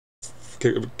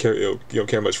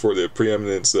care much for the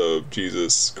preeminence of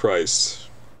Jesus Christ,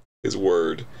 His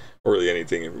Word, or really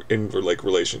anything in like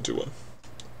relation to Him.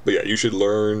 But yeah, you should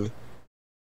learn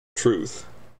truth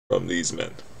from these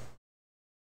men.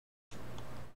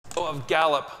 Of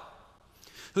Gallup,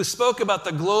 who spoke about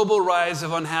the global rise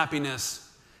of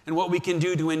unhappiness and what we can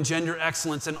do to engender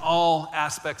excellence in all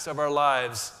aspects of our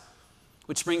lives.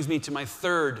 Which brings me to my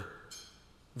third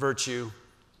virtue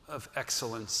of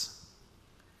excellence.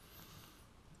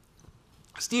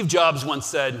 Steve Jobs once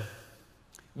said,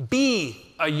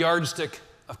 "Be a yardstick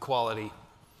of quality."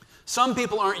 Some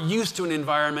people aren't used to an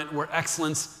environment where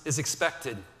excellence is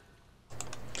expected.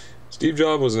 Steve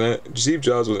Jobs was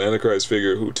an Antichrist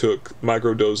figure who took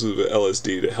microdoses of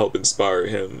LSD to help inspire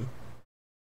him.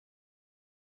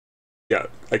 Yeah,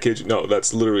 I kid you. No,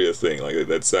 that's literally a thing. Like,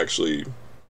 that's actually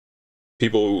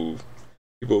people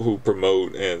who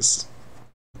promote and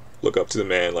look up to the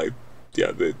man. Like,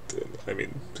 yeah,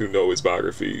 who know his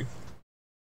biography,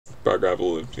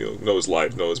 biographical, know his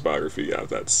life, know his biography. Yeah,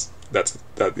 that's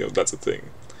a thing.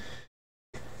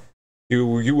 You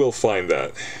will find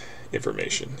that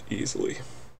information easily.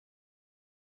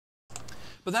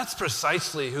 But that's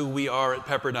precisely who we are at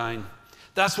Pepperdine.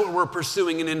 That's what we're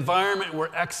pursuing, an environment where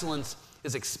excellence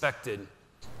is expected.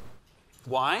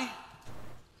 Why?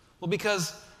 Well,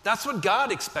 because that's what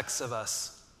God expects of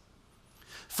us.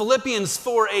 Philippians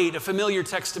 4:8, a familiar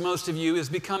text to most of you, is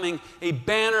becoming a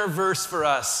banner verse for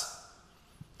us.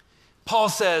 Paul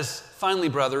says, "Finally,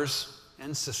 brothers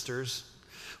and sisters,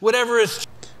 whatever is..."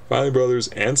 Finally, brothers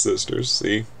and sisters,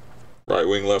 see? Right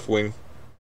wing, left wing,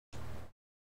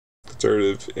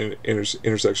 conservative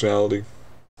intersectionality.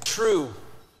 "True,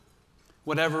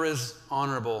 whatever is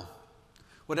honorable,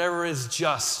 whatever is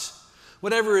just,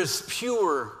 whatever is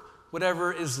pure,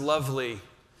 whatever is lovely,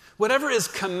 whatever is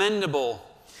commendable,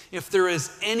 if there is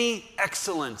any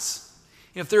excellence,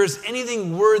 if there is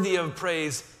anything worthy of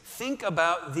praise, think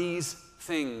about these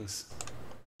things."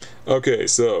 Okay,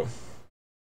 so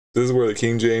this is where the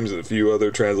King James and a few other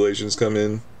translations come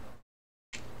in.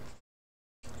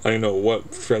 I don't know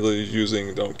what translation you're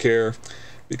using, don't care,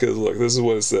 because look, this is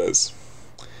what it says.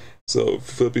 So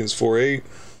Philippians 4:8.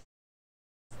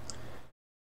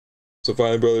 So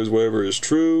finally, brothers, whatever is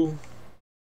true,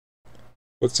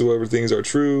 whatsoever things are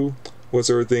true,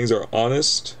 whatsoever things are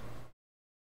honest,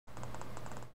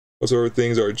 whatsoever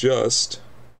things are just,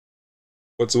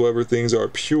 whatsoever things are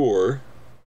pure,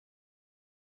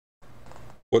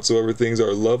 whatsoever things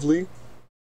are lovely,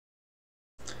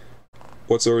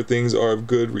 whatsoever things are of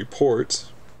good report.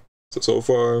 So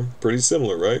far, pretty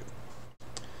similar, right?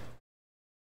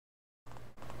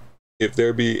 If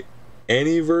there be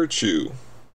any virtue,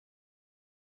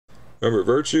 remember,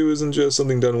 virtue isn't just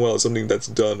something done well, it's something that's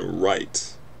done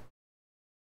right.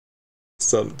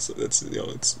 It's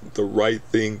the right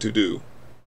thing to do.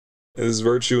 And this is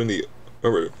virtue in the,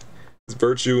 remember, it's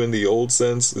virtue in the old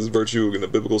sense, this is virtue in the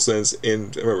biblical sense,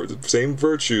 and remember, the same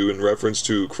virtue in reference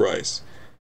to Christ.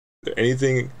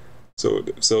 Anything, so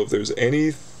if there's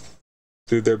any,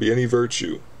 could there be any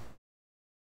virtue?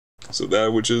 So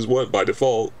that which is what, by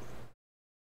default,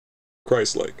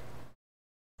 Christ-like.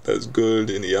 That is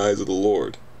good in the eyes of the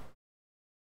Lord.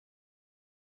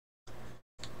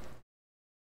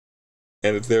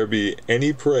 And if there be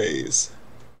any praise,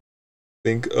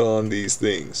 think on these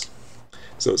things.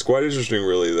 So it's quite interesting,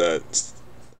 really, that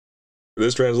for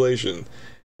this translation,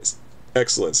 it's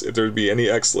excellence. If there be any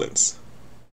excellence.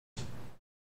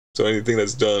 So anything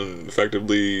that's done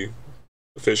effectively,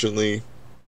 efficiently.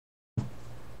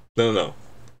 No.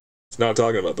 It's not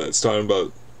talking about that. It's talking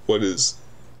about what is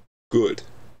good,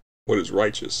 what is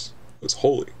righteous, what is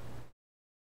holy.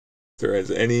 If there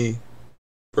is any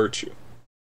virtue.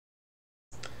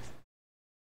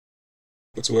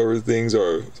 Whatsoever things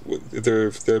are,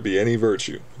 if there be any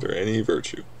virtue, if there any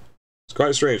virtue. It's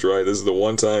quite strange, right? This is the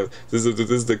one time, this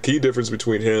is the key difference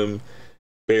between him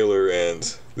Baylor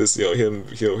and this, him,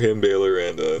 Baylor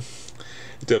and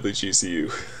definitely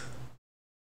GCU.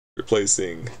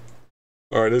 Replacing,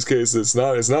 or in this case, it's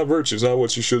not virtue, it's not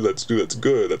what you should do that's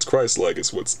good, that's Christ-like,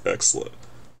 it's what's excellent.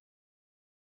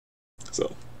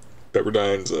 So,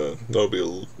 Pepperdine's that'll be a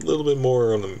little bit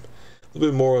more on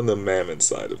the mammon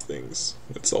side of things.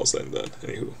 It's all said and done.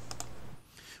 Anywho.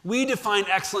 We define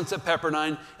excellence at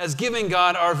Pepperdine as giving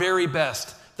God our very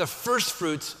best, the first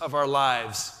fruits of our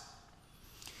lives.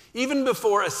 Even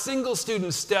before a single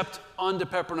student stepped onto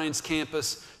Pepperdine's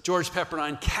campus, George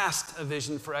Pepperdine cast a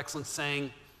vision for excellence,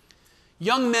 saying,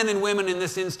 "Young men and women in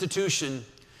this institution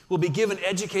will be given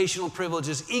educational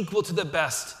privileges equal to the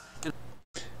best."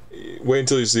 Wait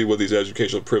until you see what these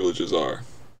educational privileges are,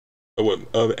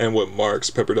 and what marks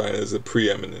Pepperdine as a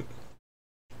preeminent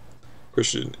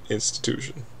Christian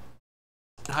institution.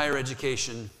 Higher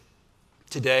education.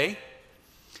 Today,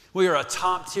 we are a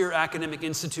top-tier academic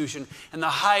institution and the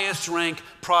highest-ranked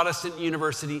Protestant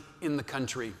university in the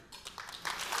country.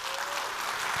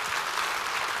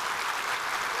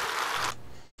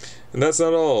 And that's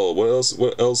not all.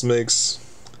 What else makes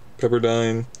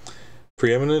Pepperdine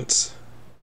preeminent?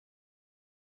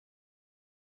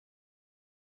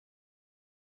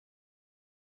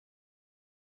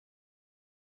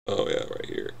 Oh yeah, right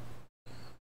here.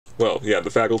 Well, yeah, the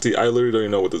faculty. I literally don't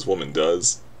even know what this woman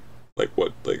does. Like,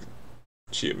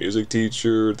 she a music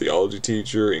teacher, theology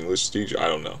teacher, English teacher? I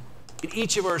don't know. In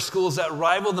each of our schools that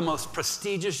rival the most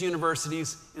prestigious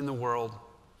universities in the world.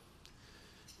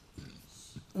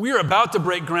 We are about to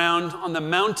break ground on the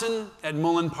mountain at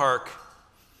Mullen Park,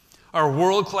 our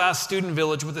world-class student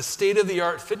village with a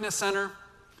state-of-the-art fitness center,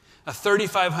 a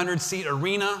 3,500-seat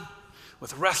arena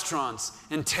with restaurants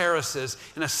and terraces,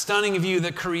 and a stunning view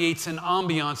that creates an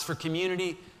ambiance for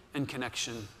community and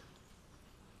connection.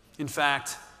 In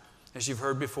fact, as you've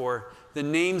heard before, the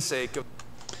namesake of...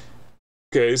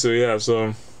 Okay, so yeah,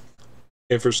 so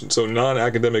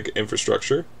non-academic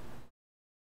infrastructure.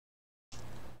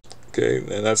 Okay,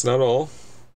 and that's not all.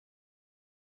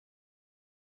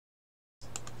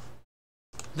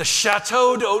 The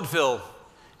Chateau d'Hauteville,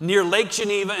 near Lake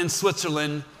Geneva in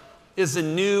Switzerland, is a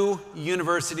new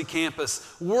university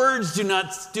campus. Words do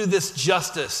not do this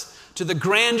justice to the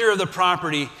grandeur of the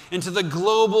property and to the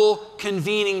global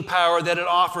convening power that it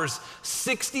offers.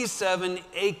 67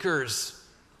 acres,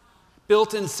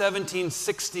 built in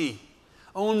 1760,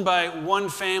 owned by one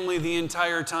family the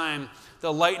entire time.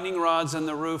 The lightning rods on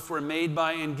the roof were made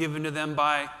by and given to them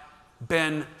by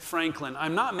Ben Franklin.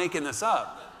 I'm not making this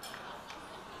up.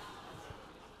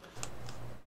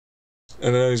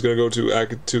 And then he's going to go to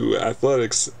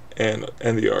athletics and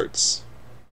the arts.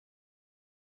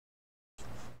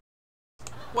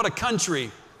 What a country.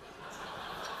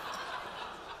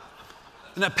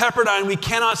 And at Pepperdine, we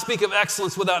cannot speak of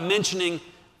excellence without mentioning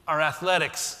our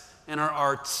athletics and our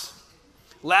arts.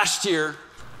 Last year,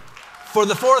 for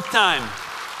the fourth time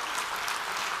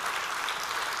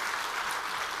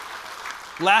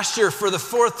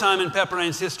in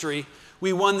Pepperdine's history,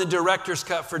 we won the Director's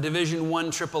Cup for Division I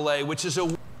AAA, which is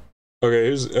a... Okay,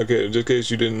 just in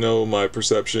case you didn't know my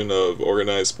perception of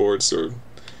organized sports, or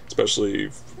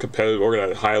especially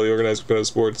highly organized competitive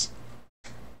sports,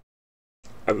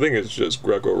 I think it's just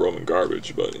Greco-Roman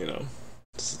garbage, but,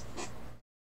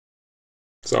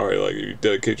 sorry, like, you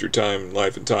dedicate your time,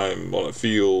 life and time on a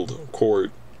field, court,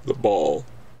 the ball,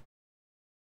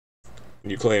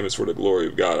 and you claim it's for the glory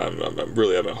of God. I'm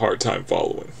really having a hard time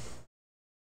following.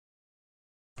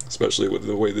 Especially with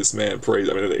the way this man prays.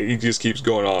 I mean, he just keeps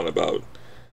going on about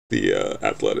the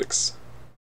athletics.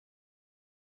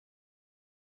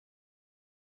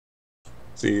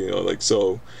 See,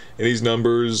 so, and these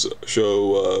numbers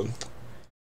show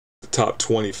the top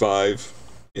 25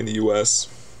 in the U.S.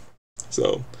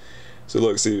 So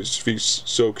look, see,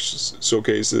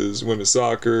 showcases women's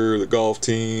soccer, the golf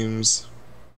teams.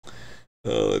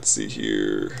 Let's see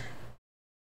here.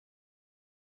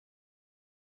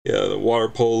 Yeah, the water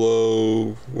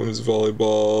polo, women's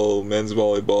volleyball, men's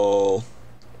volleyball.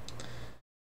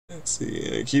 Let's see,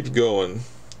 and it keeps going.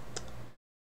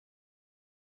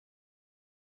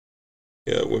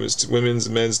 Yeah, women's,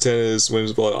 men's tennis,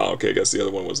 women's volleyball. Oh, okay, I guess the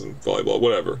other one wasn't volleyball.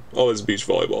 Whatever. All this beach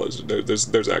volleyball is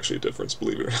there's actually a difference,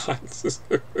 believe it or not.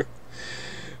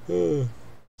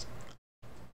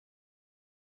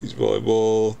 Beach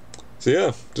volleyball. So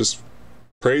yeah, just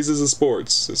praises the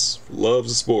sports. Just loves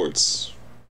the sports.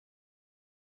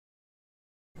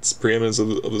 It's preeminence of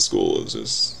the school is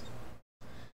just...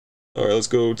 Alright, let's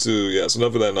go to... so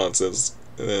enough of that nonsense.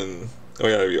 And then... Oh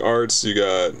yeah, your arts, you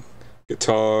got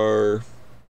guitar,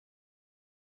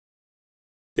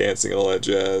 dancing and all that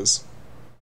jazz.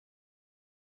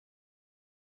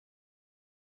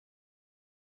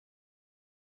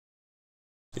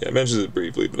 Yeah, it mentions it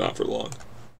briefly, but not for long.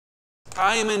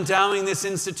 I am endowing this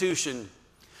institution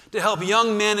to help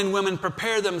young men and women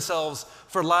prepare themselves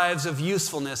for lives of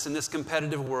usefulness in this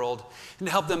competitive world, and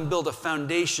to help them build a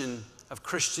foundation of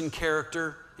Christian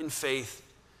character and faith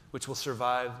which will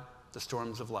survive the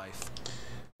storms of life.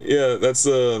 Yeah, that's,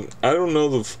 I don't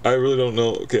know, I really don't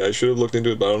know. Okay, I should have looked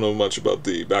into it, but I don't know much about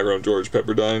the background of George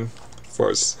Pepperdine as far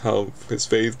as how his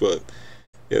faith, but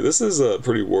yeah, this is a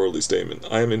pretty worldly statement.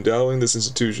 I am endowing this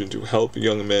institution to help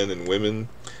young men and women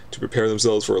to prepare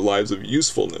themselves for lives of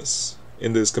usefulness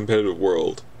in this competitive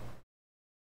world.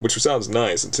 Which sounds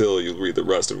nice until you read the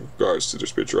rest in regards to their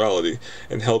spirituality,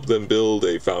 and help them build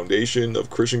a foundation of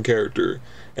Christian character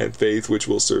and faith which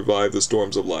will survive the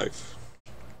storms of life.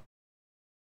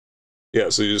 Yeah,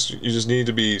 so you just need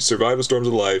to survive the storms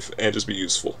of life and just be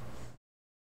useful.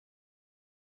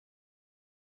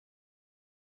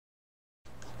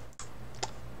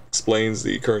 Explains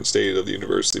the current state of the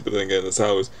university, but then again, that's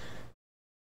how it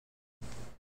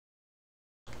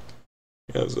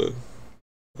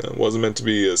wasn't meant to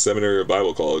be a seminary or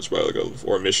Bible college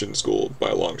or a mission school by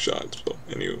a long shot. So,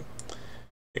 and you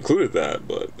included that,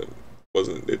 but it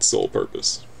wasn't its sole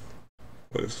purpose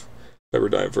when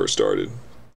Pepperdine first started.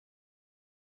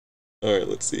 All right,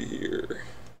 let's see here.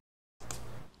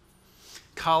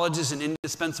 College is an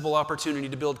indispensable opportunity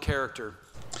to build character.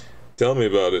 Tell me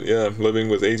about it. Yeah, living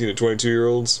with 18 to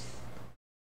 22-year-olds.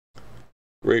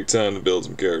 Great time to build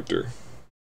some character.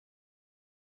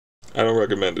 I don't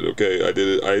recommend it, okay? I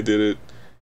did it,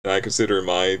 and I consider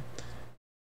my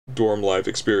dorm life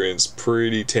experience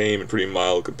pretty tame and pretty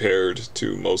mild compared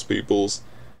to most people's.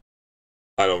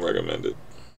 I don't recommend it.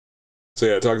 So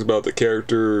yeah, it talks about the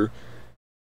character of,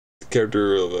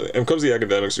 and when it comes to the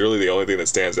academics, really the only thing that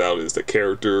stands out is the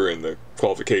character and the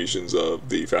qualifications of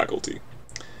the faculty.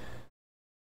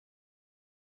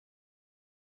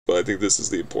 But I think this is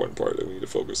the important part that we need to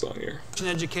focus on here.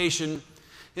 Education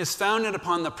is founded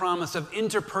upon the promise of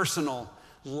interpersonal,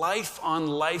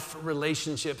 life-on-life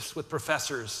relationships with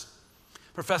professors.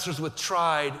 Professors with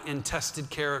tried and tested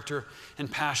character and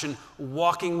passion,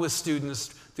 walking with students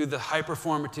through the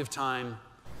high-performative time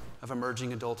of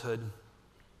emerging adulthood.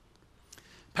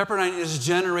 Pepperdine is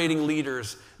generating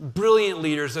leaders, brilliant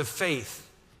leaders of faith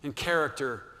and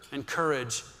character and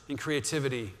courage and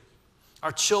creativity.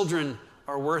 Our children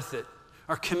are worth it.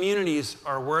 Our communities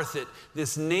are worth it.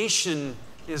 This nation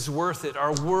is worth it.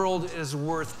 Our world is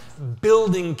worth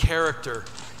building character,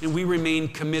 and we remain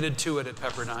committed to it at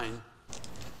Pepperdine.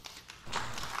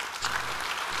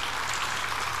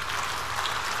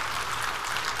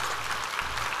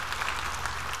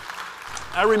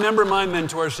 I remember my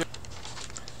mentors.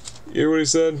 You hear what he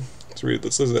said? Let's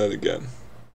listen to that again.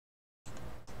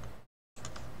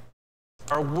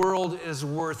 Our world is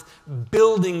worth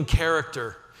building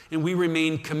character, and we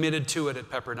remain committed to it at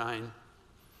Pepperdine.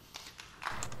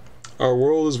 Our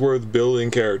world is worth building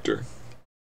character.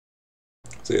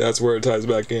 See, that's where it ties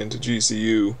back into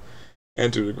GCU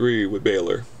and to a degree with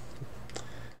Baylor.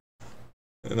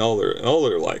 And all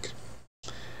they're like.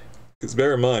 Because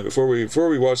bear in mind, before we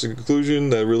watch the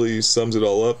conclusion that really sums it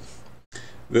all up,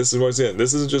 this is once again,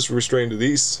 this isn't just restrained to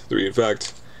these three. In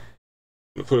fact,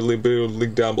 I'm going to put a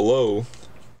link down below.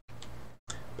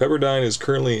 Pepperdine is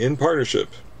currently in partnership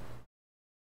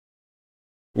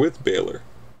with Baylor,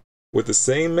 with the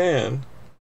same man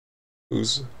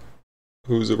who's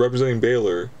representing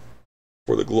Baylor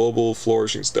for the Global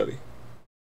Flourishing Study.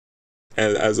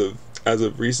 And as of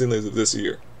recently, as of this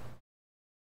year,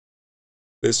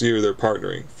 they're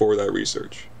partnering for that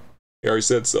research. He already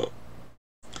said so.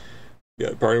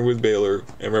 Yeah, partnering with Baylor.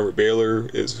 And remember, Baylor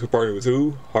is partnering with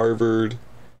who? Harvard,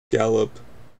 Gallup,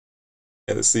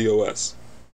 and the COS,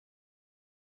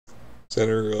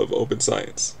 Center of Open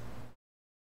Science.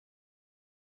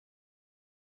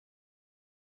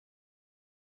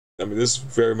 I mean, this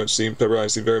Pepperdine seemed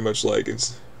very much like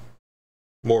it's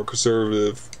more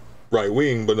conservative,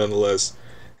 right-wing, but nonetheless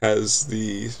has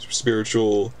the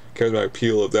spiritual, charismatic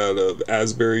appeal of that of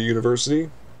Asbury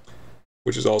University,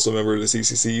 which is also a member of the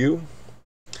CCCU.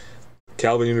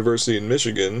 Calvin University in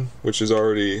Michigan, which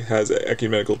has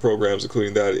ecumenical programs,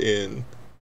 including the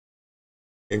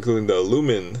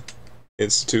Lumen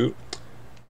Institute,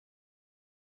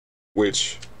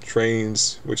 which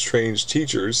trains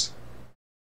teachers,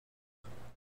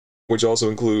 which also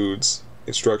includes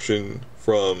instruction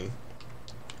from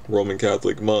Roman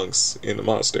Catholic monks in a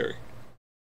monastery.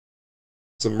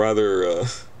 Some rather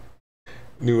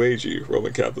New Agey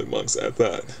Roman Catholic monks at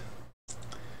that.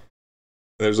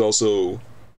 There's also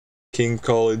King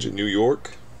College in New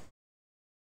York.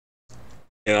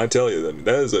 And I tell you,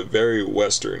 that is a very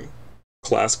Western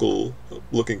classical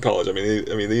looking college. I mean,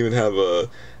 they even have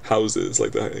houses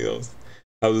like the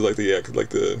houses like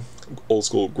the old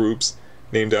school groups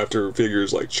named after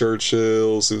figures like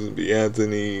Churchill, Susan B.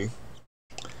 Anthony,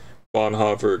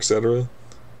 Bonhoeffer, etc.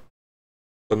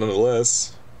 But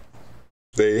nonetheless,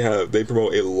 they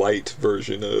promote a light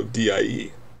version of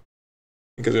DIE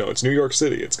because it's New York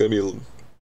City. It's going to be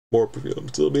more,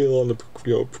 still be on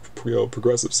the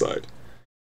progressive side.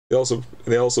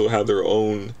 They also have their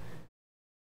own,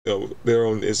 their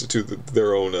own institute,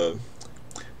 their own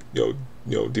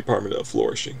department of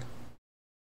flourishing.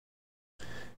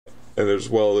 And there's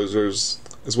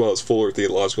as well as Fuller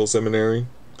Theological Seminary.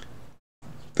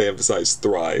 They emphasize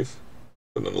thrive,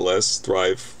 but nonetheless,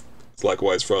 thrive is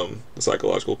likewise from the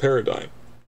psychological paradigm,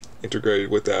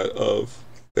 integrated with that of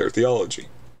their theology.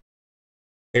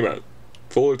 Think about it.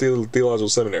 Fuller Theological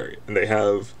Seminary, and they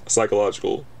have a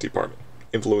psychological department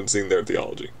influencing their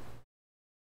theology.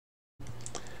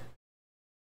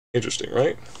 Interesting,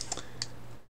 right?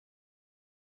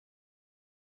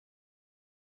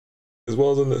 As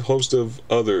well as in a host of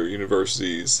other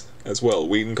universities as well.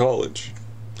 Wheaton College,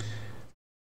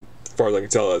 as far as I can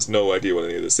tell, has no idea what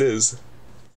any of this is,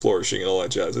 flourishing and all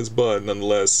that jazz is, but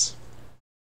nonetheless,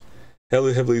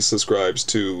 heavily subscribes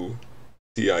to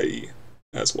DIE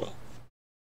as well.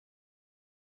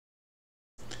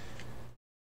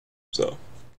 So,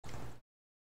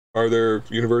 are there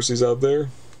universities out there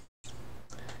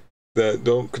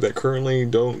that currently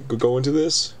don't go into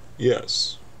this?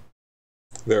 Yes,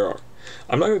 there are.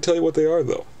 I'm not going to tell you what they are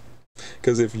though,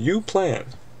 because if you plan,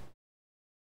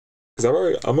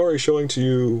 because I'm already showing to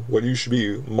you what you should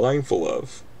be mindful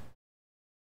of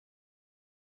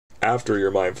after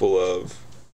you're mindful of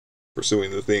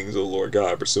pursuing the things of the Lord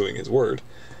God, pursuing His Word,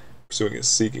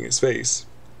 seeking His face.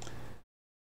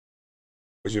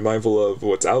 But you're mindful of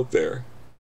what's out there,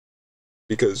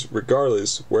 because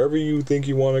regardless, wherever you think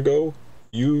you want to go,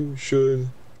 you should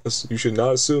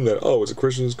not assume that it's a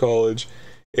Christian college,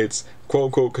 it's quote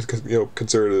unquote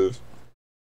conservative.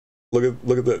 Look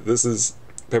at that. This is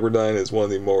Pepperdine is one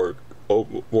of the more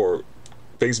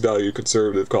face value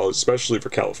conservative colleges, especially for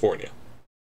California.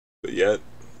 But yet,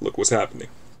 look what's happening.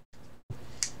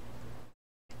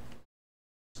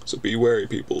 So be wary,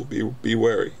 people. Be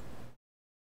wary.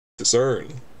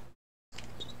 Discern.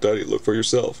 Study. Look for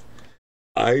yourself.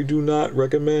 I do not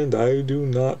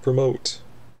promote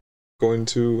going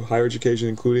to higher education,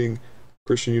 including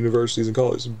Christian universities and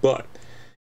colleges. But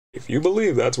if you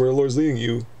believe that's where the Lord's leading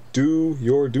you, do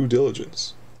your due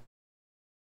diligence.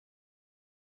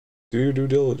 Do your due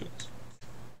diligence.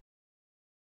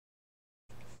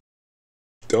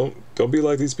 Don't be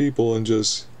like these people and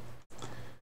just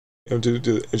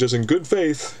just in good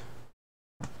faith,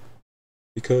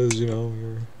 because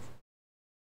you're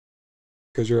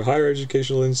a higher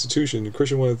educational institution, a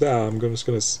Christian one at that. I'm just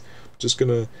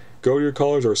gonna go to your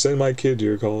college or send my kid to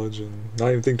your college and not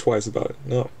even think twice about it.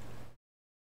 No,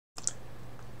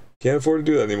 can't afford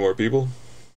to do that anymore, people.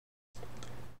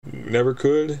 Never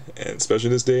could, and especially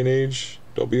in this day and age,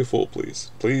 don't be a fool,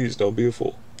 please. Please don't be a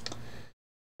fool.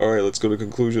 All right, let's go to the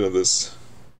conclusion of this.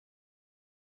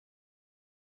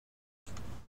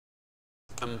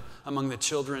 Among the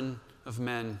children of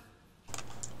men.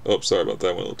 Oh, sorry about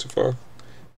that. Went a little too far.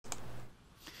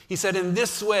 He said, in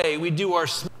this way we do our...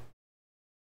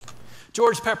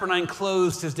 George Pepperdine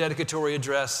closed his dedicatory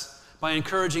address by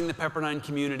encouraging the Pepperdine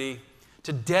community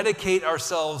to dedicate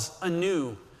ourselves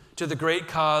anew to the great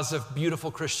cause of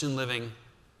beautiful Christian living.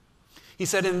 He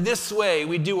said, in this way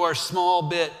we do our small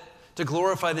bit to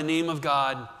glorify the name of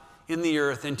God in the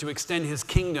earth and to extend His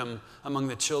kingdom among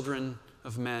the children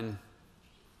of men.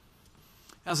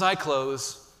 As I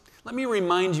close, let me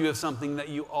remind you of something that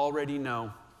you already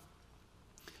know.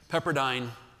 Pepperdine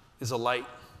is a light.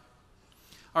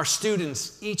 Our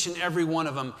students, each and every one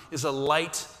of them, is a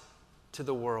light to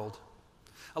the world.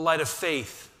 A light of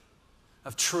faith,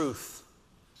 of truth,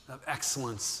 of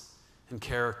excellence and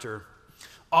character.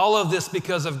 All of this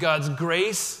because of God's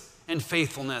grace and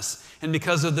faithfulness, and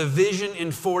because of the vision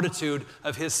and fortitude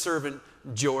of His servant,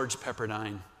 George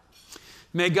Pepperdine.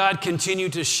 May God continue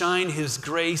to shine His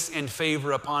grace and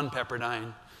favor upon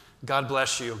Pepperdine. God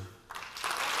bless you.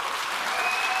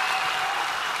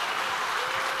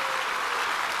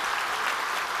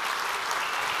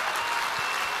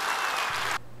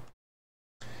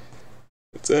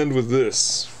 Let's end with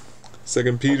this.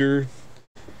 2 Peter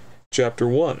chapter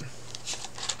 1.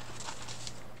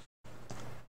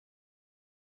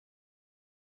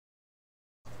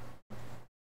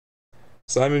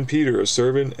 Simon Peter, a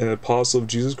servant and apostle of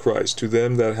Jesus Christ, to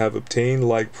them that have obtained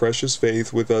like precious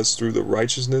faith with us through the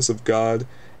righteousness of God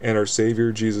and our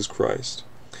Savior Jesus Christ.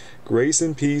 Grace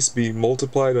and peace be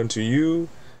multiplied unto you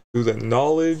through the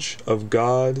knowledge of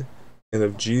God and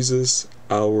of Jesus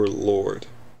our Lord,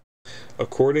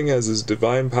 according as his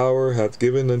divine power hath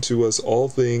given unto us all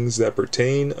things that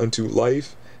pertain unto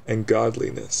life and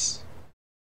godliness,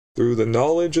 through the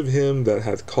knowledge of him that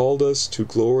hath called us to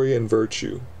glory and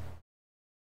virtue.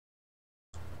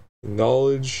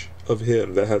 Knowledge of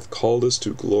him that hath called us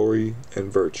to glory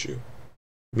and virtue.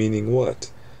 Meaning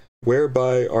what?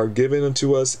 Whereby are given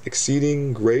unto us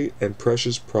exceeding great and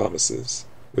precious promises,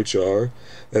 which are,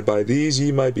 that by these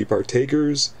ye might be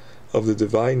partakers of the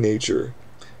divine nature,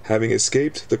 having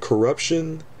escaped the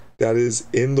corruption that is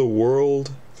in the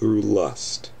world through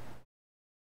lust.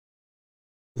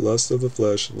 Lust of the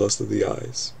flesh, lust of the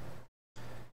eyes.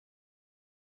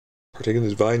 Partaking of the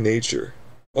divine nature.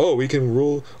 Oh, we can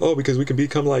rule. Oh, because we can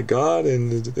become like God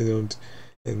and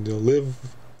live,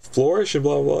 flourish, and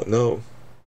blah blah. No.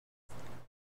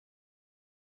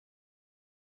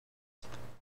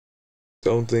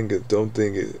 Don't think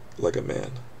it like a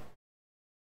man.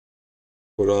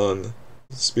 Put on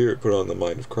the Spirit. Put on the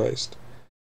mind of Christ.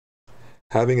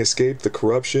 Having escaped the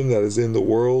corruption that is in the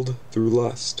world through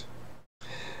lust.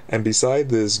 And beside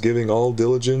this, giving all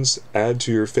diligence, add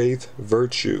to your faith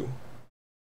virtue.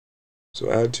 So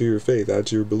add to your faith, add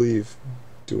to your belief,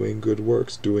 doing good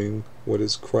works, doing what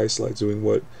is Christ-like, doing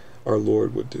what our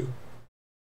Lord would do.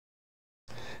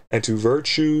 And to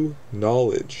virtue,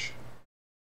 knowledge.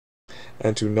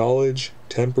 And to knowledge,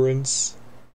 temperance.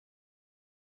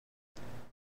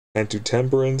 And to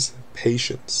temperance,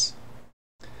 patience.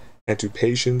 And to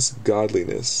patience,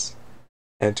 godliness.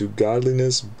 And to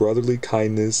godliness, brotherly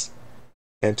kindness.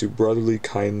 And to brotherly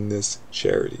kindness,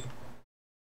 charity.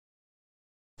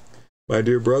 My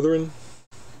dear brethren,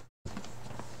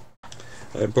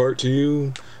 I impart to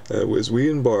you as we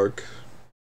embark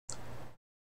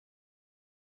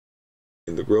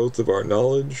in the growth of our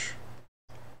knowledge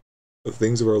of the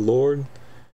things of our Lord,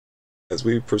 as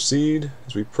we proceed,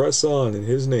 as we press on in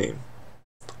his name,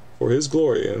 for his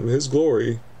glory, and his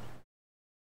glory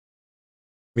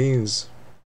means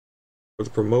for the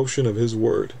promotion of his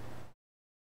word.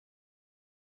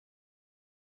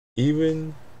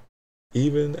 Even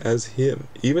as him,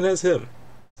 even as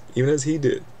he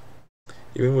did,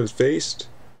 even when faced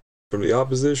from the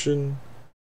opposition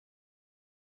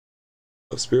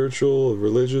of spiritual, of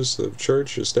religious, of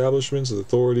church establishments, of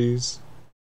authorities,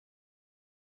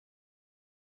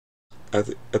 at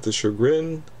the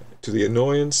chagrin, to the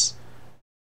annoyance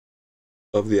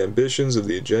of the ambitions, of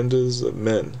the agendas of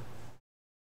men,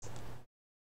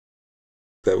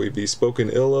 that we be spoken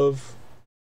ill of,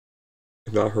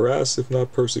 if not harassed, if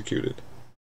not persecuted,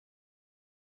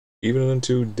 even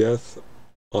unto death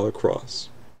on the cross.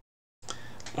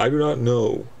 I do not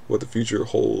know what the future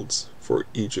holds for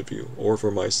each of you, or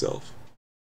for myself.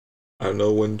 I don't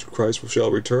know when Christ shall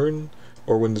return,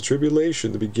 or when the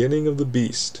tribulation, the beginning of the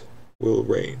beast, will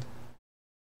reign.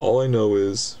 All I know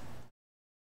is,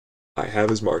 I have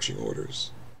his marching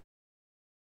orders,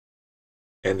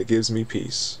 and it gives me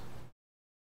peace,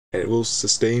 and it will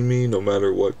sustain me no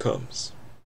matter what comes.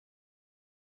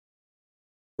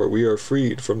 For we are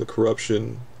freed from the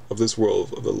corruption of this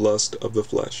world, of the lust of the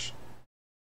flesh,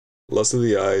 lust of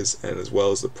the eyes, and as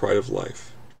well as the pride of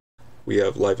life. We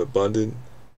have life abundant,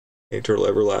 eternal,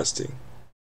 everlasting.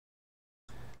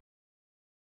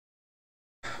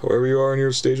 Wherever you are in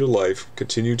your stage of life,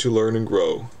 continue to learn and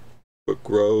grow, but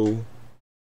grow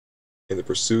in the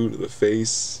pursuit of the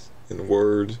face and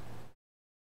word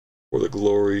for the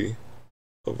glory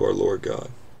of our Lord God.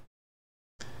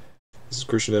 This is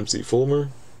Christian MC Fulmer,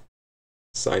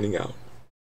 signing out.